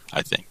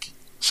 I think.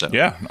 So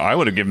yeah, I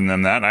would have given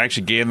them that. I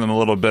actually gave them a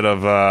little bit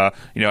of,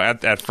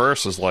 at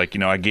first, was like,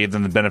 I gave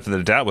them the benefit of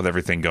the doubt with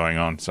everything going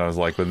on. So I was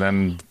like, but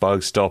then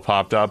bugs still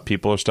popped up,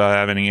 people are still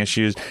having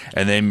issues,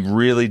 and they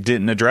really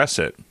didn't address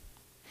it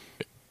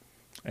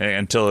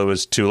until it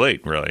was too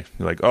late, really.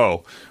 Like,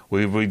 oh,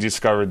 we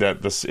discovered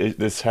that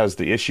this has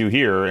the issue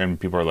here, and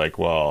people are like,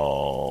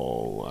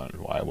 well,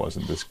 why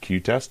wasn't this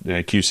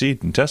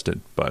QC'd and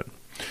tested? But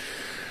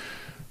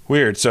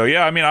weird. So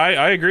yeah, I mean,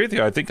 I agree with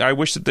you. I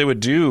wish that they would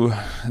do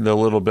the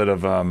little bit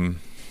of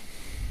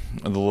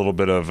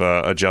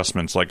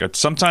adjustments. Like,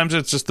 sometimes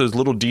it's just those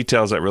little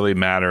details that really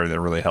matter, that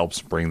really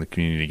helps bring the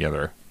community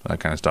together, that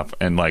kind of stuff,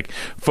 and like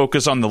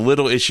focus on the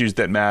little issues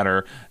that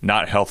matter,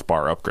 not health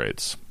bar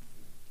upgrades,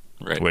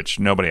 right? Which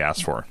nobody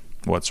asked for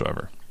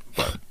whatsoever.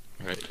 But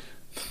right.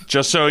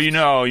 Just so you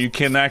know, you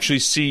can actually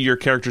see your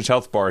character's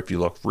health bar if you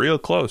look real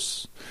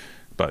close.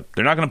 But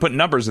they're not going to put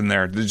numbers in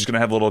there. They're just going to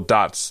have little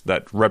dots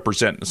that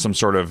represent some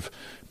sort of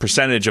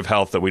percentage of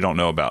health that we don't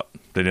know about.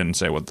 They didn't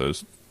say what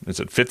those... Is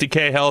it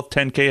 50k health,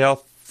 10k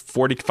health,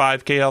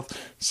 45k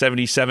health,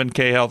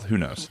 77k health? Who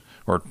knows?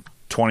 Or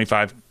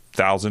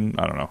 25,000?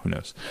 I don't know. Who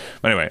knows?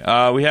 But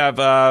anyway, we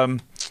have...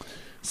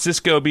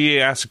 Cisco B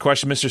asked a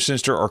question, Mr.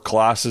 Sinister or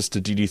Colossus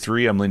to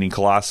DD3. I'm leaning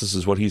Colossus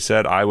is what he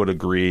said. I would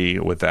agree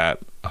with that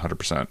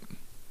 100%. What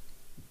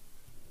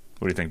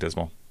do you think,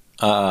 Dismal?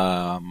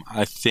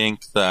 I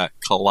think that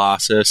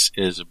Colossus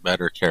is a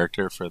better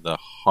character for the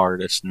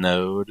hardest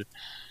node.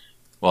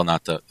 Well,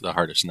 not the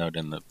hardest node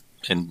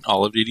in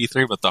all of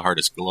DD3, but the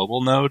hardest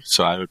global node.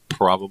 So I would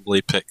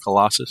probably pick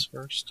Colossus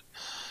first,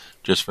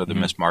 just for the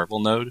Miss Marvel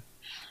node.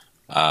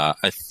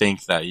 I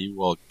think that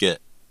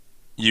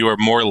you are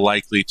more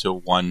likely to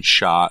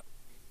one-shot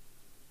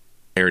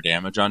air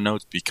damage on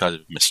nodes because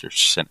of Mr.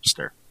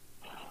 Sinister.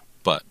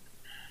 But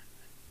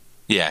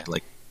yeah,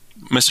 like,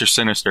 Mr.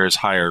 Sinister is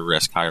higher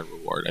risk, higher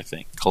reward, I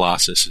think.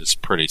 Colossus is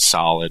pretty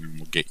solid and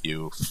will get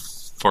you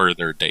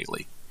further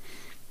daily.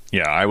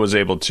 Yeah, I was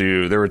able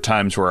to. There were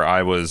times where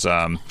I was.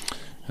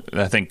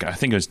 I think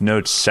it was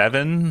Node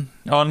 7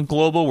 on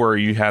global where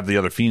you have the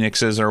other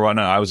Phoenixes or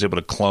whatnot. I was able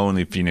to clone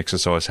the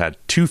Phoenixes, so I had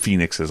 2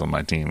 Phoenixes on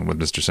my team with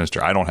Mr.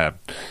 Sinister. I don't have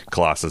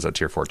Colossus at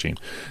tier 14,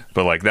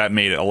 but like that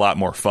made it a lot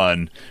more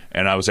fun,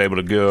 and I was able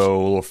to go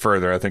a little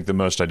further. I think the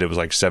most I did was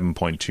like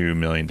 7.2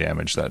 million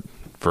damage that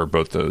for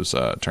both those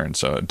turns.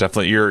 So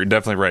definitely, you're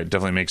definitely right.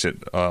 Definitely makes it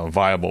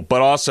viable,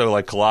 but also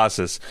like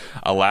Colossus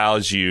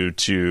allows you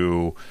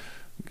to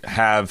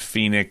have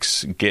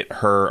Phoenix get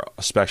her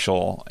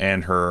special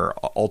and her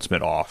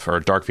ultimate off, or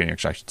Dark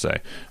Phoenix, I should say,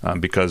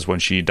 because when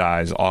she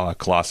dies,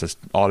 Colossus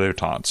auto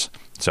taunts.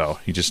 So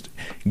he just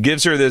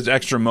gives her those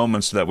extra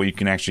moments so that we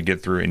can actually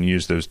get through and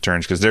use those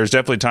turns. Because there's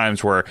definitely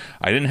times where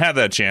I didn't have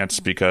that chance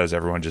because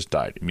everyone just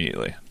died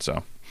immediately.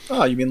 So,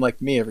 oh, you mean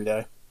like me every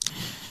day?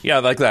 Yeah,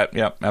 like that.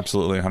 Yeah,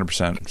 absolutely,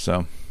 100%.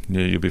 So.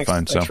 Yeah, you'll be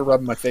fine. Thanks for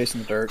rubbing my face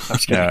in the dirt. I'm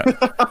just kidding.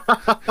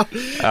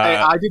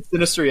 Yeah. I did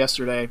Sinister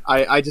yesterday.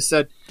 I just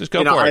said, just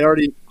go for it. I'd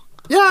already.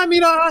 Yeah, I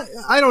mean,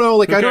 I don't know.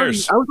 Like I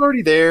was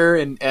already there,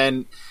 and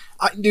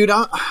dude,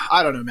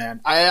 I don't know,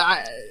 man.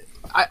 I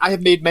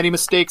have made many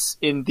mistakes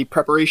in the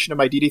preparation of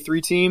my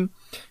DD3 team.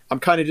 I'm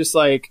kind of just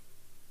like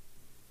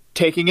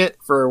taking it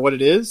for what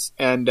it is,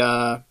 and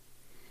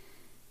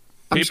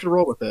I'm just gonna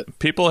roll with it.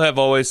 People have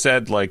always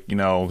said, like,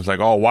 it's like,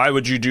 oh, why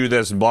would you do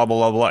this? And blah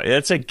blah blah blah.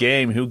 It's a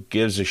game. Who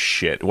gives a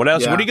shit? What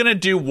else? Yeah. What are you gonna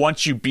do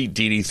once you beat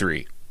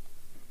DD3?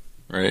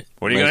 Right.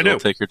 What are you gonna do?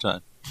 Take your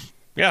time.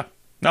 Yeah,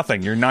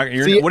 nothing. You're not.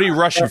 What are you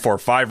rushing for?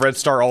 5 red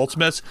star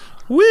ultimates?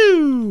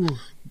 Woo!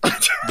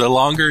 The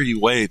longer you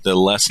wait, the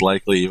less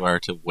likely you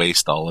are to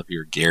waste all of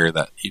your gear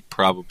that you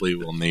probably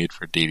will need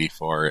for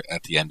DD4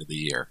 at the end of the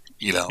year.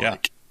 Yeah.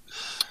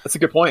 That's a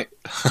good point.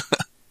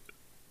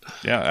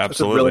 Yeah,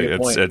 absolutely.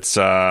 Really it's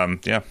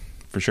yeah,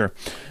 for sure.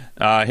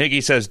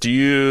 Higgy says, "Do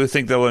you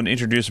think they'll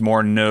introduce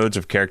more modes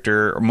of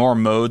character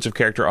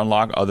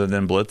unlock other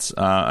than Blitz?"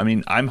 I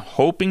mean, I'm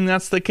hoping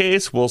that's the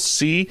case. We'll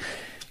see.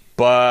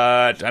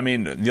 But I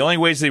mean, the only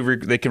ways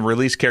they can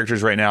release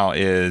characters right now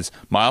is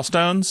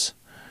milestones,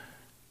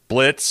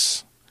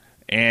 Blitz,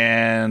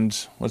 and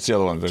what's the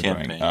other one they're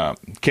doing?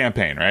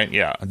 Campaign, right?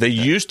 Yeah, they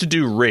used to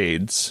do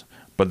raids,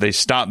 but they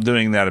stopped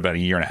doing that about a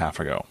year and a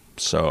half ago.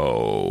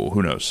 So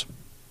who knows?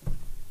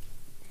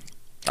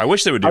 I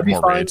wish they would do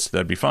more raids.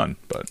 That'd be fun,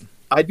 but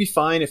I'd be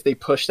fine if they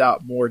pushed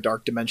out more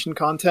Dark Dimension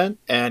content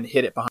and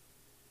hit it behind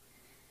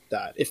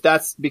that. If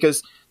that's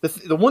because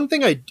the one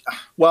thing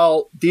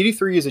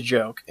DD3 is a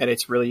joke, and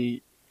it's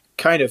really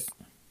kind of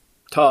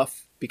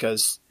tough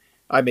because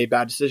I made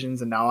bad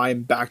decisions, and now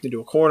I'm backed into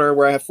a corner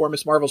where I have 4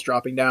 Miss Marvels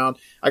dropping down.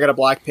 I got a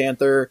Black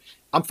Panther.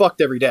 I'm fucked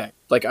every day.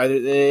 Like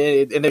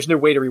and there's no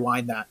way to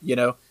rewind that,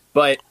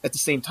 But at the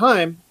same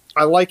time,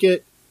 I like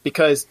it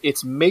because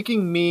it's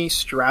making me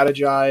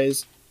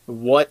strategize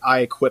what I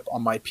equip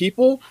on my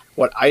people,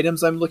 what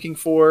items I'm looking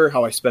for,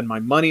 how I spend my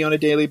money on a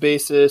daily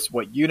basis,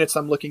 what units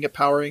I'm looking at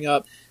powering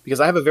up, because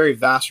I have a very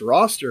vast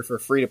roster for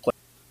free to play.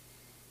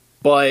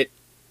 But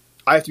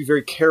I have to be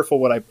very careful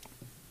what I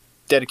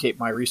dedicate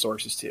my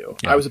resources to.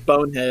 Yeah. I was a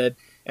bonehead,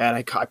 and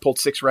I pulled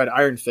 6 red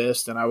Iron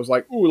Fist, and I was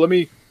like, ooh, let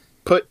me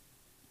put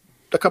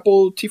a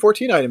couple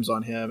T14 items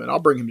on him, and I'll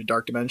bring him to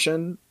Dark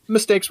Dimension.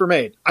 Mistakes were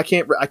made. I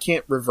can't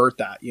revert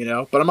that,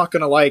 but I'm not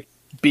going to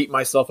beat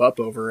myself up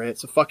over it.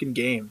 It's a fucking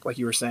game, like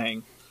you were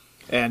saying.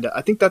 And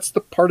I think that's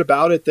the part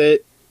about it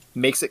that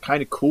makes it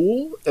kind of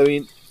cool. I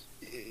mean,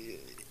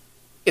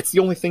 it's the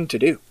only thing to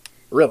do,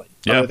 really,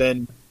 other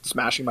than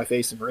smashing my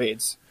face in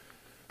raids.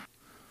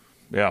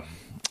 Yeah.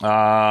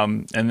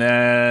 And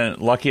then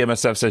Lucky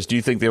MSF says, do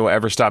you think they will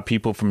ever stop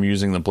people from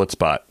using the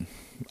Blitzbot?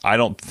 I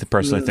don't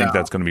personally think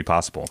that's going to be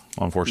possible,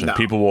 unfortunately. No.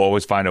 People will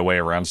always find a way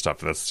around stuff.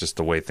 That's just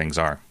the way things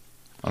are,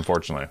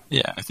 unfortunately.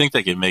 Yeah, I think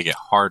they could make it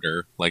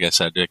harder. Like I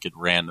said, they could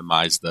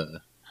randomize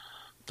the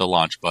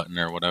launch button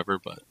or whatever,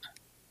 but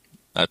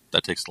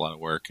that takes a lot of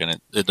work,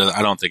 and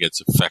I don't think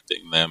it's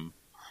affecting them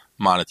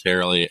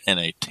monetarily in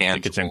a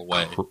tangible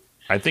way.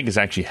 I think it's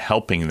actually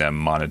helping them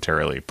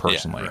monetarily,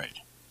 personally. Yeah,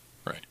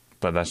 right.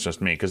 But that's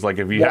just me, because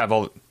if you have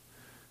all...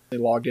 They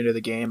logged into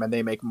the game and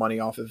they make money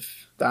off of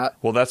that.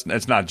 Well,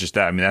 it's not just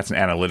that. I mean, that's an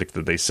analytic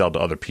that they sell to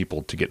other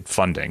people to get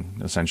funding,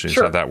 essentially.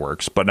 Sure. Is how that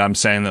works. But I'm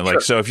saying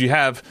that, so if you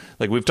have,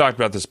 we've talked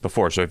about this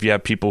before, so if you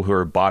have people who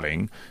are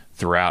botting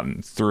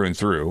through and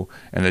through,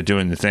 and they're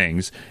doing the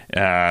things,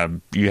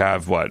 you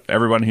have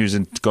everyone who's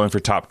going for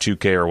top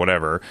 2K or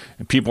whatever,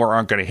 and people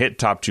aren't going to hit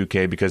top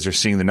 2K because they're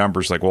seeing the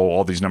numbers,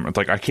 all these numbers,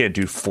 I can't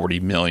do 40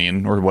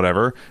 million or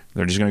whatever.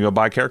 They're just going to go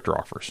buy character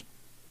offers.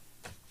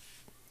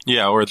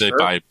 Yeah, or they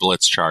buy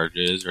blitz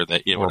charges, or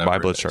buy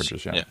blitz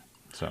charges. Yeah.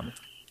 So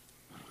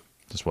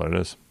that's what it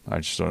is.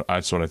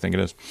 That's what I think it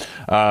is.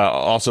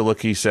 Also,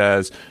 look, he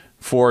says,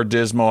 for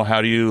Dismal,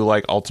 how do you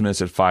like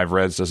Ultimates at 5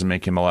 reds? Doesn't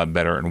make him a lot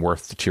better and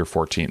worth the tier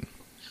 14.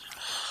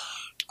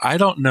 I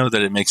don't know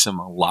that it makes him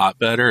a lot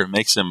better. It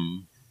makes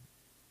him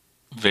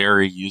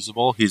very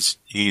usable. He's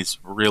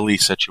really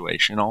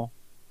situational.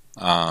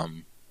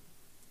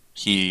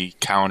 He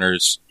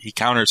counters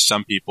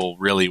some people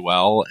really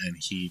well, and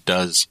he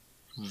does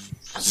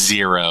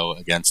zero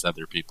against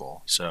other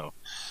people. So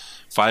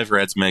 5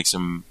 reds makes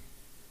him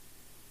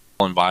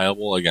and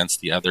viable against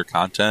the other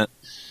content.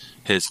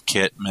 His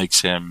kit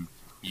makes him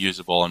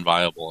usable and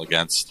viable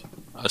against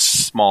a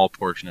small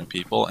portion of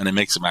people, and it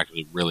makes him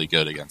actually really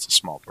good against a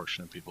small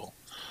portion of people.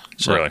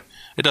 So Really?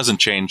 it doesn't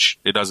change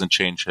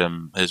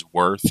him his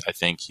worth. I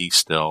think he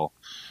still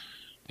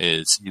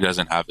is. He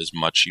doesn't have as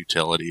much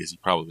utility as he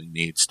probably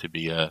needs to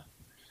be a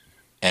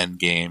end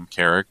game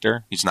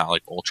character. He's not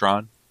like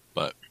Ultron,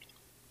 but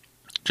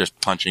just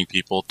punching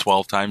people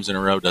 12 times in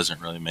a row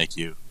doesn't really make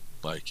you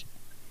like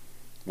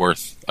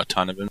worth a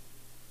ton of it.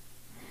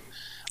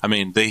 I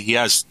mean, he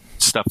has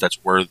stuff that's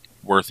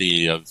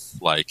worthy of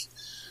like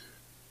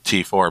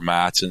T4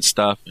 mats and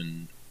stuff,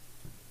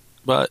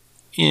 but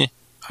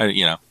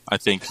I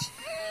think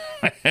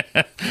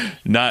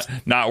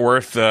not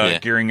worth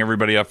gearing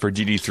everybody up for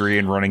DD3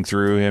 and running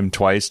through him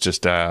twice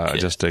just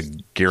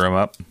to gear him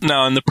up.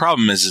 No, and the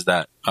problem is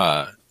that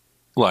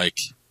like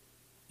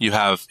you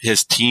have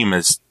his team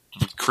is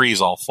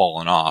Kree's all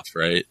fallen off,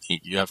 right?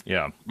 You have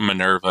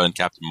Minerva and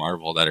Captain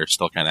Marvel that are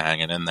still kind of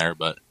hanging in there,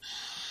 but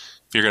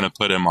if you're going to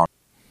put him on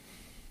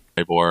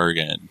Cyborg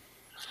and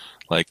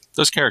like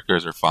those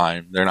characters are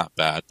fine, they're not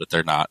bad, but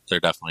they're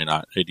definitely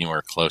not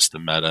anywhere close to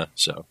meta.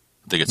 So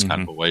I think it's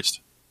kind of a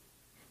waste.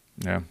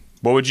 Yeah.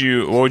 What would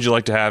you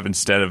like to have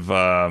instead of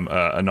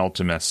an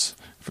Ultimus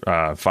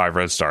 5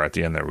 red star at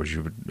the end there? Would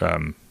you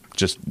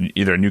just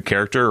either a new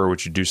character or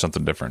would you do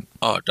something different?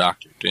 Oh,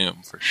 Doctor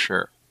Doom for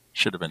sure.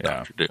 Should have been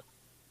Doctor Doom.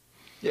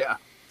 Yeah.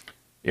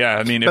 Yeah,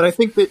 I mean, but I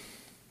think that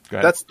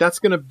that's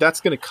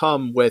gonna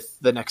come with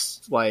the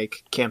next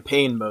like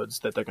campaign modes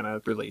that they're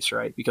gonna release,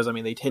 right? Because I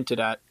mean, they hinted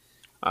at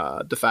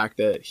the fact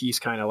that he's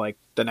kind of like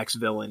the next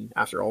villain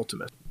after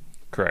Ultimus.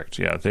 Correct.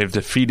 Yeah, they've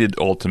defeated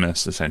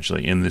Ultimus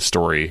essentially in the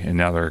story, and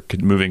now they're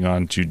moving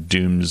on to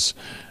Doom's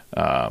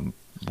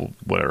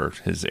whatever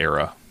his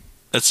era.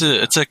 It's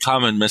a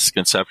common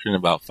misconception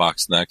about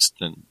Fox Next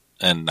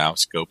and now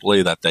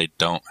Scopely that they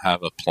don't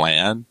have a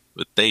plan,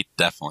 but they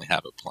definitely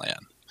have a plan.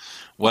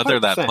 Whether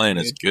that plan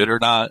is good or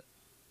not,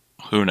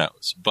 who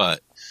knows?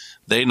 But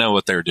they know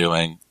what they're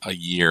doing a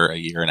year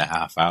and a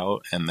half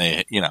out, and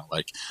they,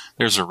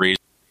 there's a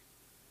reason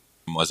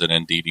it wasn't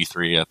in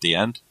DD3 at the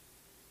end.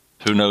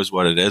 Who knows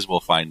what it is? We'll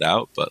find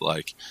out. But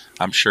like,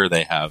 I'm sure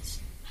they have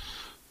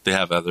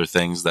other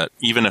things that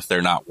even if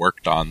they're not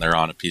worked on, they're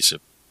on a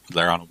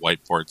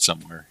whiteboard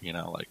somewhere.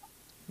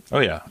 Oh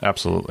yeah,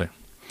 absolutely.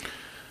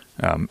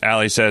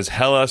 Allie says,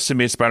 Hela,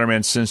 Symbiote,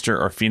 Spider-Man, Sinister,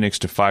 or Phoenix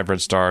to 5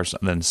 red stars,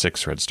 and then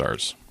 6 red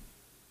stars.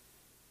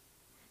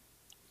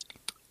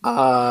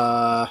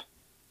 I'm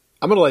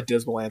going to let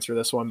Dismal answer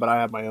this one, but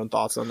I have my own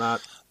thoughts on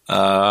that.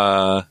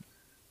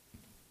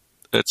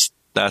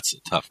 That's a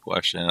tough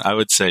question. I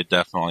would say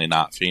definitely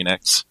not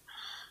Phoenix.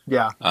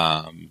 Yeah.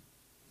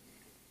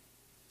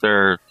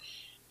 There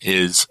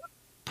is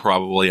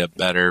probably a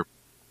better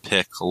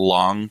pick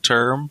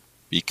long-term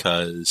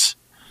because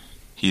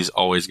he's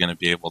always going to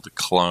be able to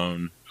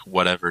clone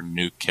whatever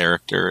new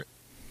character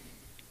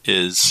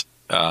is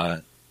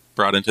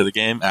brought into the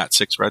game at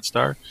 6 red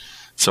star.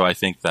 So I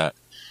think that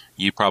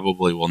you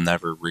probably will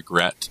never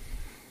regret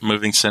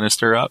moving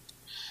Sinister up.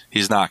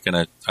 He's not going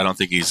to... I don't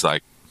think he's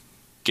like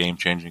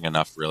game-changing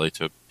enough really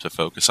to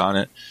focus on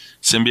it.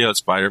 Symbiote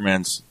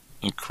Spider-Man's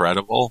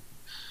incredible.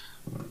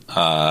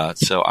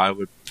 So I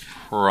would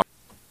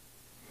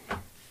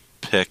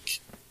pick...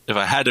 If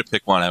I had to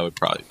pick one, I would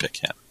probably pick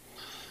him.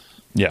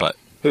 Yeah. But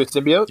who,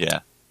 Symbiote? Yeah.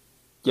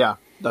 Yeah,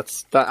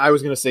 that. I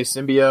was going to say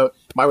Symbiote.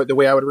 The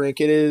way I would rank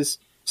it is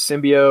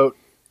Symbiote,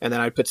 and then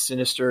I'd put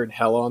Sinister and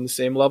Hela on the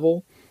same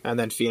level, and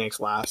then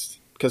Phoenix last.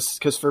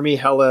 Because for me,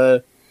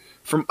 Hela...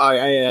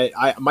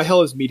 my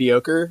Hela is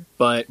mediocre,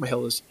 but my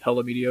Hela is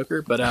hella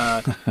mediocre. But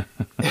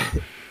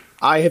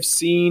I have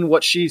seen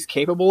what she's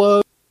capable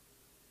of.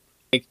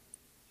 Like,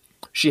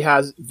 she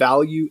has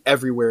value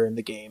everywhere in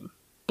the game: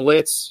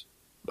 Blitz,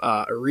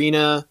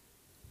 arena,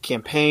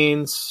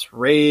 campaigns,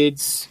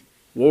 raids,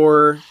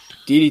 war,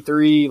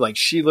 DD3. Like,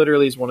 she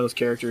literally is one of those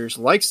characters,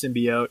 like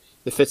Symbiote,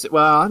 that fits it.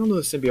 Well, I don't know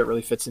if Symbiote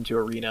really fits into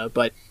arena,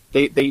 but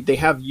they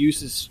have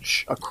uses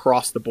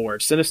across the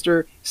board.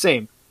 Sinister,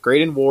 same.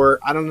 Great in war.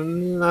 I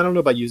don't know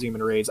about using him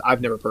in raids.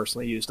 I've never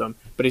personally used him,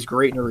 but he's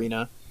great in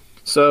arena.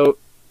 So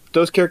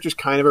those characters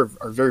kind of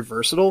are very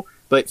versatile,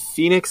 but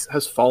Phoenix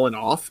has fallen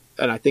off,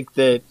 and I think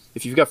that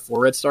if you've got 4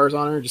 red stars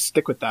on her, just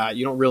stick with that.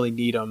 You don't really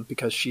need them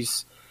because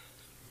she's...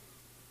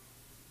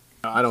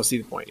 I don't see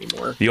the point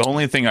anymore. The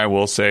only thing I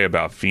will say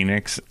about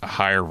Phoenix,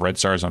 higher red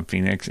stars on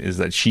Phoenix, is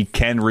that she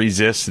can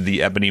resist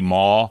the Ebony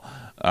Maw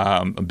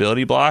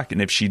ability block,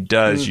 and if she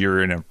does,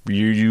 you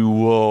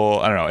will,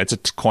 I don't know, it's a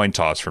coin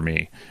toss for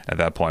me at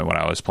that point when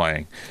I was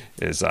playing,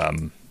 is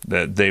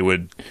that they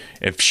would,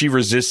 if she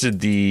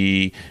resisted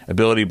the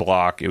ability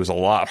block, it was a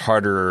lot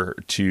harder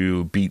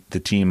to beat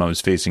the team I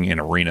was facing in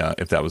arena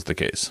if that was the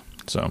case.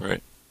 So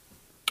right.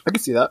 I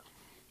can see that.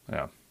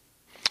 Yeah.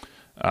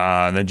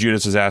 And then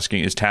Judas is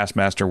asking, is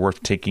Taskmaster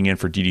worth taking in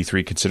for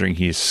DD3 considering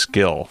he is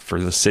skill? For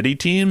the city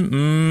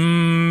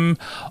team?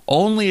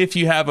 Only if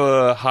you have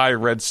a high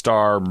red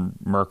star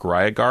Merc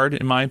Riot Guard,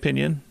 in my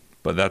opinion.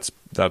 But that's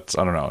I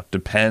don't know.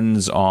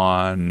 Depends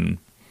on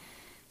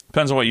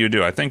what you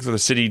do. I think the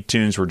city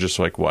tunes were just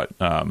like what?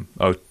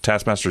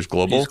 Taskmaster's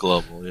global. He's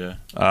global,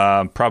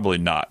 yeah. Probably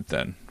not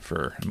then,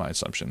 for my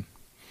assumption.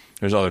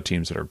 There's other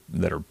teams that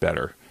are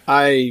better.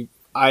 I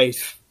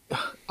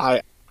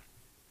haven't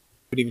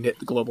even hit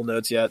the global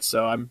nodes yet,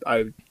 so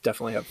I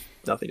definitely have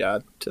nothing to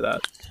add to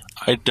that.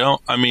 I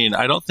don't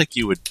think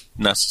you would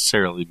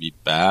necessarily be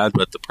bad,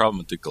 but the problem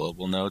with the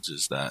global nodes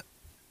is that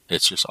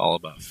it's just all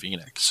about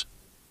Phoenix.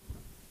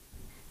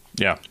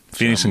 Yeah,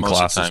 Phoenix and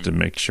classes to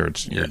make sure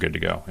you're good to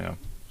go. Yeah,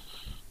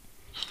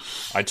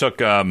 I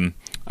took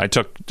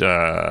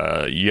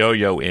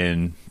Yo-Yo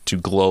in to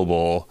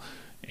global,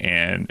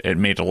 and it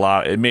made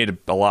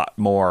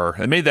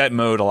that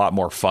mode a lot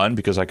more fun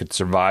because I could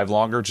survive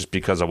longer just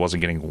because I wasn't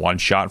getting one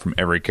shot from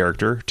every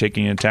character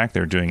taking an attack. They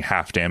were doing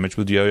half damage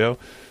with Yo-Yo,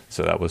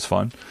 so that was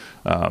fun.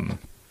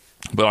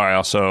 But I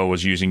also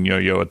was using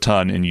Yo-Yo a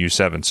ton in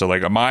U7. So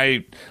like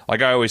I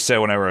always say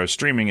whenever I was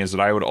streaming is that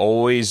I would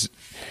always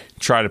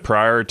try to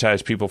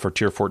prioritize people for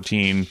tier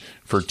 14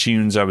 for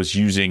tunes I was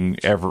using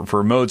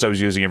for modes I was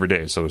using every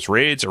day. So it's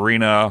raids,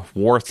 arena,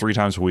 war 3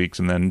 times a week,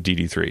 and then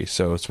DD3.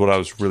 So it's what I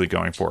was really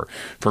going for.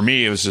 For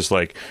me, it was just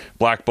like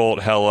Black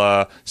Bolt,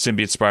 Hela,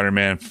 Symbiote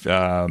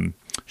Spider-Man,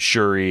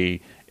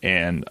 Shuri,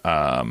 and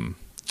I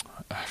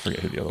forget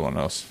who the other one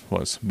else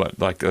was, but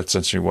like that's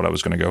essentially what I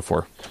was going to go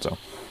for. So.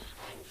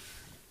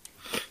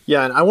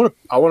 Yeah, and I want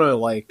to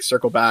like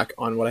circle back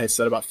on what I had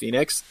said about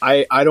Phoenix.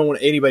 I don't want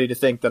anybody to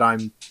think that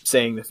I'm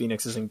saying that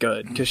Phoenix isn't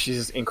good because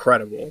she's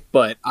incredible.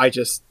 But I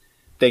just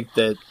think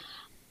that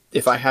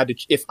if I had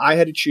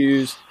to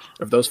choose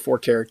of those 4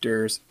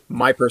 characters,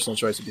 my personal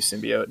choice would be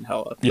Symbiote and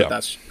Hela. Yeah. But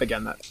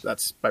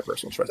that's my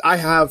personal choice. I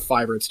have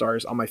 5 red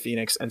stars on my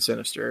Phoenix and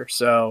Sinister,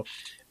 so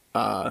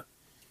I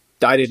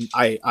think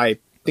I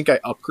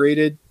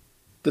upgraded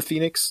the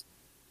Phoenix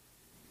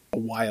a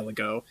while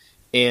ago.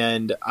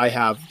 And I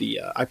have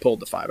I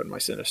pulled the 5 on my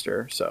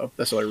Sinister, so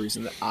that's the only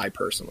reason that I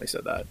personally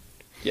said that.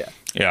 Yeah.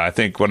 Yeah, I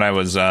think when I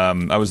was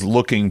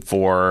looking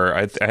for,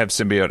 I have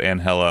Symbiote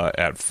and Hela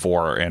at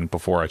 4, and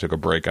before I took a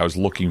break, I was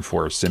looking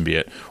for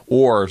Symbiote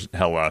or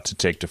Hela to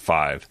take to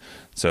 5.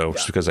 So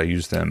just because I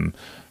used them,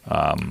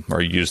 I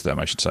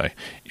should say,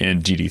 in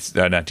not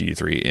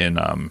DD3, in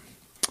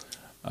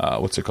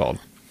what's it called?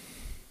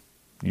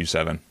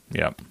 U7.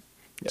 Yeah.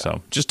 Yeah.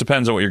 So just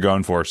depends on what you're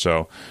going for.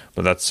 So,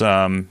 but that's,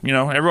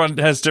 everyone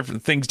has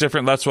different things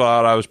different. That's why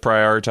I was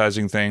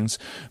prioritizing things,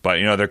 but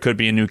there could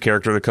be a new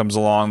character that comes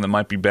along that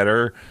might be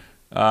better,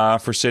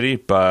 for City,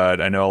 but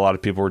I know a lot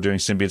of people were doing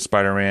Symbiote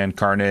Spider-Man,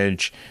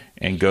 Carnage,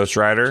 and Ghost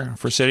Rider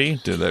for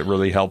City. That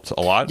really helped a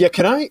lot. Yeah.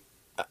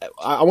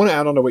 I want to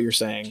add on to what you're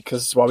saying,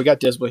 because while we got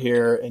Disbel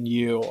here and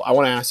I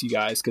want to ask you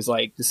guys, because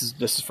like, this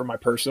is for my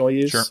personal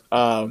use. Sure.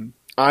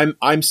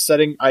 I'm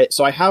setting. I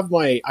have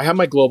my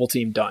global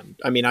team done.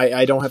 I mean,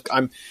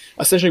 I'm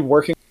essentially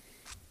working.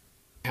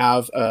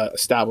 Have a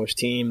established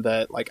team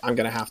that like I'm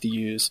gonna have to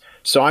use.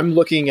 So I'm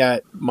looking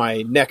at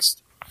my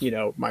next.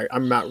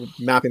 I'm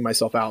mapping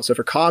myself out. So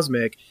for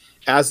Cosmic,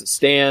 as it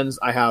stands,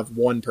 I have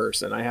one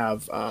person. I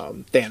have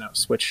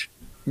Thanos, which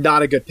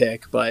not a good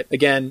pick. But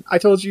again, I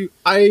told you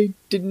I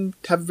didn't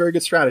have a very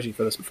good strategy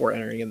for this before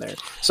entering in there.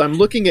 So I'm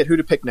looking at who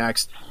to pick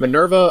next.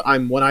 Minerva,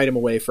 I'm 1 item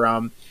away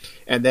from.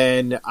 And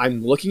then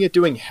I'm looking at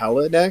doing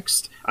Hela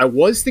next. I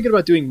was thinking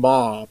about doing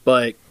Maw,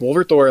 but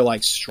Wolverthor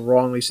like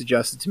strongly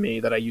suggested to me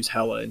that I use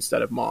Hela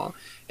instead of Maw.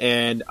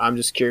 And I'm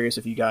just curious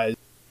if you guys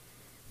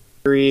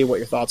agree, what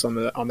your thoughts on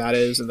that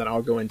is, and then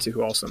I'll go into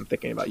who else I'm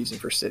thinking about using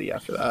for City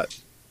after that.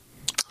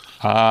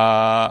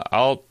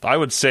 I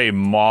would say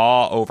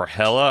Maw over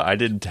Hela. I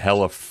did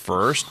Hela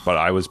first, but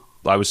I was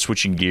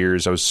switching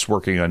gears. I was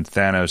working on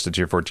Thanos to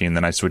tier 14,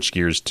 then I switched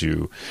gears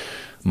to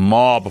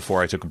Maw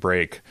before I took a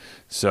break.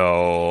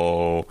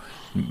 So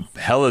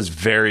Hela's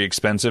very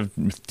expensive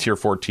tier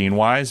 14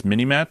 wise,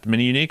 mini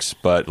uniques,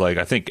 but like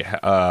I think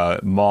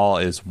Maw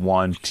is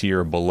 1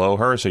 tier below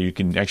her, so you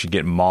can actually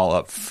get Maw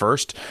up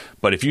first.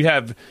 But if you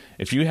have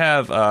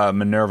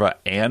Minerva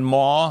and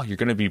Maw, you're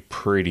going to be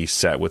pretty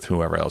set with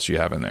whoever else you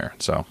have in there.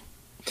 So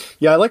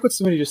yeah, I like what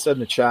somebody just said in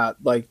the chat.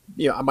 Like,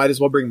 I might as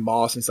well bring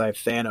Maw since I have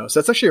Thanos.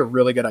 That's actually a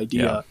really good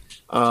idea.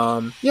 Yeah.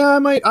 I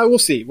might. We'll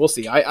see.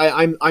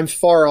 I'm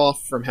far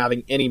off from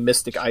having any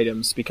mystic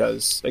items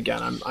because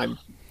again, I'm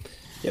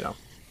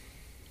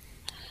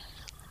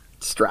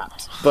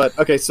strapped. But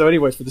okay. So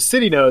anyway, for the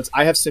City nodes,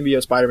 I have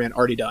Symbiote Spider-Man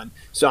already done.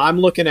 So I'm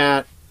looking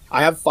at.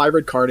 I have 5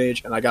 red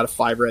Carnage and I got a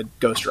 5 red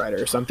Ghost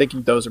Rider. So I'm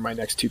thinking those are my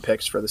next 2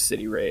 picks for the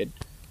City raid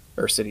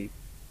or City.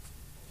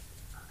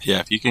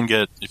 Yeah,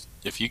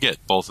 if you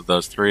get both of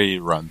those 3,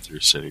 you run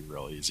through City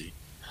real easy.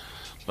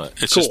 But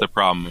it's just the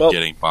problem of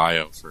getting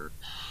bio for.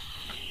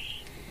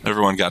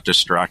 Everyone got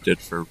distracted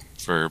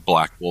for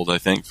Black Bolt, I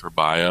think, for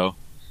bio,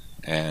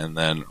 and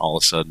then all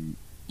of a sudden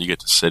you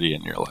get to City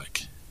and you're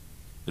like,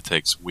 it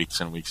takes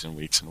weeks and weeks and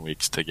weeks and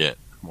weeks to get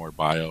more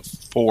bio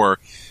for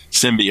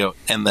Symbiote,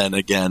 and then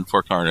again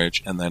for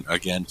Carnage, and then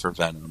again for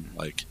Venom.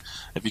 Like,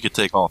 if you could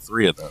take all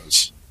three of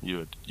those,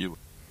 you would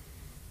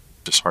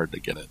just hard to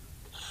get it.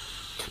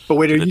 But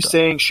wait, are you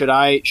saying should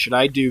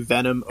I do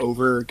Venom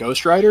over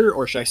Ghost Rider,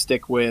 or should I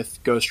stick with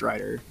Ghost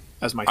Rider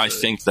as my third? I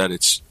think that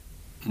it's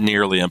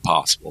nearly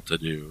impossible to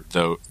do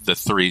the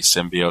three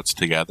symbiotes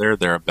together.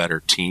 They're a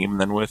better team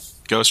than with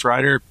Ghost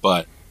Rider,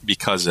 but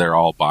because they're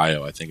all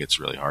bio, I think it's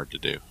really hard to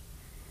do.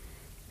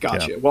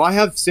 Gotcha. Yeah. Well, I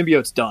have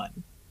symbiotes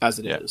done as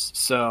it is,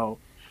 so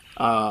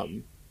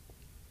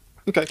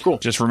okay, cool.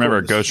 Just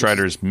remember, Ghost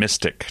Rider's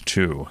Mystic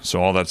too,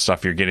 so all that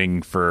stuff you're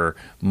getting for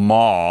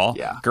Maul.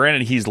 Yeah.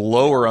 Granted, he's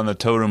lower on the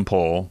totem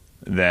pole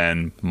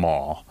than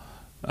Maul.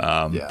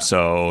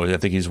 So I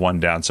think he's one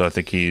down, so I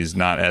think he's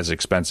not as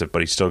expensive,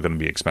 but he's still going to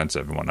be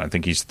expensive. I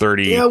think he's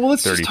 30, yeah, well,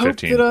 let's 30, just hope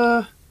 15.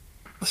 That,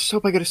 let's just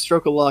hope I get a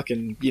stroke of luck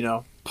and,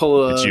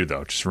 pull a... It's you,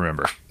 though. Just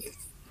remember.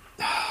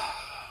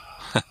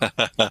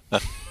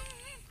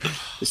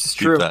 This is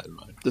true.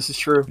 This is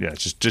true. Yeah,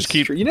 just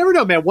keep... You never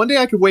know, man. One day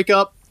I could wake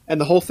up and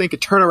the whole thing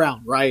could turn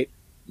around, right?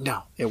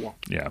 No, it won't.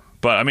 Yeah,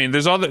 but I mean,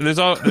 there's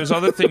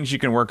other things you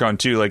can work on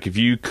too. Like if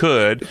you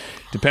could,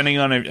 depending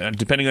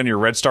on your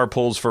Red Star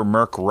pulls for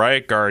Merc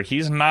Riot Guard,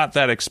 he's not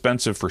that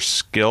expensive for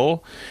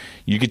skill.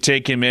 You could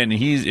take him in.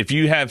 If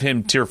you have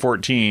him tier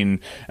 14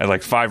 at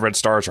like 5 Red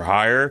Stars or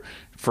higher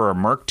for a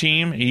Merc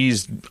team,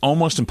 he's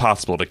almost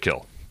impossible to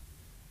kill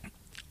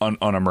on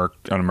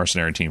a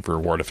mercenary team for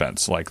war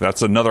defense. Like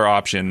that's another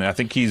option. I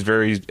think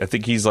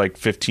he's like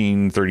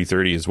 15, 30,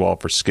 30 as well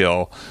for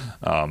skill.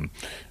 And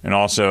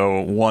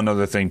also one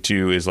other thing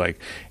too is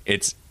like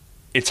it's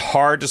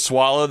hard to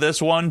swallow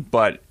this one,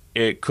 but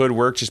it could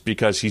work just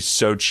because he's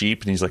so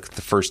cheap and he's like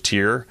the first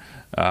tier.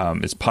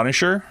 It's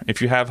Punisher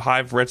if you have high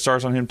Red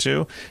Stars on him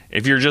too.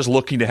 If you're just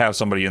looking to have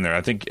somebody in there,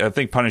 I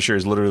think Punisher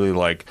is literally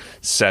like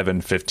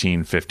 7,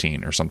 15,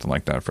 15 or something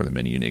like that for the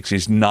mini uniques.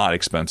 He's not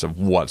expensive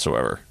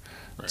whatsoever.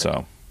 Right.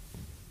 So,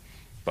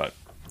 but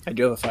I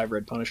do have a 5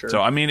 red Punisher. So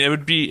I mean,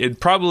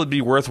 it'd probably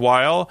be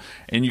worthwhile,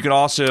 and you could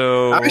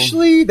also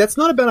actually that's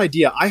not a bad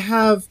idea. I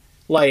have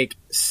like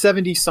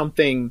 70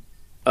 something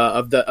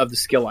of the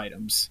skill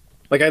items.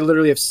 Like I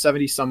literally have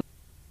 70 some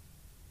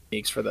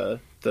uniques for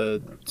the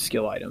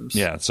skill items.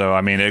 Yeah, so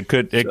I mean, it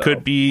could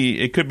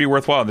be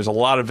worthwhile. There's a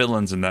lot of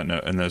villains in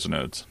in those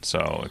nodes,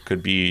 so it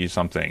could be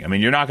something. I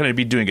mean, you're not going to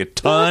be doing a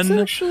ton.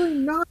 That's actually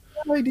not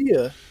a bad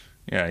idea.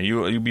 Yeah,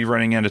 you'll be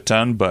running into a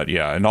ton, but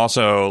yeah, and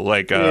also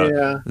like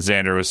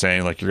Xander was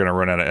saying, like you're going to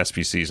run out of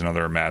SPCs and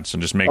other mats,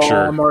 and just make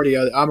sure. I'm already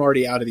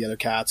out of the other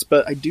cats,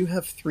 but I do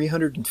have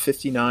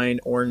 359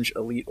 orange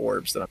elite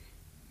orbs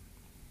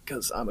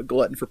because I'm a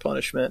glutton for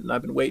punishment, and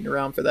I've been waiting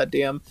around for that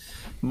damn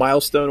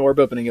milestone orb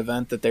opening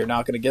event that they're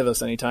not going to give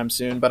us anytime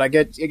soon. But I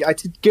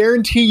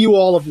guarantee you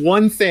all of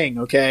one thing,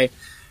 okay?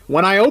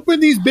 When I open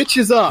these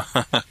bitches up,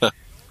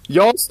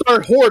 y'all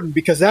start hoarding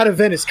because that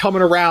event is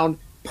coming around.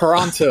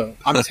 Pronto,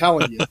 I'm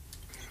telling you.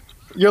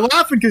 You're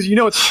laughing because you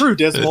know it's true,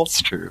 Dismal.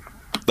 It's true.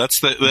 That's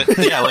the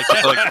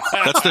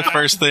that's the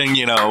first thing,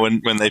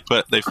 when they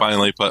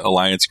finally put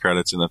Alliance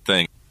credits in the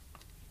thing.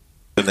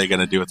 What are they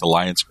going to do with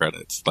Alliance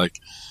credits? Like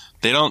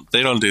they don't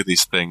do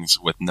these things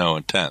with no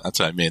intent. That's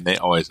what I mean. They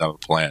always have a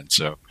plan.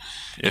 So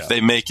if they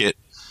make it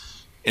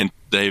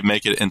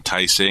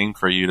enticing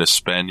for you to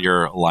spend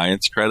your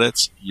Alliance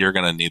credits, you're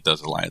going to need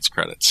those Alliance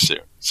credits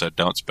soon. So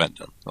don't spend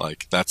them.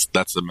 Like that's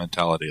the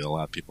mentality a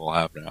lot of people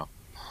have now.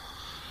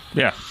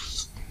 Yeah.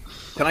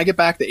 Can I get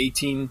back the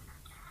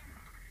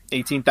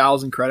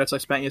 18,000 credits I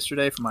spent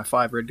yesterday for my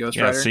 5 red Ghost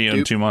Rider? Yeah, see you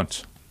in 2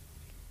 months.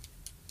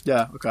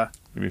 Yeah, okay.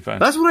 You'll be fine.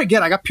 That's what I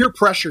get. I got peer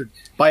pressured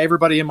by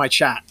everybody in my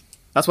chat.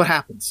 That's what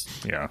happens.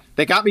 Yeah.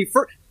 They got me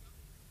for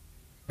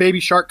Baby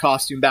Shark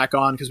costume back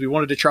on because we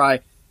wanted to try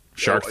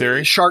Shark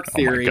Theory? Shark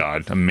Theory. Oh my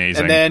god,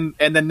 amazing. And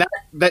then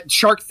that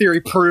Shark Theory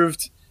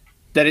proved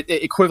that it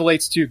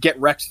equivalates to Get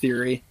Wrecked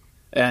Theory.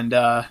 And,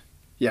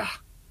 yeah.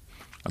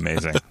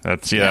 Amazing.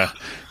 That's, yeah.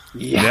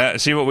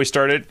 See what we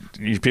started?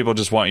 People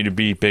just want you to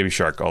be Baby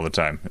Shark all the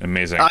time.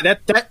 Amazing.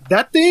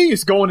 That thing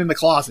is going in the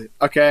closet.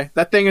 Okay,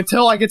 that thing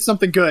until I get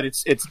something good.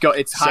 It's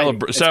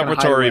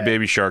celebratory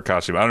Baby Shark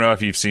costume. I don't know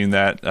if you've seen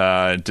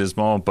that,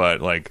 Dismal,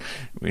 but like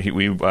we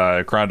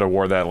Chrondo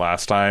wore that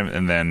last time,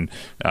 and then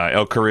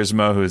El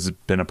Charisma, who's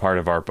been a part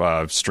of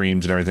our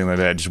streams and everything like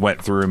that, just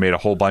went through and made a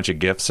whole bunch of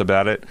GIFs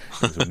about it.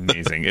 It was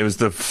amazing. It was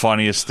the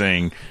funniest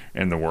thing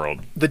in the world.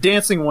 The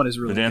dancing one is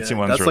really good. The dancing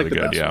one's really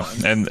good, yeah.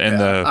 One. And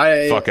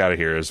the fuck out of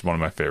here is one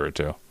of my favorite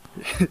too.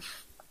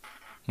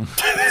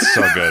 It's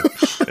so good.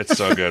 It's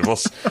so good. We'll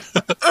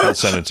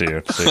send it to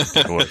you so you can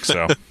take a look.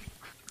 So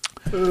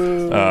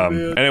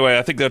anyway,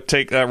 I think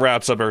that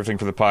wraps up everything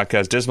for the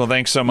podcast. Dismal,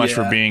 thanks so much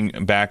for being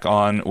back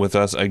on with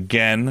us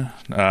again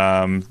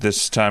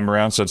this time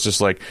around. So it's just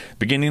like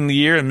beginning of the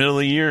year and middle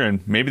of the year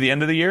and maybe the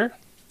end of the year.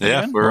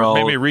 Yeah, we're all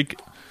maybe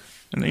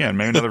maybe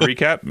another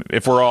recap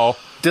if we're all.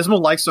 Dismal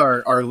likes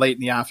our late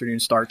in the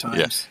afternoon start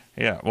times.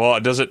 Yeah. Well,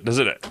 does it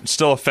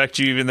still affect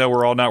you even though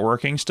we're all not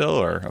working still,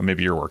 or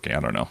maybe you're working? I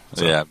don't know.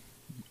 So. Yeah,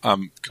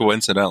 I'm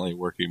coincidentally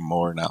working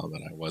more now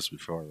than I was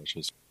before, which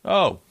is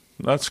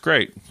that's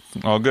great.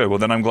 Oh, good. Well,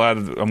 then I'm glad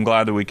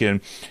that we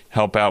can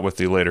help out with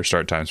the later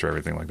start times for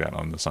everything like that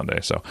on the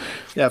Sunday. So,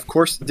 yeah, of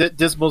course,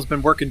 Dismal's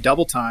been working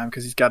double time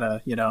because he's got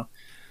to,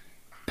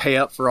 pay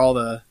up for all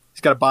the.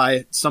 He's got to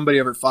buy somebody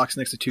over at Fox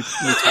next to 2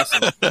 new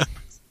Tesla.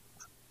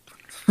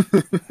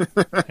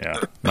 Yeah,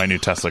 my new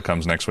Tesla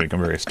comes next week.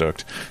 I'm very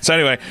stoked. So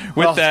anyway,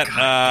 with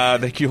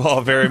thank you all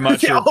very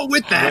much. With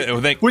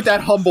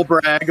that humble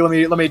brag,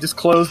 let me just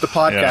close the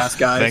podcast,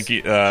 guys. Thank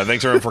you.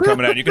 Thanks everyone for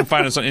coming out. You can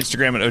find us on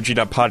Instagram at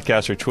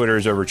og.podcast. Our Twitter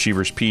is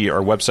OverachieversP.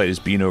 Our website is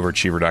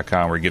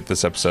beingoverachiever.com, where you get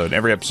this episode and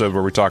every episode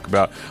where we talk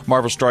about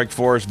Marvel Strike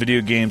Force,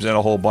 video games, and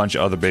a whole bunch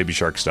of other Baby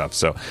Shark stuff.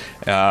 So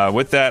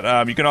with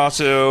that, you can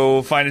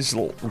also find us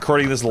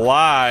recording this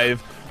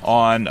live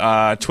on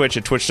Twitch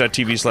at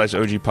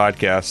twitch.tv/OG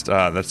podcast.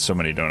 That's so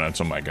many donuts.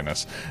 Oh my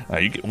goodness.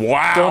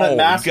 Wow. Donut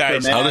massacre, you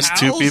guys, man. how does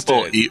 2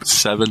 people eat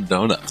 7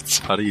 donuts?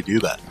 How do you do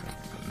that?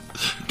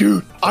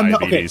 Dude, I'm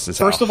not okay.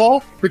 First of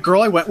all, the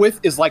girl I went with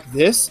is like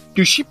this.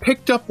 Dude, she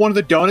picked up one of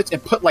the donuts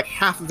and put like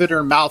half of it in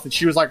her mouth, and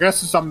she was like,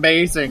 "This is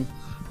amazing."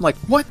 I'm like,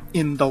 "What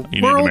in the world?"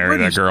 You need to marry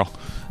that girl.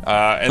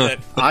 And then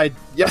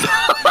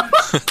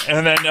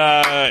and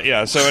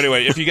then so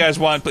anyway, if you guys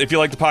want, if you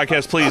like the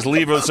podcast, please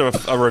leave us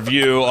a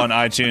review on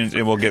iTunes,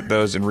 and we'll get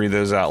those and read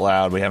those out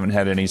loud. We haven't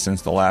had any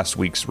since the last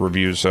week's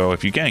review, so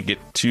if you can't get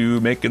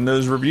to making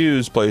those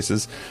reviews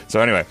places. So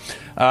anyway,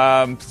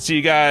 see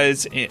you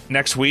guys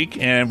next week,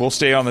 and we'll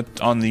stay on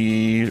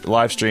the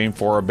live stream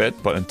for a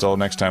bit, but until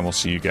next time, we'll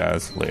see you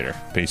guys later.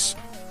 Peace.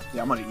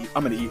 Yeah, I'm gonna eat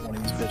one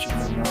of these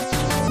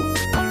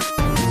bitches.